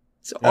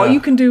 So all you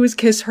can do is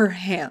kiss her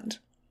hand.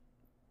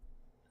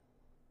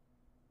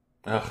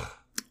 Ugh.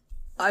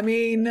 I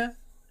mean,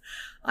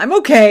 I'm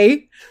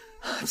okay.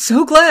 I'm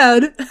so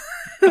glad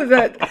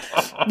that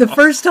the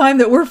first time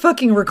that we're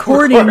fucking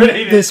recording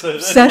this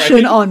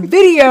session on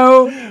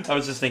video. I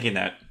was just thinking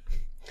that.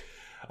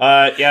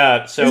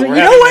 Yeah. So you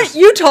know what?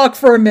 You talk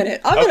for a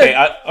minute.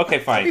 Okay,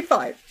 fine. I'll be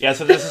fine. Yeah.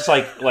 So this is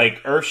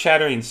like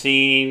earth-shattering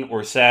scene.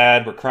 We're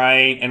sad. We're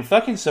crying, and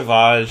fucking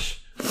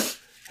Savage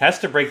has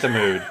to break the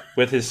mood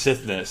with his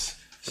Sithness.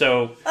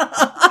 So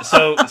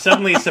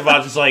suddenly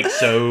Savage is like,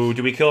 so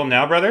do we kill him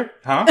now, brother?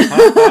 Huh?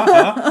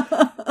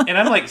 And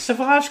I'm like,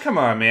 Savage, come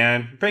on,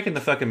 man. Breaking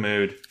the fucking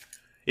mood.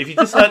 If you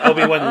just let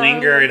Obi-Wan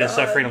linger in his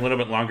suffering a little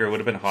bit longer, it would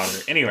have been hotter.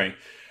 Anyway,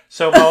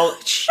 so Maul...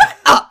 Shut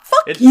up!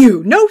 Fuck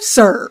you! No,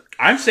 sir!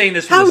 I'm saying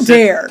this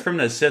from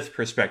the Sith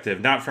perspective,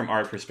 not from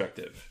our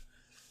perspective.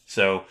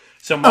 So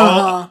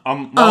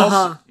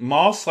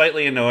Maul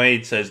slightly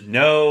annoyed, says,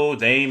 no,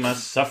 they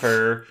must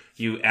suffer,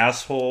 you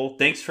asshole.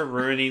 Thanks for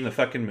ruining the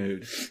fucking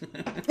mood.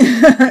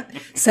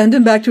 Send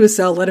him back to his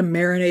cell, let him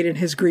marinate in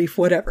his grief,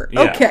 whatever.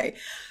 Yeah. Okay.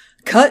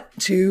 Cut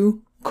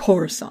to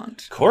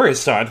Coruscant.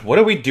 Coruscant? What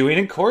are we doing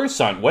in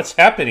Coruscant? What's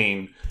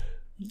happening?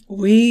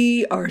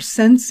 We are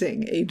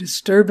sensing a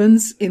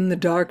disturbance in the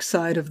dark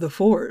side of the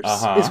Force,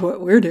 is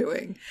what we're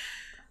doing.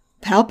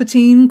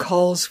 Palpatine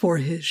calls for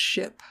his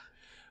ship.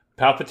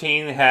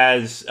 Palpatine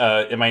has,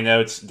 in my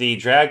notes, the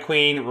drag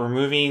queen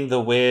removing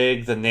the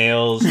wig, the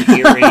nails,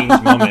 the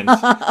earrings moment.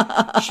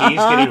 She's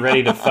getting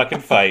ready to fucking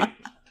fight.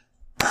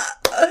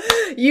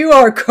 You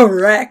are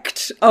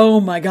correct.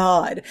 Oh my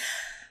god.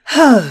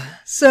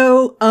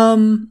 So,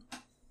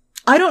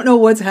 I don't know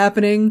what's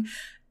happening.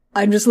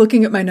 I'm just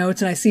looking at my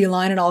notes and I see a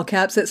line in all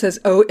caps that says,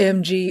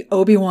 OMG,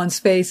 Obi-Wan's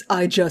face,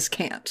 I just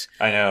can't.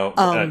 I know.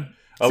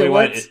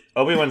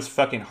 Obi-Wan's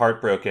fucking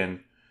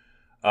heartbroken.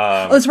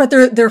 That's right.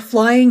 They're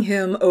flying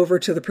him over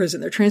to the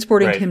prison. They're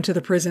transporting him to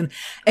the prison.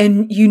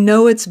 And you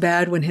know it's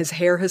bad when his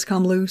hair has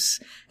come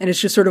loose and it's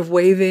just sort of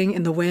waving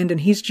in the wind.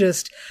 And he's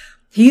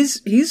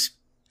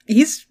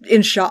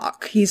in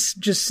shock. He's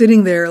just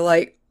sitting there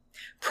like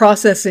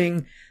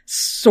processing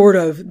sort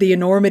of the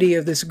enormity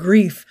of this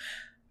grief.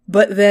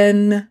 But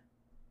then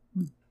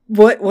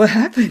what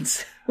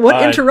happens?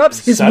 What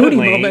interrupts his moody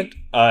moment?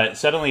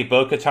 Suddenly,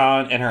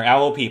 Bo-Katan and her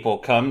owl people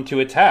come to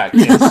attack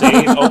and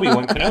save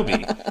Obi-Wan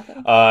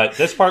Kenobi.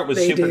 This part was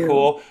super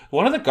cool.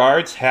 One of the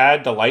guards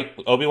had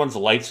Obi-Wan's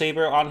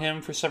lightsaber on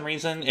him for some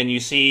reason, and you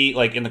see,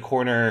 like, in the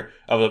corner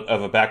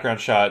of a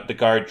background shot, the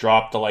guard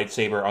dropped the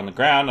lightsaber on the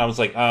ground. I was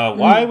like,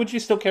 why would you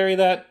still carry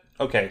that?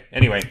 Okay,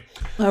 anyway.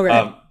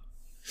 Okay.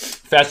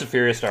 Fast and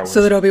Furious Star Wars.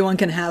 So that Obi-Wan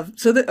can have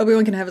his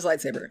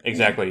lightsaber.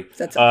 Exactly.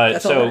 That's all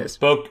it is.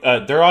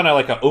 They're on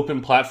an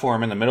open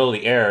platform in the middle of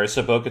the air.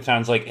 So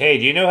Bo-Katan's like, "Hey,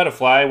 do you know how to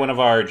fly one of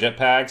our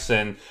jetpacks?"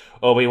 And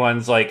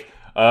Obi-Wan's like,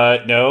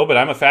 "No, but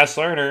I'm a fast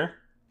learner."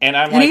 And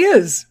he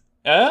is.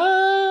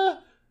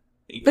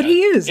 But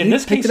he is. In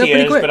this case, he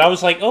is. Quick. But I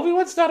was like,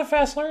 Obi-Wan's not a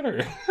fast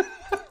learner.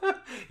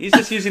 He's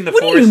just using the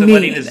Force and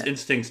letting his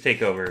instincts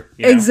take over.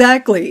 You know?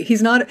 Exactly.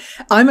 He's not.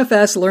 I'm a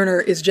fast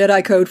learner is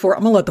Jedi code for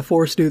I'm gonna let the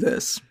Force do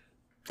this.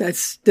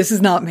 This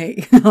is not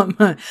me.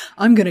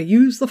 I'm gonna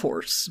use the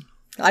Force.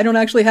 I don't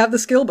actually have the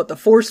skill, but the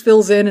Force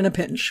fills in a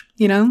pinch.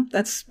 You know,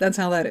 that's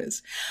how that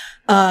is.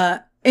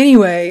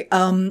 Anyway,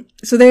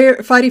 so they're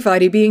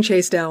fighty being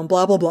chased down,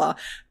 blah blah blah,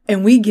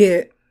 and we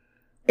get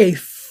a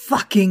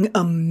fucking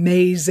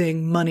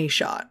amazing money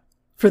shot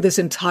for this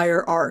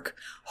entire arc.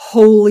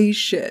 Holy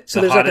shit.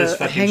 So there's hottest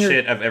fucking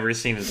shit I've ever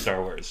seen in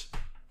Star Wars.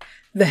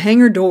 The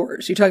hangar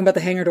doors. You talking about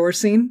the hangar doors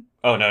scene?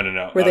 Oh,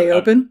 no. Where they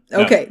open?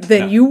 Okay,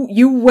 then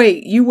you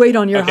wait. You wait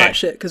on your hot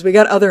shit, because we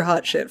got other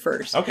hot shit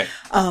first. Okay.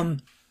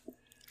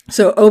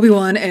 So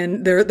Obi-Wan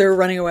and they're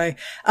running away.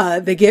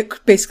 They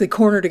get basically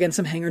cornered against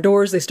some hangar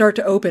doors. They start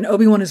to open.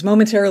 Obi-Wan is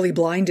momentarily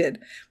blinded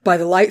by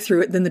the light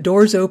through it. Then the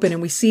doors open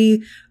and we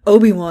see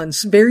Obi-Wan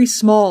very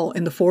small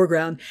in the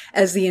foreground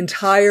as the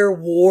entire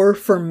war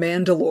for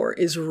Mandalore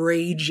is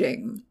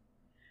raging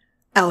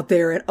out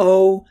there. And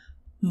oh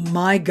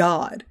my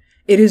God,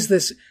 it is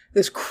this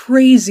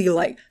crazy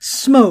like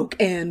smoke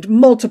and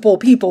multiple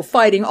people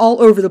fighting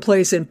all over the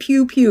place and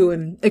pew pew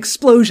and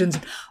explosions.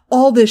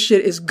 All this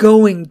shit is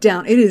going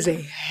down. It is a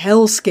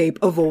hellscape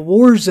of a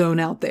war zone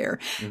out there.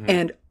 Mm-hmm.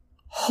 And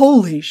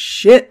holy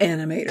shit,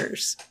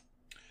 animators.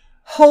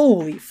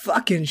 Holy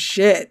fucking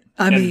shit.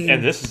 I mean.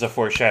 And this is a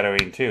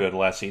foreshadowing too of the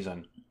last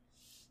season.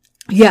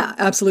 Yeah,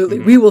 absolutely.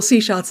 Mm-hmm. We will see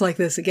shots like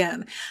this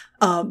again.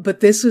 But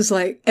this is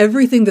like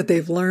everything that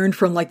they've learned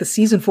from like the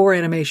season 4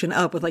 animation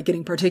up with like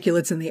getting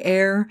particulates in the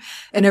air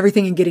and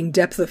everything and getting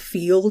depth of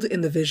field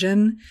in the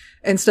vision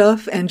and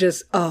stuff. And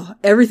just,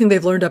 everything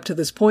they've learned up to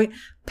this point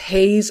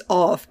pays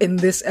off in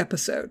this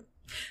episode.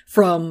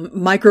 From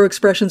micro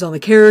expressions on the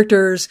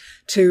characters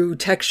to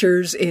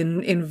textures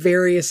in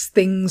various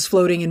things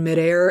floating in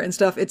midair and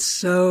stuff. It's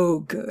so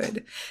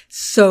good.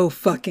 So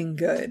fucking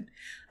good.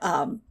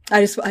 I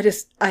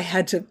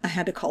had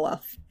to call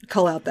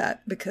out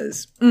that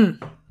because,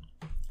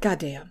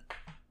 goddamn.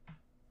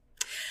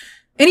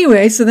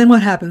 Anyway, so then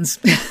what happens?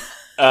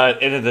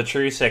 And then the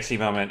true sexy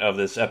moment of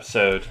this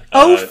episode.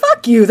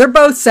 Fuck you. They're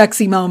both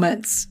sexy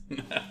moments.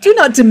 Do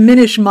not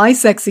diminish my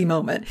sexy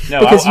moment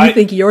because you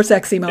think your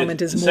sexy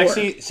moment is more.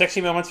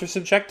 Sexy moments are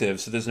subjective,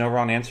 so there's no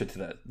wrong answer to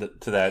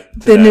that.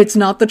 Then it's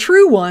not the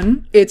true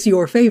one. It's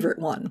your favorite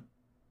one.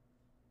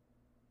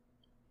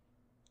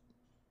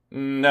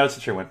 No, it's a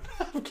true one.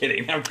 I'm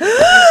kidding.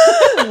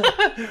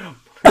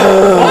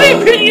 My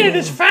opinion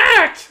is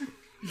fact!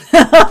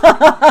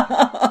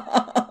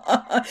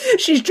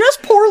 She's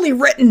just poorly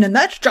written, and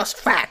that's just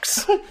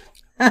facts.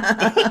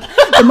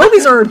 The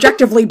movies are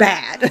objectively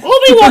bad.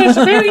 Obi-Wan is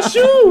very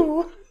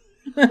Sue!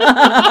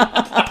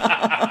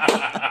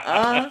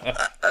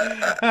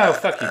 Oh,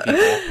 fuck you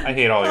people. I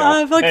hate all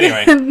y'all.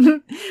 Anyway.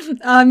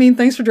 I mean,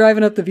 thanks for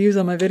driving up the views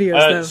on my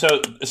videos,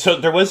 though. So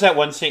there was that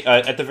one scene,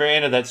 at the very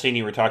end of that scene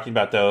you were talking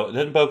about, though,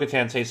 didn't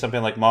Bo-Katan say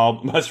something like,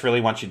 Maul must really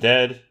want you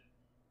dead?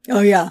 Oh,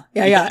 yeah.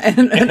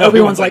 And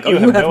Obi-Wan's like, you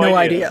have no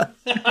idea.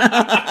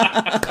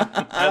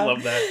 I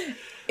love that.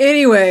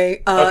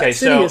 Anyway,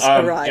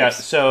 Sidious arrives. Yeah,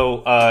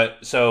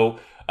 so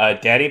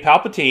Daddy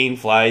Palpatine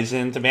flies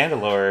into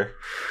Mandalore.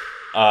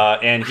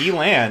 And he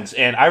lands,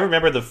 and I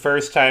remember the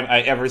first time I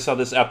ever saw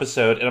this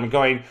episode, and I'm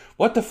going,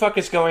 what the fuck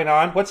is going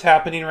on? What's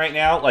happening right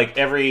now? Like,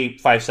 every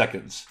 5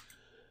 seconds.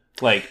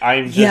 Like,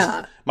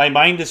 my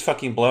mind is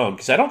fucking blown,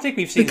 because I don't think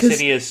we've seen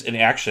Sidious in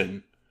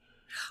action.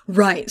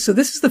 Right, so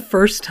this is the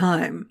first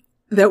time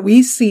that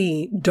we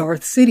see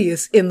Darth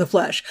Sidious in the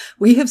flesh.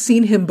 We have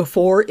seen him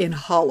before in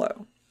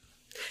Hollow.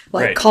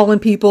 Like calling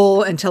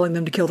people and telling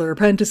them to kill their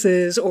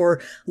apprentices,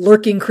 or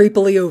lurking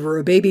creepily over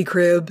a baby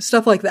crib,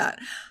 stuff like that.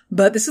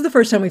 But this is the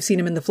first time we've seen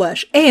him in the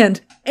flesh. And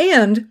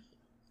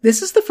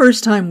this is the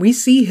first time we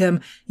see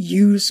him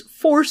use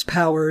Force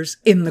powers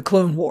in the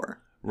Clone War.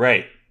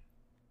 Right.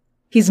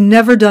 He's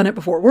never done it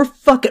before. We're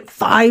fucking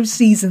 5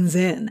 seasons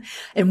in,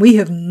 and we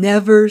have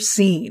never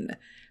seen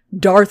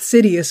Darth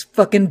Sidious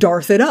fucking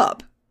Darth it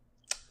up.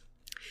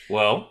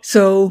 Well.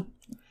 So,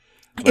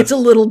 it's a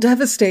little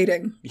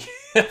devastating.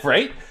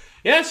 Right?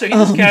 Yeah, so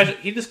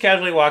he just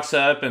casually walks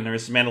up, and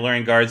there's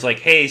Mandalorian guards like,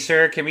 hey,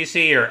 sir, can we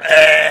see your...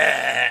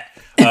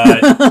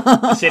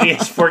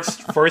 Sidious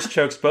force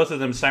chokes both of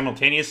them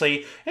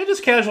simultaneously and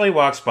just casually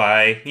walks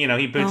by. You know,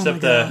 he boots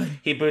up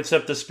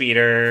the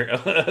speeder,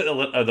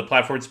 the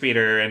platform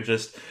speeder, and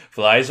just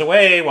flies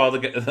away while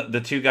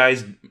the two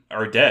guys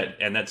are dead,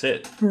 and that's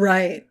it.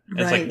 Right.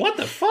 It's like, what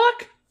the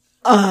fuck?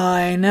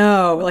 I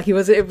know. Like it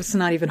was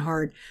not even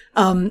hard.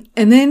 And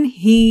then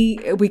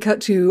we cut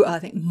to I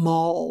think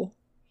Maul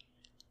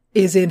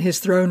is in his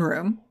throne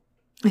room,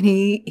 and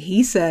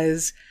he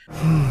says,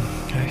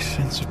 I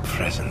sense a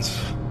presence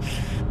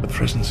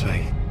I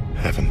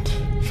haven't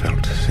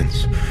felt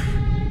since.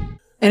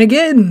 And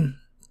again,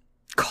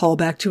 call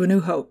back to A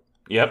New Hope.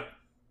 Yep.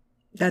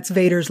 That's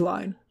Vader's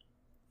line.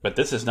 But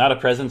this is not a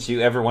presence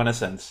you ever want to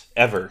sense.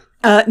 Ever.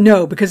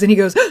 No, because then he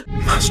goes,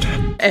 Master.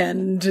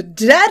 And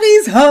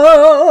Daddy's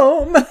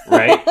home.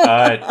 Right.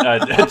 At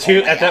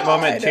that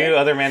moment, 2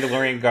 other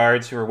Mandalorian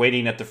guards who were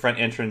waiting at the front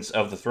entrance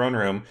of the throne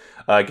room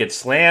get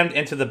slammed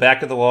into the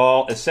back of the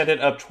wall, ascended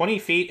up 20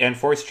 feet, and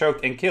force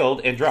choked and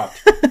killed and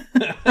dropped.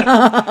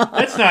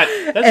 That's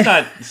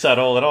not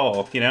subtle at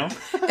all, you know?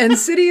 And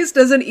Sidious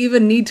doesn't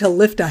even need to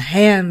lift a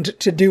hand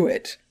to do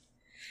it.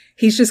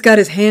 He's just got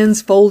his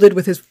hands folded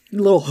with his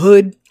little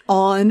hood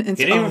on. And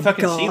he didn't even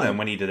fucking see them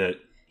when he did it.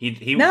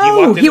 He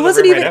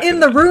wasn't even in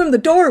the room. The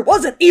door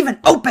wasn't even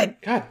open.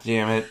 God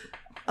damn it.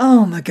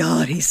 Oh my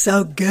God, he's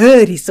so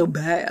good. He's so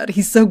bad.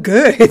 He's so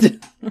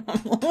good. Yep,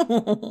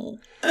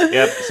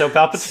 so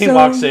Palpatine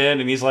walks in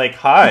and he's like,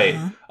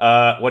 hi,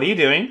 what are you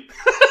doing?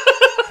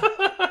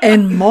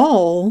 And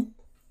Maul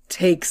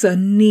takes a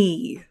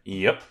knee.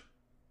 Yep.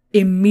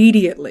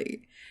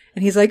 Immediately.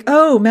 And he's like,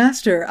 oh,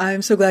 Master,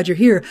 I'm so glad you're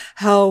here.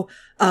 How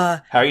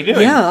are you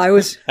doing? Yeah, I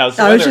was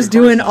just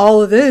doing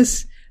all of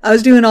this. I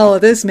was doing all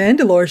of this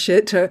Mandalore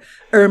shit to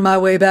earn my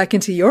way back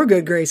into your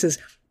good graces.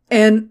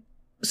 And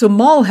so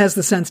Maul has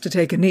the sense to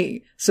take a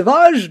knee.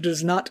 Savage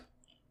does not.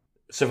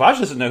 Savage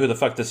doesn't know who the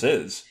fuck this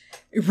is.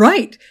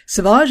 Right.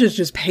 Savage is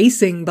just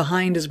pacing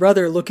behind his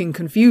brother looking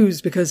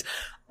confused because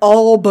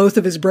both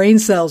of his brain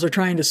cells are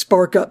trying to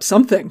spark up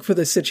something for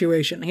this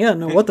situation. He doesn't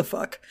know what the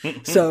fuck.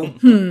 So,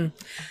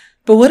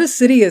 But what does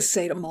Sidious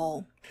say to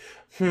Maul?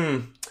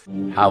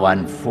 How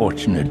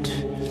unfortunate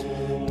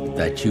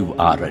that you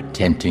are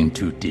attempting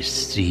to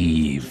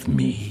deceive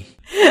me.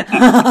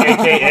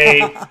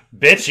 AKA,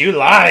 bitch, you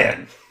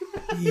lying.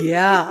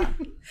 Yeah.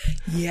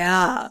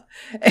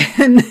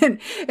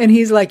 And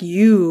he's like,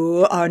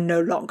 you are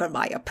no longer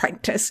my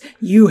apprentice.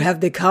 You have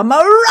become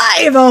a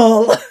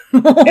rival.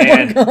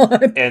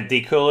 And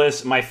the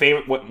coolest, one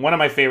of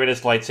my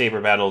favoriteest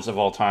lightsaber battles of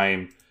all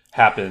time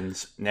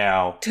happens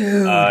now.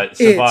 Dude,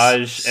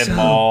 Savage and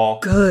Maul.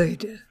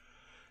 Good.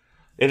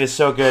 It is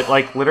so good.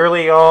 Like,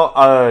 literally,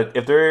 y'all,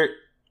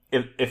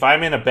 if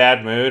I'm in a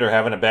bad mood or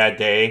having a bad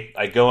day,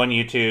 I go on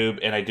YouTube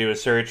and I do a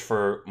search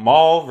for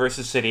Maul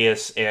versus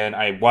Sidious, and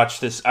I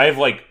watch this. I have,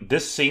 like,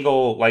 this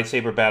single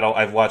lightsaber battle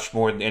I've watched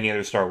more than any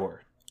other Star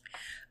Wars.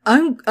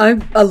 I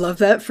love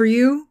that for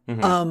you.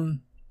 Mm-hmm.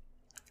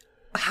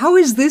 How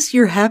is this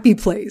your happy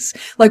place?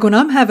 Like, when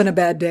I'm having a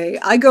bad day,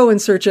 I go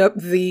and search up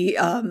the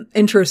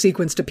intro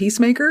sequence to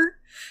Peacemaker,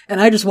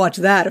 and I just watch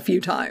that a few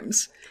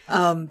times.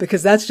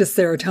 Because that's just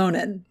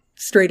serotonin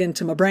straight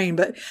into my brain.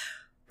 But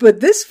But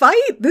this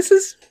fight, this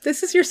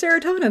is your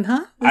serotonin,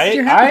 huh? This is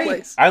your happy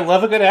place. I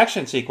love a good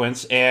action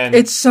sequence, and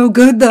it's so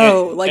good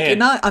though.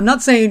 I'm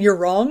not saying you're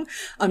wrong.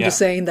 I'm just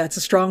saying that's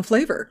a strong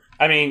flavor.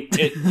 I mean,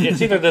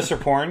 it's either this or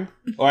porn,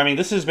 or I mean,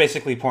 this is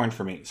basically porn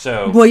for me.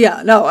 So, well,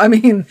 yeah, no, I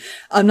mean,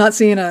 I'm not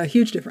seeing a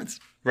huge difference.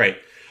 Right.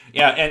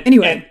 Yeah. And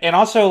anyway, and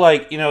also,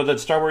 like, you know, the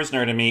Star Wars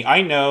nerd in me,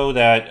 I know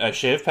that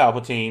Shiv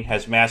Palpatine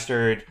has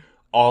mastered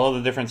all of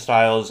the different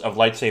styles of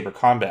lightsaber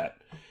combat.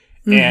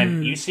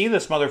 And you see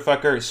this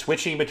motherfucker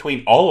switching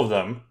between all of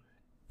them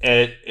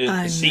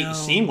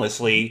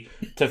seamlessly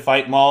to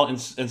fight Maul and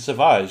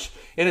Savage.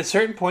 And at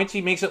certain points,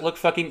 he makes it look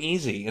fucking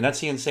easy. And that's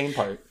the insane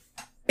part.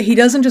 He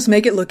doesn't just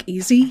make it look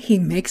easy. He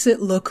makes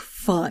it look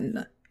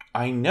fun.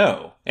 I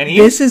know. And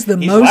this is the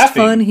most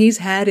fun he's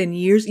had in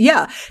years.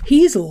 Yeah,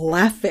 he's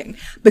laughing.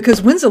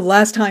 Because when's the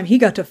last time he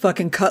got to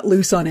fucking cut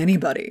loose on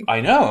anybody?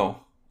 I know.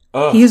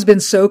 Ugh. He has been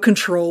so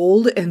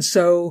controlled and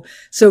so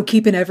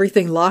keeping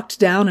everything locked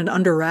down and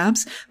under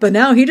wraps. But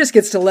now he just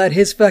gets to let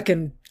his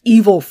fucking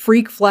evil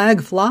freak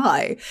flag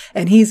fly.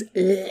 And he's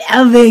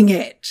loving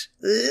it.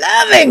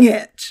 Loving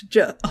it.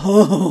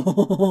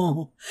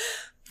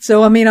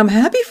 So, I mean, I'm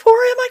happy for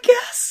him, I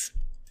guess.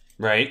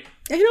 Right.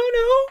 I don't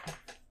know.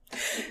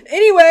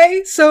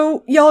 Anyway,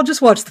 so y'all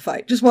just watch the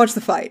fight. Just watch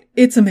the fight.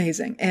 It's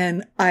amazing.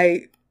 And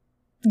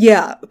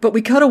yeah, but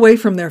we cut away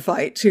from their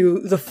fight to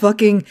the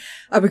fucking,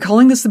 are we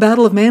calling this the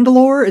Battle of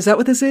Mandalore? Is that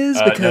what this is?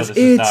 Because no,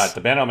 this is not.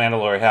 The Battle of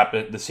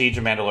Mandalore the Siege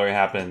of Mandalore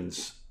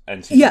happens.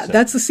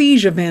 That's the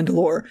Siege of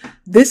Mandalore.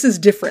 This is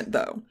different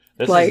though.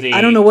 I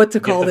don't know what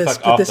to call this,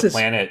 but this is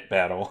planet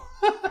battle.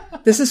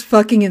 This is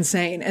fucking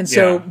insane. And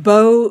so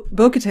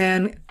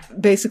Bo-Katan,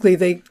 basically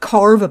they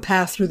carve a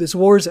path through this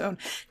war zone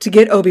to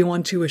get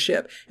Obi-Wan to a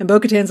ship. And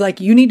Bo-Katan's like,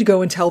 you need to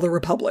go and tell the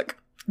Republic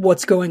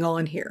what's going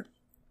on here.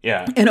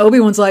 Yeah. And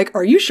Obi-Wan's like,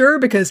 are you sure?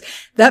 Because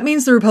that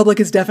means the Republic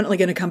is definitely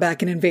going to come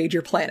back and invade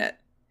your planet.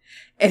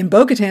 And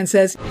Bo-Katan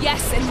says,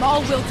 yes, and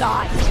Maul will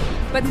die,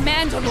 but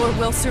Mandalore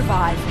will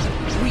survive.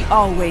 We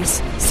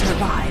always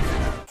survive.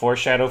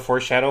 Foreshadow,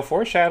 foreshadow,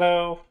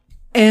 foreshadow.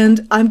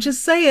 And I'm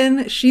just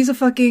saying, she's a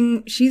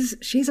patriot.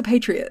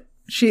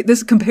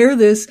 Compare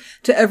this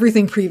to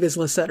everything Pre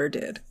Vizsla Sutter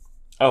did.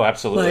 Oh,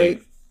 absolutely.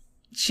 Like,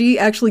 she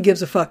actually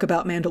gives a fuck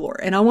about Mandalore.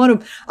 And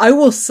I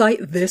will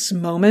cite this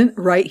moment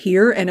right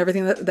here and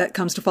everything that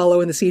comes to follow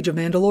in the Siege of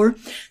Mandalore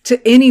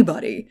to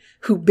anybody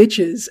who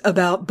bitches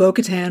about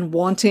Bo-Katan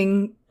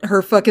wanting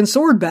her fucking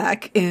sword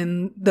back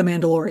in The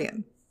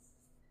Mandalorian.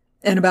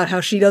 And about how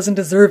she doesn't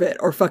deserve it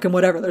or fucking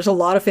whatever. There's a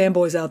lot of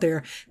fanboys out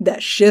there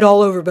that shit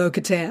all over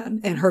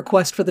Bo-Katan and her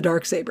quest for the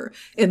Darksaber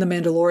in The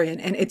Mandalorian.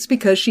 And it's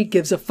because she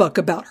gives a fuck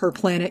about her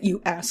planet,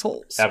 you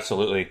assholes.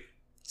 Absolutely.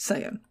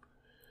 Saying.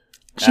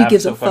 She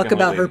gives a fuck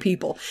about her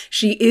people.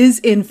 She is,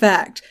 in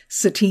fact,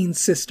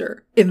 Satine's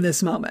sister in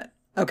this moment.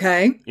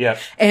 Okay? Yep.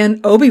 And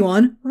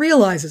Obi-Wan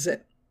realizes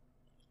it.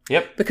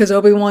 Yep. Because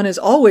Obi-Wan is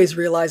always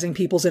realizing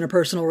people's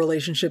interpersonal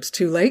relationships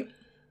too late.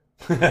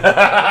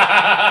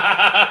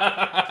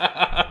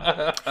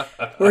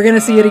 We're going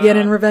to see it again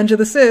in Revenge of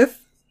the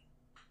Sith.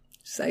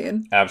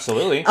 Saying.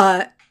 Absolutely.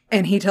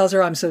 And he tells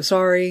her, I'm so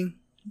sorry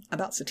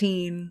about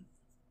Satine.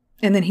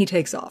 And then he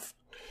takes off.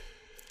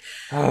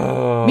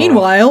 Oh.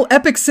 Meanwhile,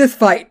 epic Sith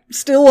fight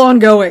still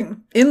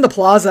ongoing in the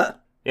plaza.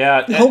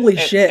 Yeah. Holy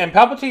shit. And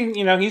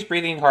Palpatine, he's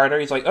breathing harder.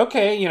 He's like,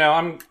 okay,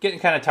 I'm getting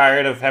kind of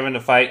tired of having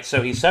to fight.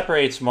 So he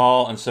separates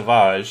Maul and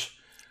Savage.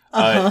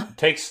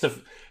 Takes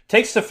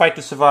the fight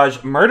to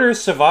Savage,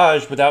 murders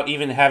Savage without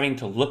even having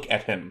to look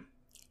at him.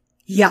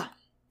 Yeah.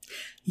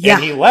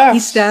 And he laughs. He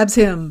stabs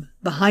him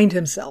behind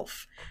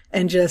himself.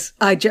 And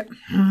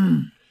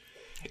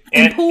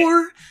And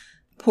poor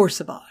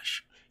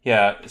Savage.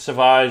 Yeah,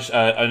 Savage,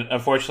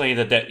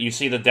 unfortunately, you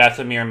see the death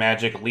of mere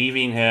magic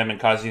leaving him and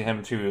causing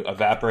him to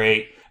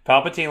evaporate.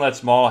 Palpatine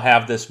lets Maul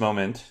have this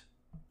moment.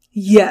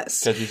 Yes.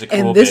 Because he's a cool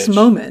and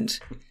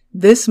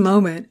this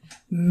moment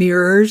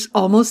mirrors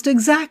almost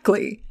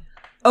exactly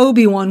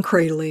Obi-Wan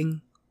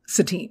cradling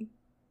Satine.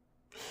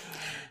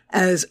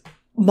 As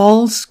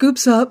Maul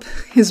scoops up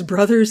his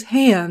brother's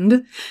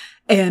hand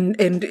and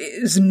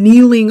is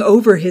kneeling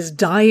over his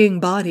dying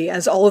body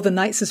as all of the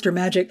Night Sister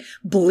magic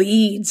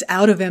bleeds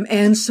out of him,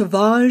 and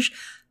Savage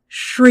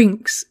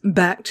shrinks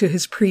back to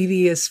his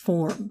previous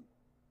form.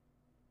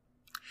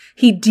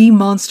 He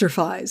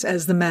demonstrifies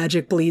as the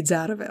magic bleeds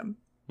out of him.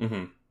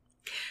 Mm-hmm.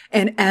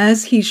 And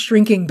as he's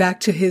shrinking back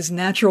to his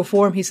natural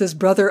form, he says,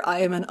 brother, I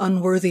am an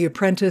unworthy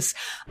apprentice.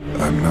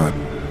 I'm not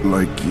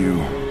like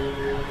you.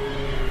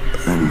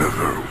 I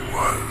never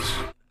was.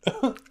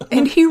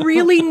 And he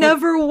really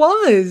never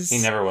was. He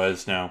never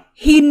was, no.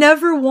 He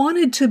never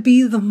wanted to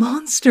be the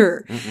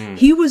monster. Mm-mm.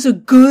 He was a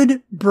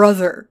good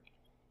brother.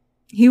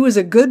 He was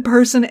a good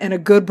person and a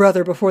good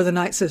brother before the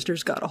Night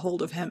Sisters got a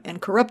hold of him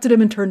and corrupted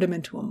him and turned him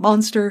into a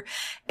monster.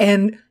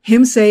 And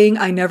him saying,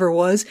 I never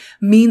was,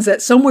 means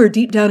that somewhere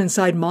deep down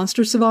inside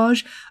Monster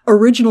Savage,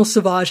 original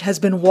Savage has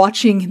been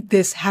watching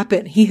this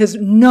happen. He has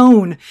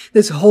known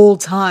this whole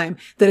time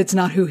that it's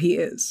not who he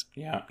is.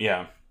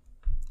 Yeah.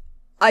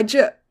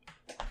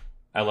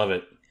 I love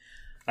it.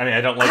 I mean,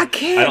 I don't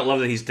love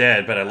that he's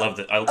dead, but I love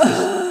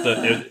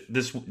that.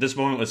 This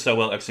moment was so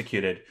well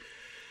executed.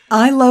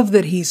 I love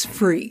that he's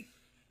free.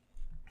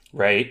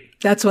 Right.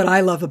 That's what I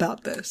love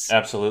about this.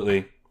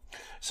 Absolutely.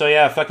 So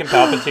yeah, fucking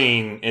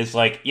Palpatine is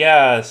like,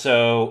 yeah.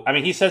 So I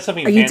mean, he says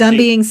something. Are you done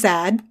being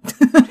sad?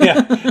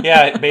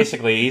 yeah.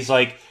 Basically, he's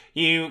like,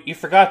 you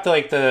forgot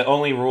the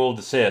only rule of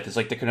the Sith is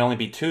like there can only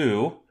be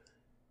two,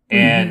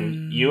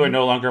 and you are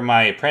no longer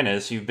my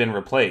apprentice. You've been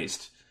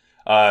replaced.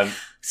 But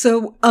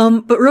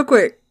real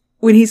quick,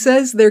 when he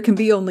says there can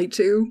be only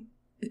two,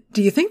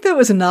 do you think that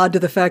was a nod to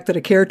the fact that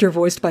a character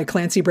voiced by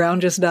Clancy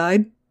Brown just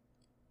died?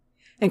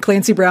 And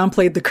Clancy Brown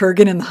played the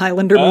Kurgan in the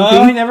Highlander movie.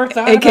 Oh, I never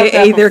thought about that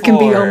AKA there can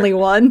be only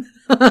one.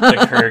 The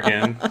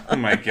Kurgan. Oh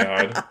my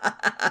god.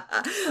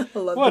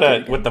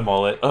 With the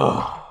mullet.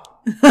 Oh.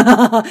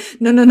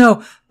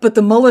 No. But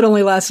the mullet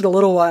only lasted a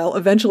little while.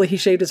 Eventually he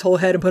shaved his whole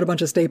head and put a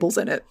bunch of staples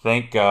in it.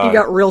 Thank God. He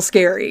got real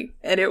scary.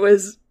 And it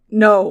was...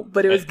 No,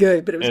 but it was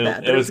good, but it was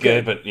bad. It was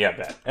good, but yeah,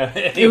 bad.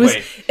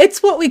 Anyway.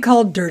 It's what we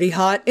call dirty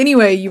hot.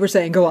 Anyway, you were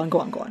saying, go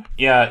on.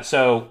 Yeah,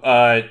 so,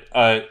 I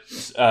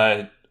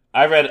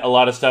read a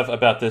lot of stuff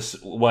about this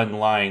one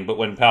line, but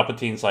when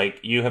Palpatine's like,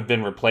 you have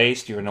been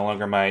replaced, you are no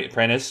longer my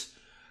apprentice,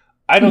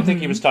 I don't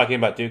think he was talking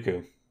about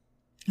Dooku.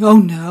 Oh,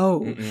 no.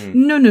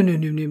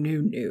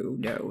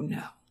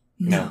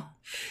 No.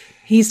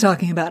 He's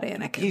talking about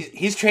Anakin.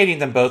 He's trading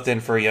them both in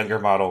for a younger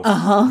model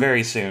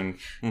very soon.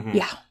 Mm-hmm.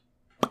 Yeah.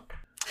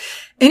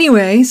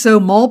 Anyway, so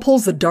Maul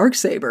pulls the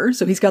Darksaber,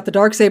 so he's got the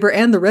Darksaber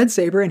and the Red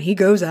Saber, and he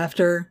goes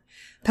after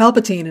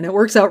Palpatine, and it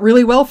works out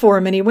really well for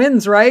him, and he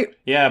wins, right?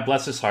 Yeah,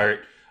 bless his heart.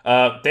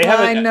 They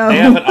have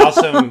an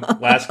awesome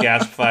last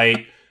gasp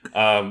fight.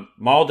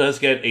 Maul does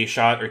get a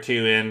shot or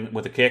two in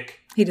with a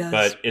kick. He does.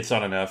 But it's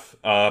not enough.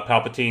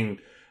 Palpatine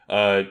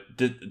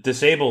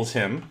disables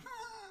him.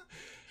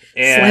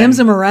 And slams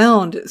him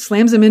around,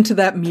 slams him into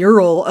that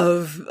mural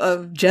of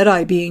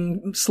Jedi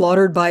being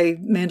slaughtered by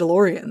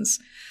Mandalorians.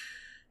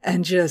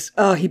 And just,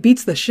 he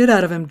beats the shit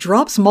out of him,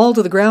 drops Maul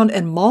to the ground,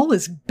 and Maul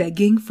is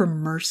begging for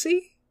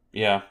mercy?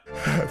 Yeah.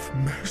 Have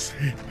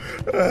mercy.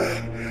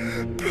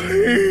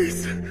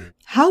 Please.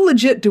 How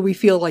legit do we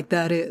feel like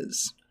that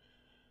is?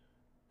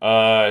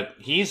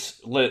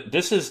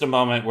 This is the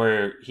moment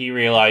where he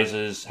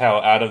realizes how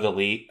out of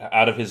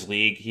his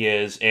league he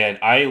is, and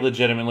I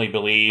legitimately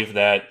believe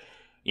that,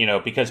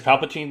 because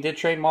Palpatine did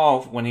train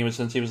Maul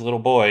since he was a little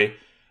boy,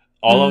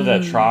 all of the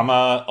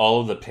trauma,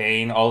 all of the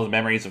pain, all of the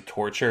memories of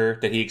torture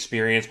that he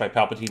experienced by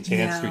Palpatine's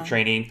hands through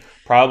training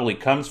probably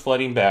comes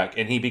flooding back,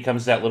 and he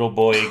becomes that little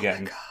boy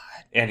again. God.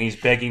 And he's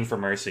begging for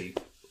mercy,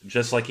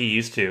 just like he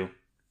used to.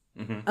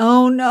 Mm-hmm.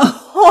 Oh, no.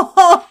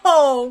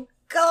 Oh,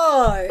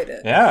 God.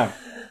 Yeah.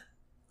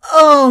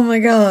 Oh, my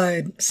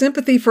God.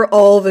 Sympathy for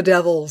all the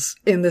devils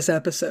in this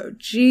episode.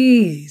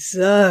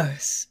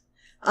 Jesus.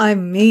 I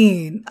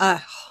mean,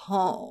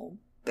 oh,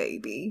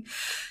 baby.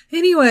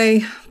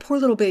 Anyway, poor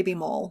little baby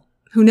Maul,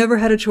 who never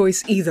had a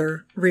choice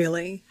either,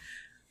 really,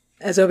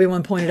 as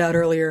Obi-Wan pointed out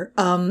earlier.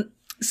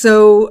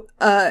 So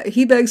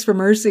he begs for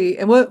mercy.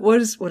 And what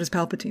does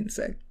Palpatine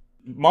say?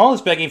 Maul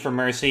is begging for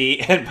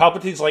mercy, and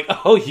Palpatine's like,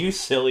 oh, you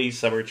silly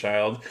summer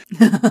child.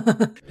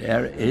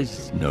 There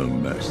is no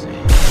mercy.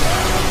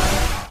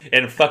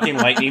 And fucking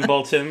lightning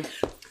bolts him.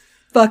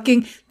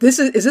 Is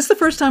this the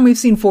first time we've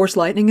seen Force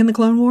lightning in the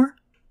Clone War?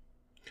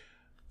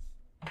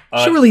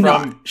 Surely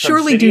not.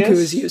 Surely Sidious? Dooku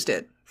has used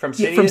it. From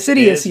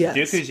Sidious, yes.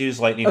 Dooku's used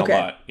lightning a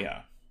lot,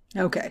 yeah.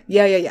 Okay.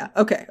 Yeah.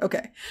 Okay.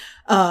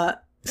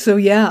 So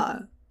yeah,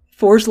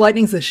 Force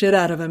lightnings the shit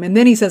out of him, and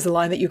then he says the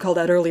line that you called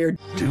out earlier.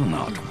 Do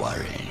not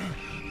worry.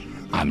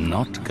 I'm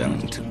not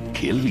going to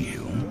kill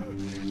you.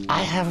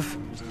 I have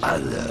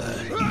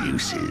other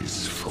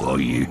uses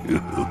for you.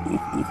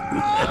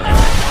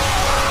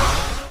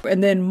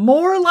 And then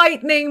more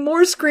lightning,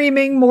 more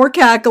screaming, more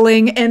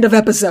cackling, end of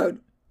episode.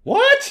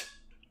 What?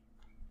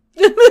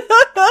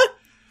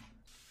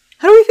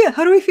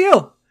 How do we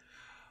feel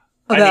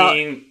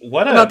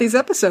about these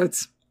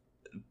episodes?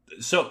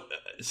 So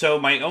it's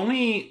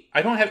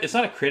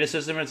not a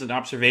criticism, it's an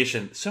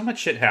observation. So much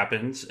shit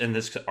happens in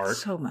this arc.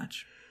 So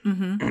much.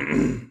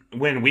 Mm-hmm.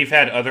 When we've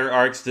had other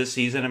arcs this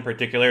season in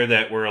particular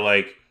that were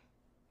like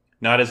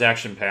not as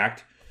action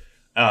packed.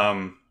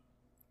 And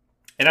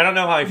I don't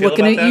know how I feel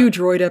Looking about at that. you,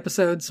 droid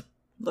episodes.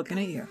 Looking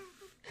at you.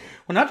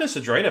 Well, not just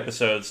the droid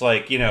episodes.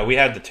 Like, we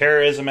had the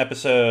terrorism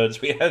episodes.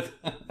 We had,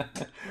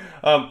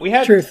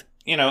 Truth.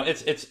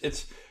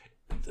 It's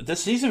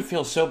this season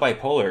feels so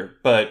bipolar,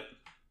 but,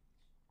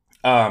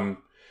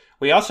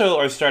 we also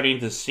are starting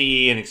to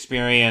see and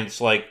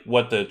experience like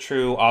what the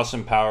true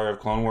awesome power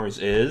of Clone Wars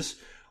is,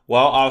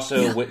 while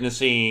also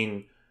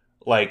witnessing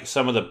like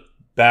some of the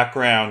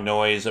background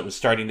noise that was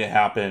starting to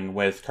happen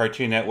with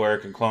Cartoon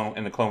Network and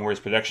the Clone Wars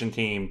production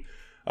team.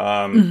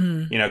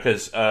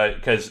 Because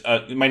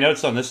my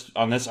notes on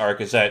this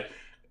arc is that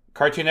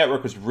Cartoon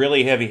Network was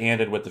really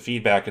heavy-handed with the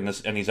feedback in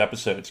these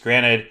episodes.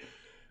 Granted,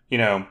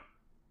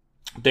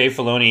 Dave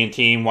Filoni and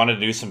team wanted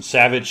to do some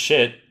savage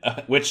shit,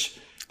 which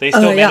they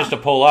still managed to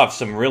pull off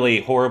some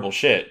really horrible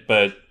shit,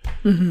 but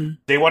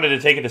they wanted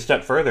to take it a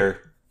step further.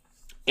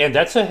 And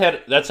that's a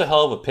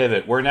hell of a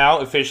pivot. We're now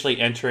officially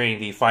entering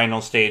the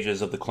final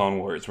stages of the Clone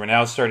Wars. We're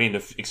now starting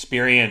to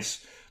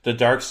experience the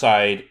dark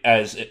side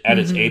at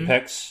its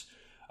apex.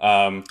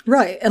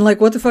 Right. And like,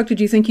 what the fuck did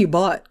you think you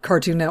bought,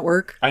 Cartoon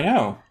Network? I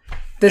know.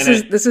 This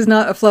is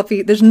not a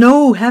fluffy, there's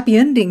no happy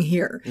ending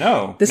here.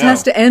 No. This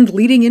has to end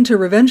leading into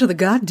Revenge of the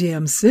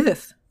Goddamn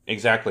Sith.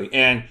 Exactly.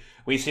 And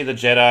we see the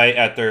Jedi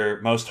at their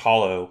most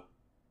hollow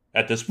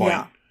at this point.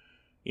 Yeah.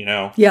 You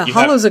know? Yeah,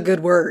 hollow's a good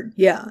word.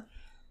 Yeah.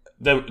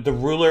 The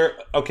ruler,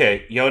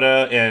 okay,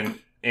 Yoda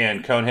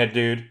and Conehead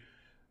Dude.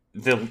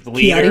 The leader.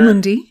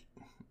 Ki-Adi-Mundi.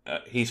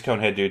 He's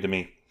Conehead Dude to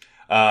me.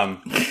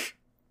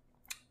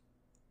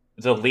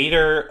 The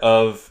leader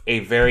of a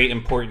very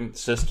important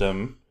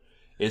system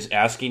is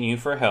asking you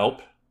for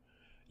help.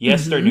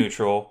 Yes, they're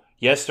neutral.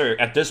 Yes, they're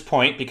at this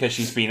point, because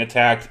she's being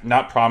attacked,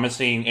 not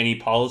promising any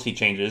policy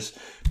changes.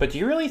 But do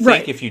you really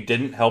think if you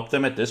didn't help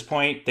them at this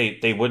point,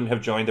 they wouldn't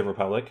have joined the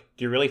Republic?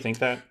 Do you really think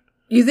that?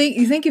 You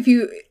think if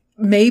you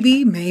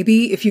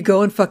maybe if you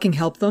go and fucking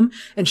help them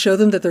and show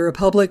them that the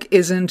Republic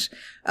isn't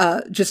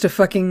just a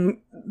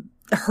fucking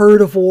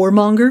herd of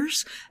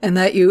warmongers, and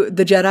that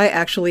the Jedi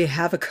actually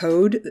have a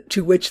code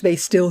to which they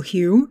still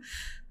hew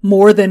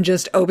more than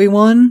just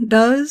Obi-Wan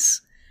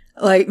does,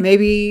 like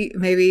maybe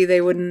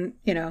they wouldn't,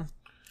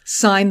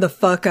 sign the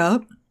fuck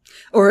up,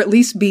 or at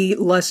least be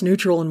less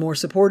neutral and more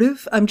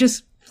supportive. I'm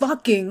just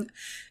fucking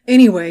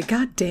anyway.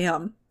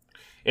 Goddamn,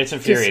 it's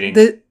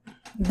infuriating.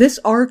 This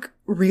arc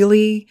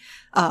really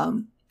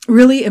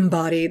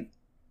embodied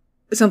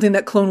something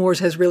that Clone Wars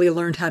has really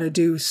learned how to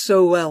do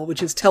so well,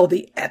 which is tell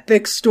the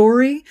epic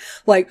story,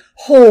 like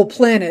whole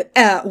planet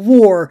at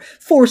war,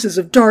 forces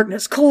of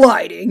darkness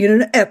colliding in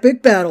an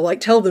epic battle, like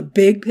tell the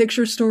big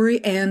picture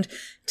story and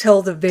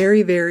tell the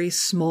very, very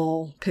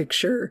small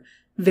picture,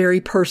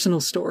 very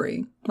personal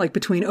story, like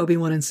between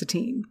Obi-Wan and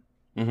Satine.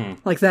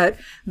 Like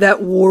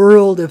that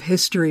world of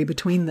history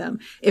between them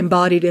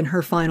embodied in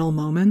her final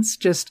moments.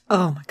 Just,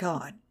 oh my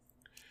God.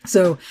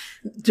 So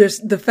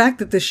just the fact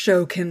that this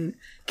show can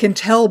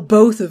tell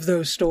both of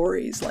those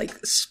stories,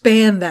 like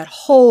span that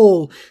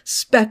whole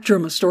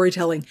spectrum of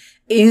storytelling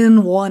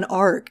in one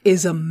arc,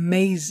 is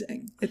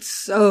amazing. It's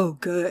so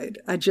good.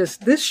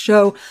 This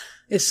show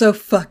is so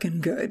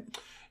fucking good.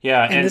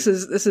 Yeah. And this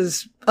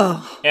is,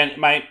 oh.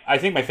 And I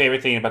think my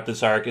favorite thing about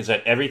this arc is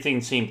that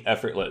everything seemed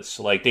effortless.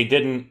 Like they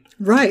didn't.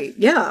 Right.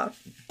 Yeah.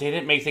 They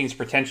didn't make things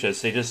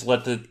pretentious. They just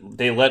let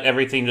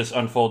everything just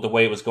unfold the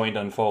way it was going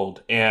to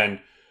unfold. And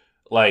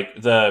like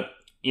the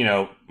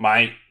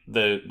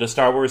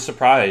Star Wars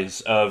surprise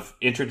of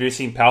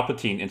introducing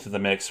Palpatine into the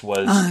mix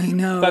was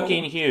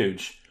fucking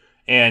huge.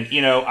 And,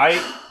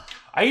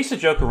 I used to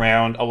joke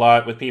around a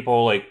lot with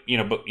people, like,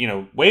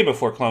 way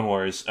before Clone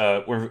Wars,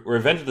 when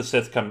Revenge of the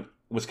Sith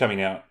was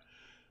coming out.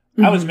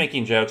 I was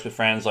making jokes with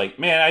friends like,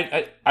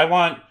 man, I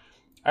want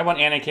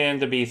Anakin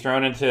to be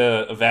thrown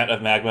into a vat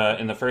of magma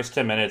in the first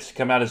 10 minutes,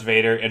 come out as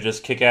Vader, and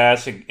just kick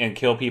ass and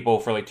kill people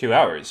for like 2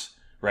 hours,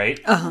 right?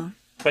 Uh-huh.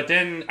 But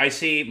then I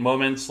see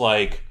moments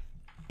like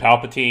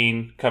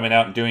Palpatine coming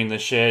out and doing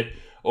this shit,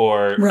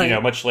 or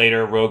much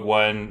later Rogue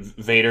One,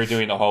 Vader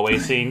doing the hallway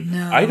scene.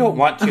 No. I don't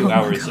want 2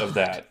 hours of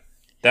that.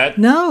 It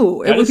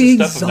would be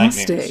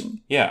exhausting.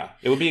 Yeah,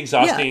 it would be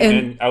exhausting,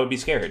 and I would be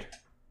scared.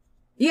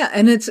 Yeah,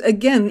 and it's,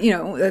 again,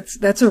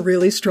 that's a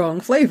really strong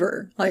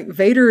flavor. Like,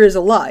 Vader is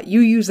a lot. You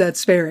use that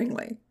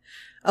sparingly.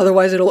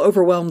 Otherwise, it'll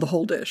overwhelm the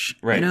whole dish.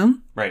 Right.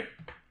 Right.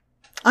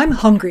 I'm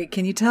hungry.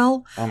 Can you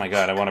tell? Oh my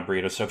God, I want a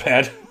burrito so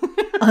bad.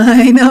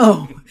 I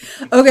know.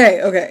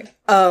 Okay.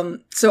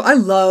 So I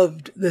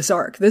loved this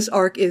arc. This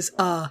arc is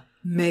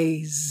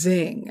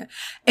amazing.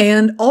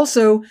 And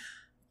also,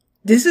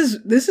 this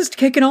is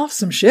kicking off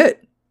some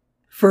shit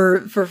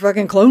for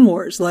fucking Clone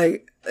Wars.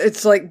 Like,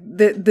 it's like,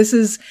 this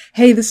is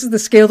the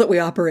scale that we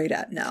operate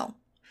at now.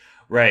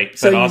 Right.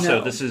 But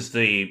also, this is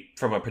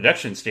from a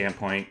production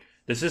standpoint,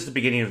 this is the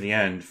beginning of the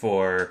end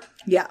for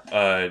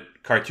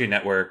Cartoon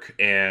Network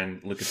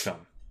and Lucasfilm.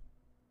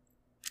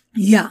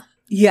 Yeah.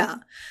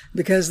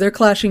 Because they're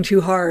clashing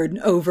too hard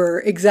over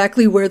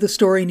exactly where the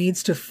story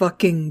needs to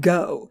fucking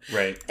go.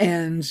 Right.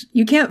 And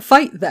you can't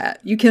fight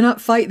that. You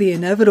cannot fight the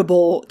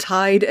inevitable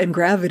tide and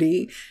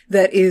gravity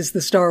that is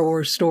the Star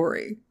Wars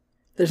story.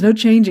 There's no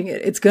changing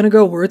it. It's going to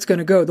go where it's going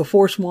to go. The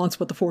Force wants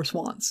what the Force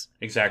wants.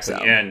 Exactly.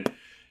 So. And,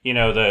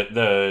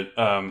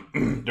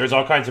 there's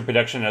all kinds of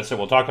production notes that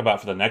we'll talk about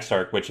for the next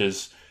arc, which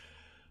is,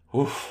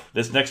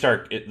 the next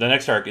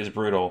arc is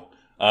brutal.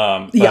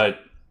 Cartoon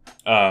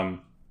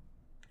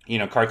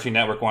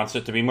Network wants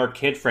it to be more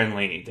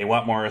kid-friendly. They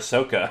want more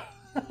Ahsoka.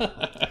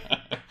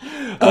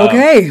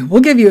 Okay,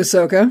 we'll give you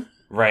Ahsoka.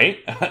 Right?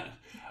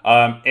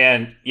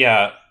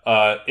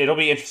 It'll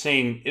be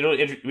interesting. It'll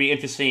be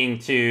interesting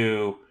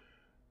to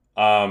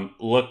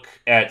look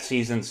at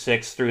season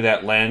 6 through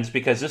that lens,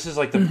 because this is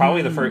like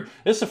probably the first.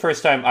 This is the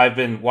first time I've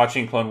been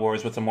watching Clone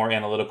Wars with a more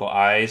analytical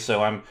eye.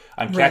 So I'm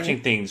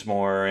catching things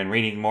more and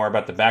reading more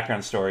about the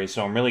background story.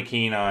 So I'm really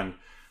keen on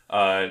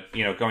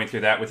going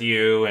through that with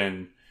you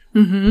and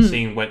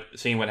seeing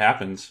what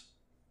happens.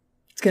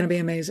 It's going to be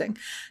amazing.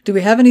 Do we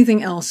have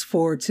anything else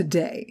for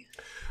today?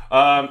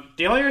 The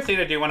only other thing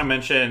I do want to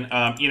mention,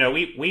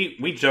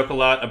 we joke a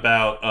lot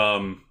about,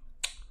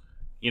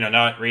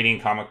 not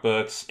reading comic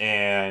books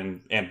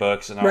and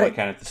books and all that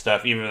kind of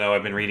stuff, even though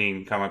I've been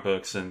reading comic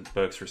books and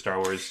books for Star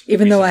Wars.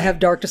 Even though I have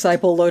Dark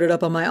Disciple loaded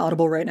up on my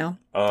Audible right now.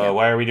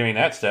 Why are we doing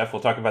that, Steph?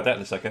 We'll talk about that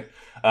in a second.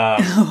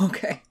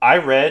 Okay. I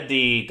read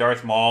the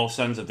Darth Maul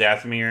Sons of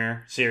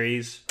Dathomir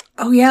series.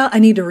 Oh, yeah? I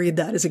need to read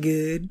that. Is it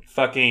good?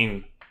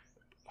 Fucking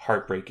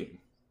heartbreaking.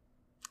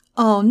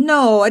 Oh,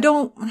 no. I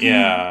don't...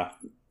 Yeah.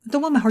 I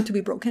don't want my heart to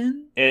be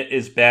broken. It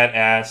is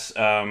badass.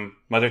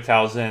 Mother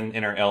Talzin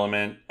in her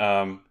element.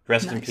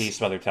 Rest in peace,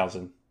 Mother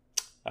Talzin.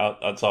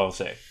 That's all I'll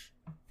say.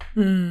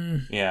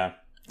 Yeah.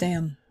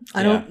 Damn.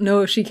 I don't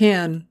know if she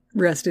can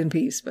rest in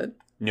peace, but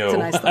no. It's a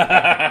nice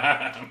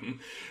thought.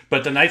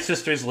 But the Night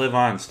Sisters live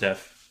on,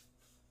 Steph.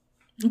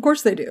 Of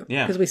course they do.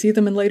 Yeah. Because we see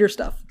them in later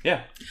stuff.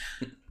 Yeah.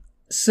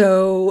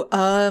 So,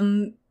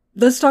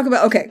 let's talk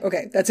about...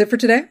 Okay. That's it for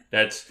today?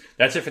 That's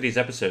it for these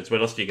episodes.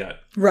 What else do you got?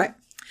 Right.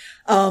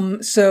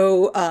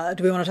 So,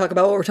 do we want to talk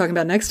about what we're talking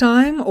about next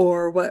time,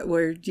 or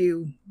where do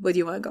you want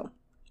to go? What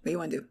do you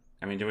want to do?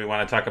 I mean, do we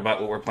want to talk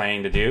about what we're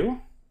planning to do?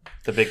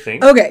 The big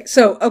thing? Okay.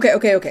 So, okay.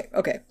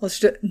 Let's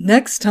do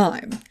next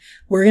time.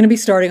 We're going to be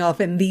starting off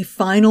in the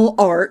final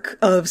arc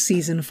of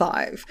season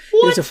 5.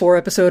 What? It was a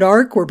 4-episode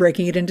arc. We're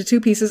breaking it into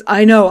 2 pieces.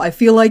 I know. I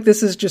feel like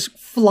this is just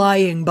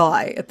flying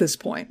by at this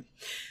point.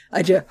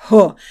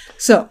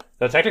 So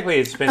technically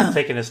it's been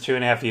taking us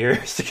 2.5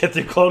 years to get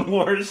through Clone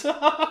Wars.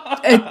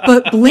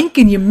 But blink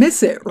and you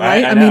miss it,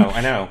 right? I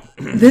know.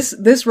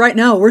 This right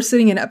now, we're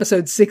sitting in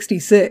episode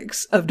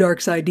 66 of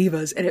Darkside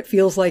Divas, and it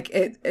feels like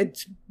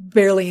it's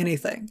barely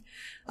anything.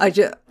 I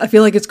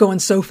feel like it's going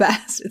so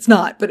fast. It's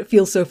not, but it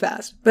feels so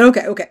fast. But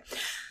okay.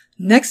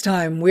 Next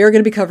time, we are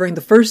going to be covering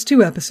the first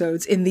 2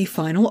 episodes in the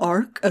final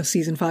arc of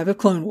Season 5 of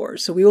Clone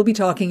Wars. So we will be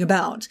talking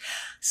about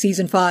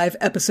Season 5,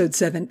 Episode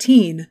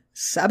 17,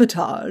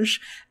 Sabotage,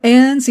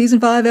 and Season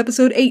 5,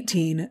 Episode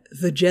 18,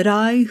 The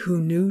Jedi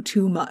Who Knew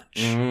Too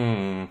Much.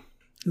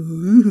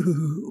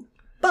 Ooh.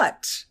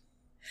 But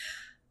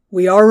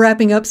we are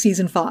wrapping up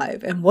Season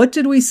 5, and what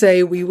did we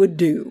say we would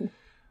do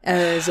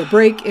as a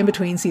break in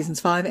between Seasons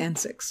 5 and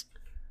 6?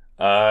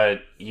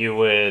 You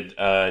would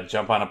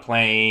jump on a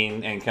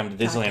plane and come to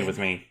Disneyland with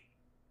me.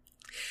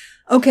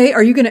 Okay,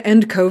 are you going to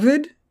end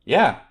COVID?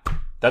 Yeah.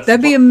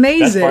 That'd be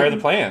amazing. That's part of the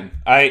plan.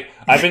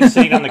 I've been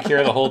sitting on The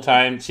Cure the whole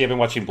time. See, I've been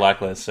watching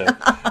Blacklist, so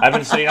I've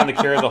been sitting on The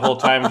Cure the whole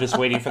time, just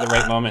waiting for the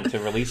right moment to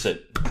release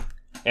it.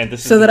 And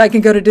this that I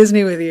can go to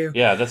Disney with you.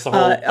 Yeah, that's the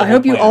whole. I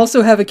hope you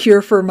also have a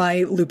cure for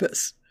my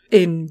lupus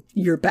in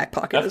your back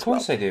pocket. Of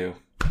course, I do.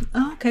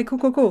 Oh, okay,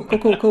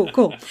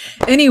 cool.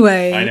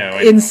 Anyway, I know.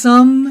 In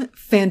some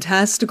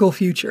fantastical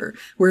future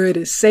where it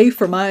is safe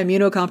for my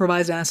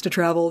immunocompromised ass to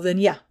travel, then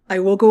yeah, I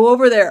will go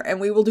over there and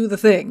we will do the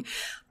thing.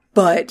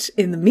 But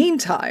in the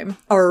meantime,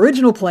 our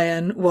original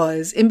plan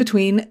was in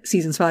between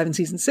seasons 5 and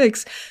season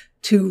 6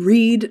 to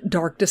read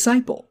Dark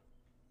Disciple,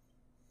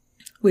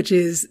 which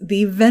is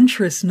the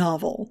Ventress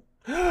novel.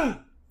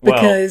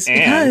 Because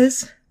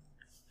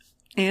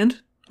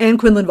and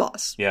Quinlan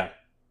Vos. Yeah.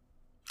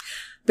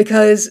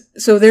 Because,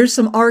 so there's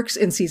some arcs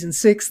in season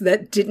 6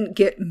 that didn't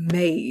get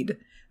made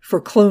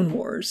for Clone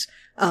Wars.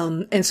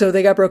 And so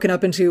they got broken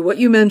up into what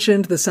you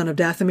mentioned, the Son of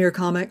Dathomir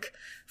comic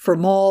for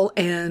Maul,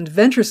 and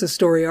Ventress's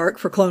story arc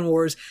for Clone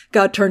Wars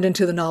got turned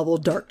into the novel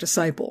Dark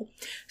Disciple.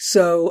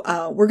 So,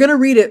 we're gonna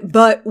read it,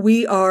 but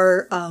we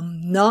are,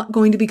 not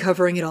going to be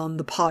covering it on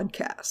the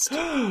podcast.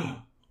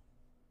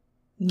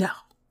 No.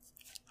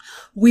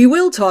 We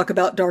will talk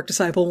about Dark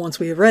Disciple once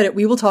we have read it.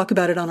 We will talk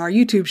about it on our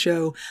YouTube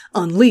show,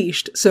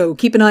 Unleashed, so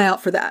keep an eye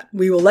out for that.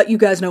 We will let you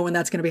guys know when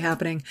that's going to be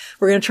happening.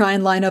 We're going to try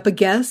and line up a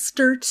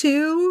guest or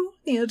two,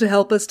 to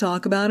help us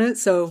talk about it,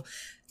 so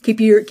keep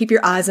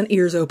your eyes and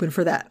ears open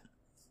for that.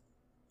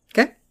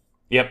 Okay?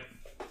 Yep.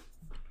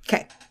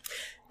 Okay.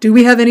 Do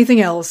we have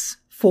anything else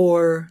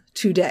for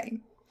today?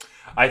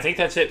 I think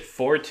that's it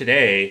for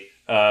today,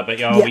 but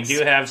y'all, yes. We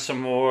do have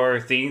some more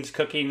things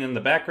cooking in the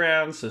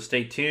background, so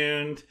stay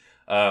tuned.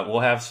 We'll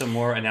have some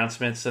more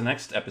announcements in the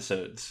next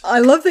episodes. I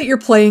love that you're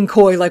playing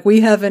coy, like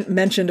we haven't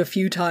mentioned a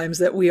few times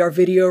that we are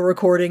video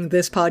recording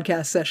this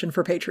podcast session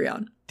for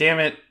Patreon. Damn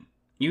it.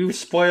 You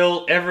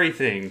spoil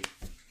everything.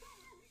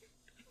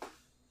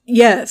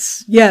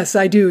 Yes,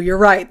 I do. You're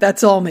right.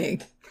 That's all me.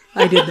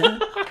 I did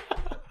that.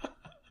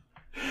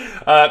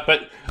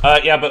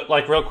 But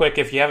like real quick,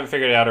 if you haven't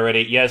figured it out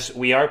already, yes,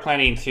 we are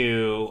planning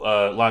to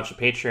launch a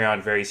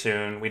Patreon very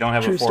soon. We don't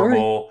have a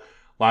formal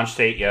launch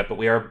date yet, but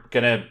we are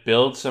going to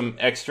build some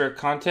extra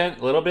content,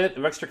 a little bit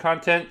of extra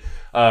content.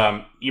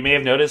 You may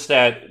have noticed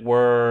that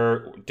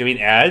we're doing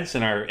ads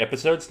in our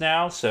episodes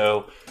now,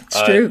 so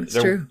it's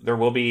true. There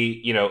will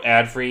be,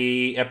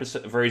 ad-free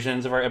episode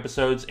versions of our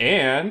episodes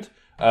and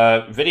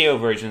video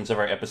versions of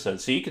our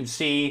episodes, so you can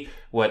see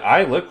what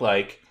I look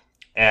like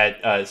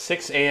at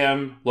 6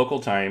 a.m. local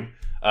time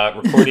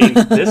recording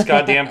this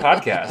goddamn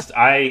podcast.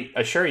 I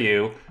assure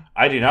you,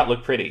 I do not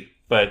look pretty,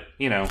 but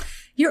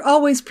You're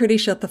always pretty,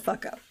 shut the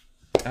fuck up.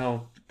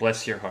 Oh,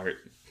 Bless your heart.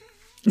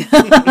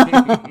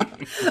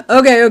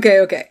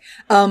 Okay.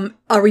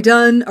 Are we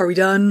done? Are we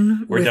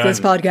done with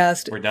this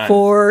podcast? We're done.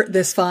 For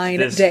this fine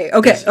day.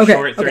 Okay.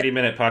 Short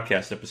 30-minute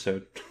podcast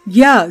episode.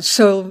 Yeah,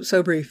 so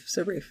brief.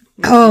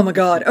 Oh my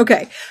god.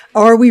 Okay.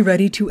 Are we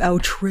ready to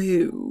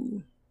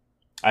outro?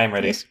 I am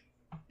ready.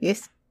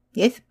 Yes.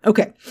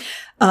 Okay.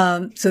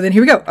 So then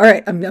here we go. All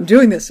right. I'm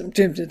doing this.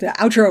 The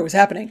outro is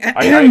happening.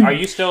 Are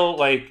you still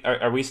like,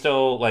 are we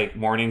still like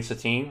mourning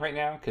Satine right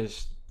now?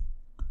 Because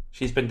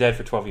she's been dead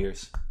for 12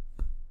 years.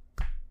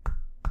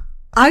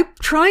 I'm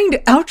trying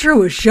to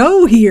outro a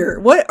show here.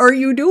 What are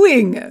you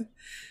doing?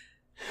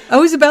 I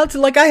was about to,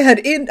 like, I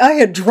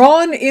had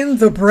drawn in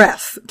the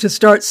breath to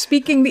start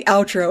speaking the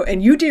outro,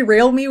 and you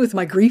derail me with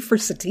my grief for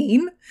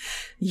Satine?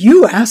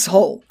 You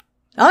asshole.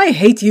 I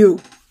hate you.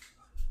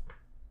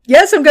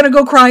 Yes, I'm gonna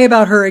go cry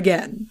about her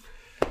again.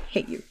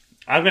 Hate you.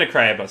 I'm gonna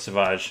cry about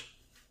Savage.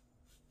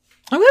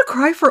 I'm gonna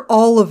cry for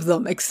all of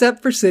them,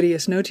 except for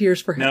Sidious. No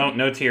tears for him.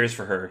 No tears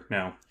for her.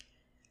 No.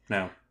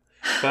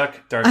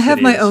 Fuck Darth Sidious. I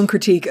have my own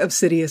critique of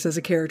Sidious as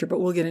a character, but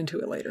we'll get into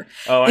it later.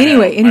 Oh,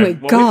 anyway,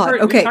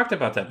 God, okay. We've talked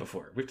about that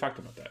before. We've talked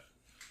about that.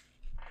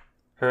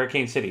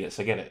 Hurricane Sidious,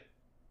 I get it.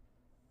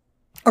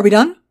 Are we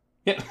done?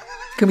 Yeah.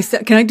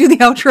 Can I do the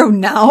outro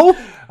now?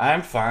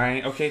 I'm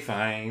fine. Okay,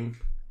 fine.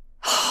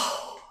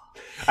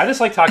 I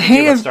just like talking to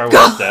you about Star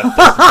Wars stuff.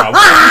 That's the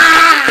problem.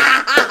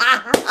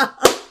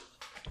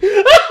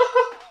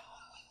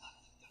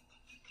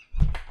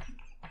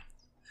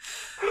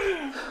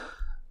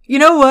 You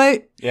know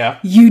what? Yeah.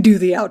 You do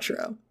the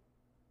outro.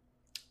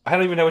 I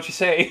don't even know what you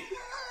say.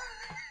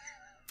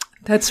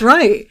 That's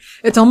right.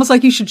 It's almost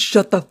like you should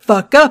shut the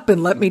fuck up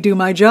and let me do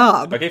my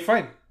job. Okay,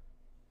 fine.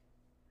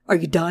 Are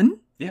you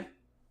done? Yeah.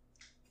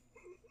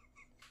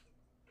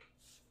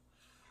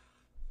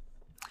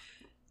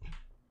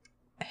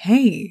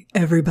 Hey,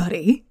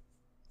 everybody.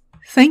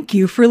 Thank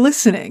you for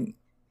listening.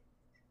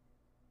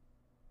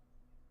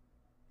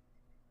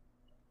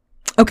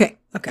 Okay.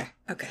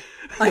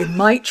 I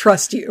might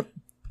trust you.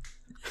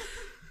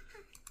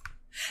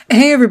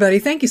 Hey everybody,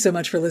 thank you so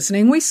much for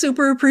listening. We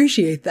super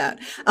appreciate that.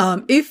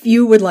 If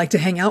you would like to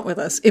hang out with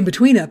us in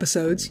between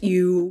episodes,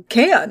 you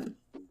can.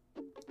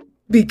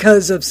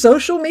 Because of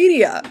social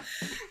media,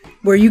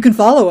 where you can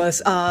follow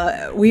us.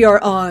 We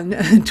are on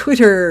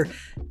Twitter,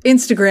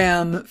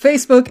 Instagram,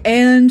 Facebook,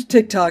 and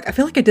TikTok. I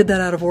feel like I did that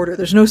out of order.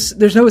 There's no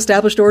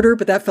established order,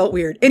 but that felt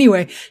weird.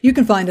 Anyway, you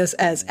can find us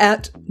as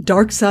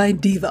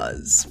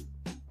 @DarksideDivas.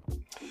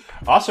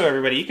 Also,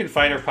 everybody, you can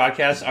find our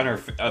podcast on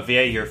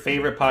via your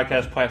favorite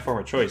podcast platform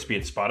of choice, be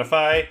it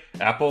Spotify,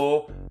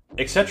 Apple,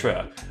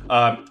 etc.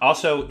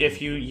 Also,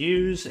 if you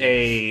use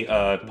a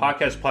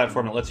podcast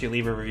platform that lets you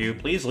leave a review,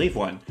 please leave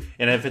one.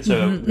 And if it's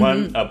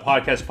a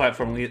podcast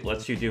platform that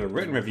lets you do a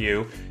written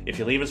review, if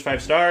you leave us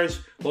 5 stars,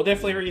 we'll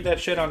definitely read that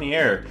shit on the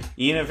air,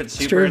 even if it's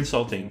super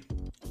insulting.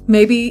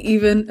 Maybe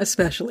even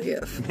especially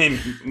if.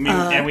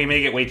 And we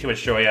may get way too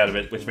much joy out of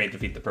it, which may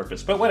defeat the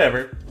purpose. But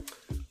whatever.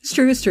 It's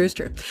true.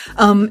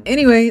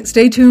 Anyway,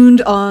 stay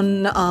tuned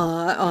on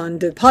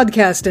the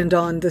podcast and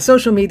on the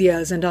social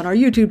medias and on our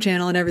YouTube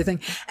channel and everything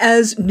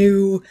as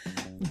new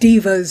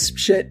Divas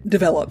shit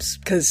develops,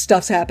 because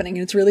stuff's happening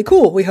and it's really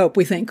cool. We hope,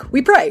 we think,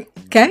 we pray.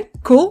 Okay?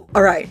 Cool?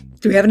 All right.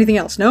 Do we have anything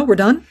else? No? We're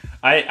done?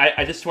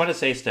 I just want to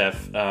say,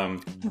 Steph. Oh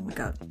my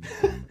God.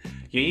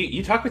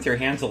 You talk with your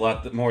hands a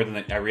lot more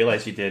than I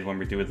realized you did when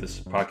we're doing this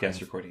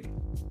podcast recording.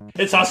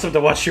 It's awesome to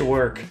watch your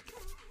work.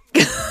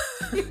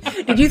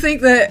 Did you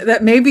think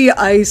that maybe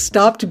I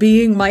stopped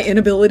being my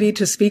inability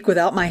to speak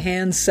without my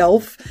hands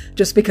self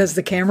just because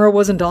the camera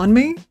wasn't on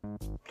me?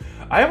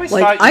 I always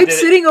thought I'm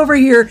sitting over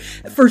here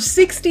for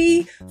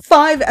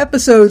 65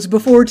 episodes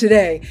before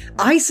today.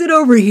 I sit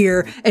over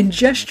here and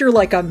gesture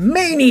like a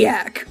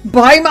maniac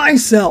by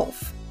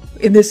myself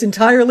in this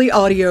entirely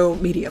audio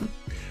medium.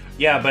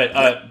 Yeah,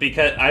 but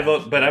because I've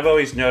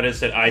always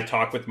noticed that I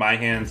talk with my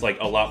hands like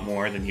a lot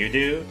more than you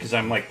do, because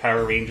I'm like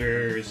Power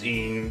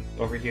Rangers-ing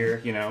over here,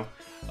 you know,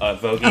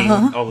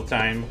 voguing all the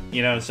time,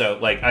 you know. So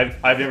like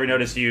I've never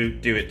noticed you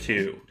do it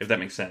too, if that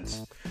makes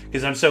sense.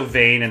 Because I'm so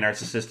vain and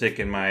narcissistic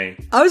in my.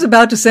 I was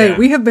about to say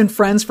we have been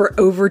friends for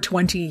over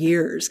 20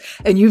 years,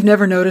 and you've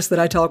never noticed that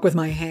I talk with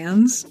my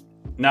hands.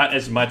 Not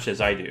as much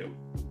as I do.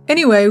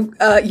 Anyway,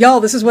 y'all,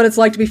 this is what it's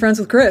like to be friends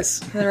with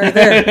Chris. Right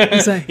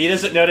there. He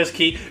doesn't notice.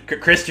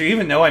 Chris, do you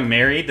even know I'm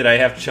married? That I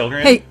have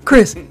children? Hey,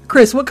 Chris,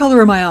 what color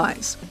are my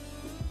eyes?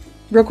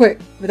 Real quick,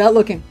 without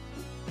looking.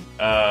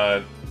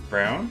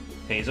 Brown?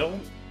 Hazel?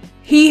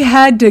 He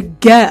had to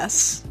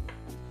guess.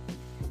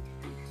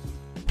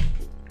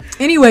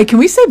 Anyway, can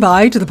we say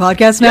bye to the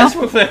podcast now? Yes,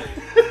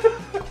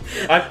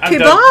 I'm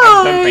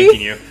done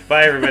thanking you.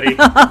 Bye, everybody.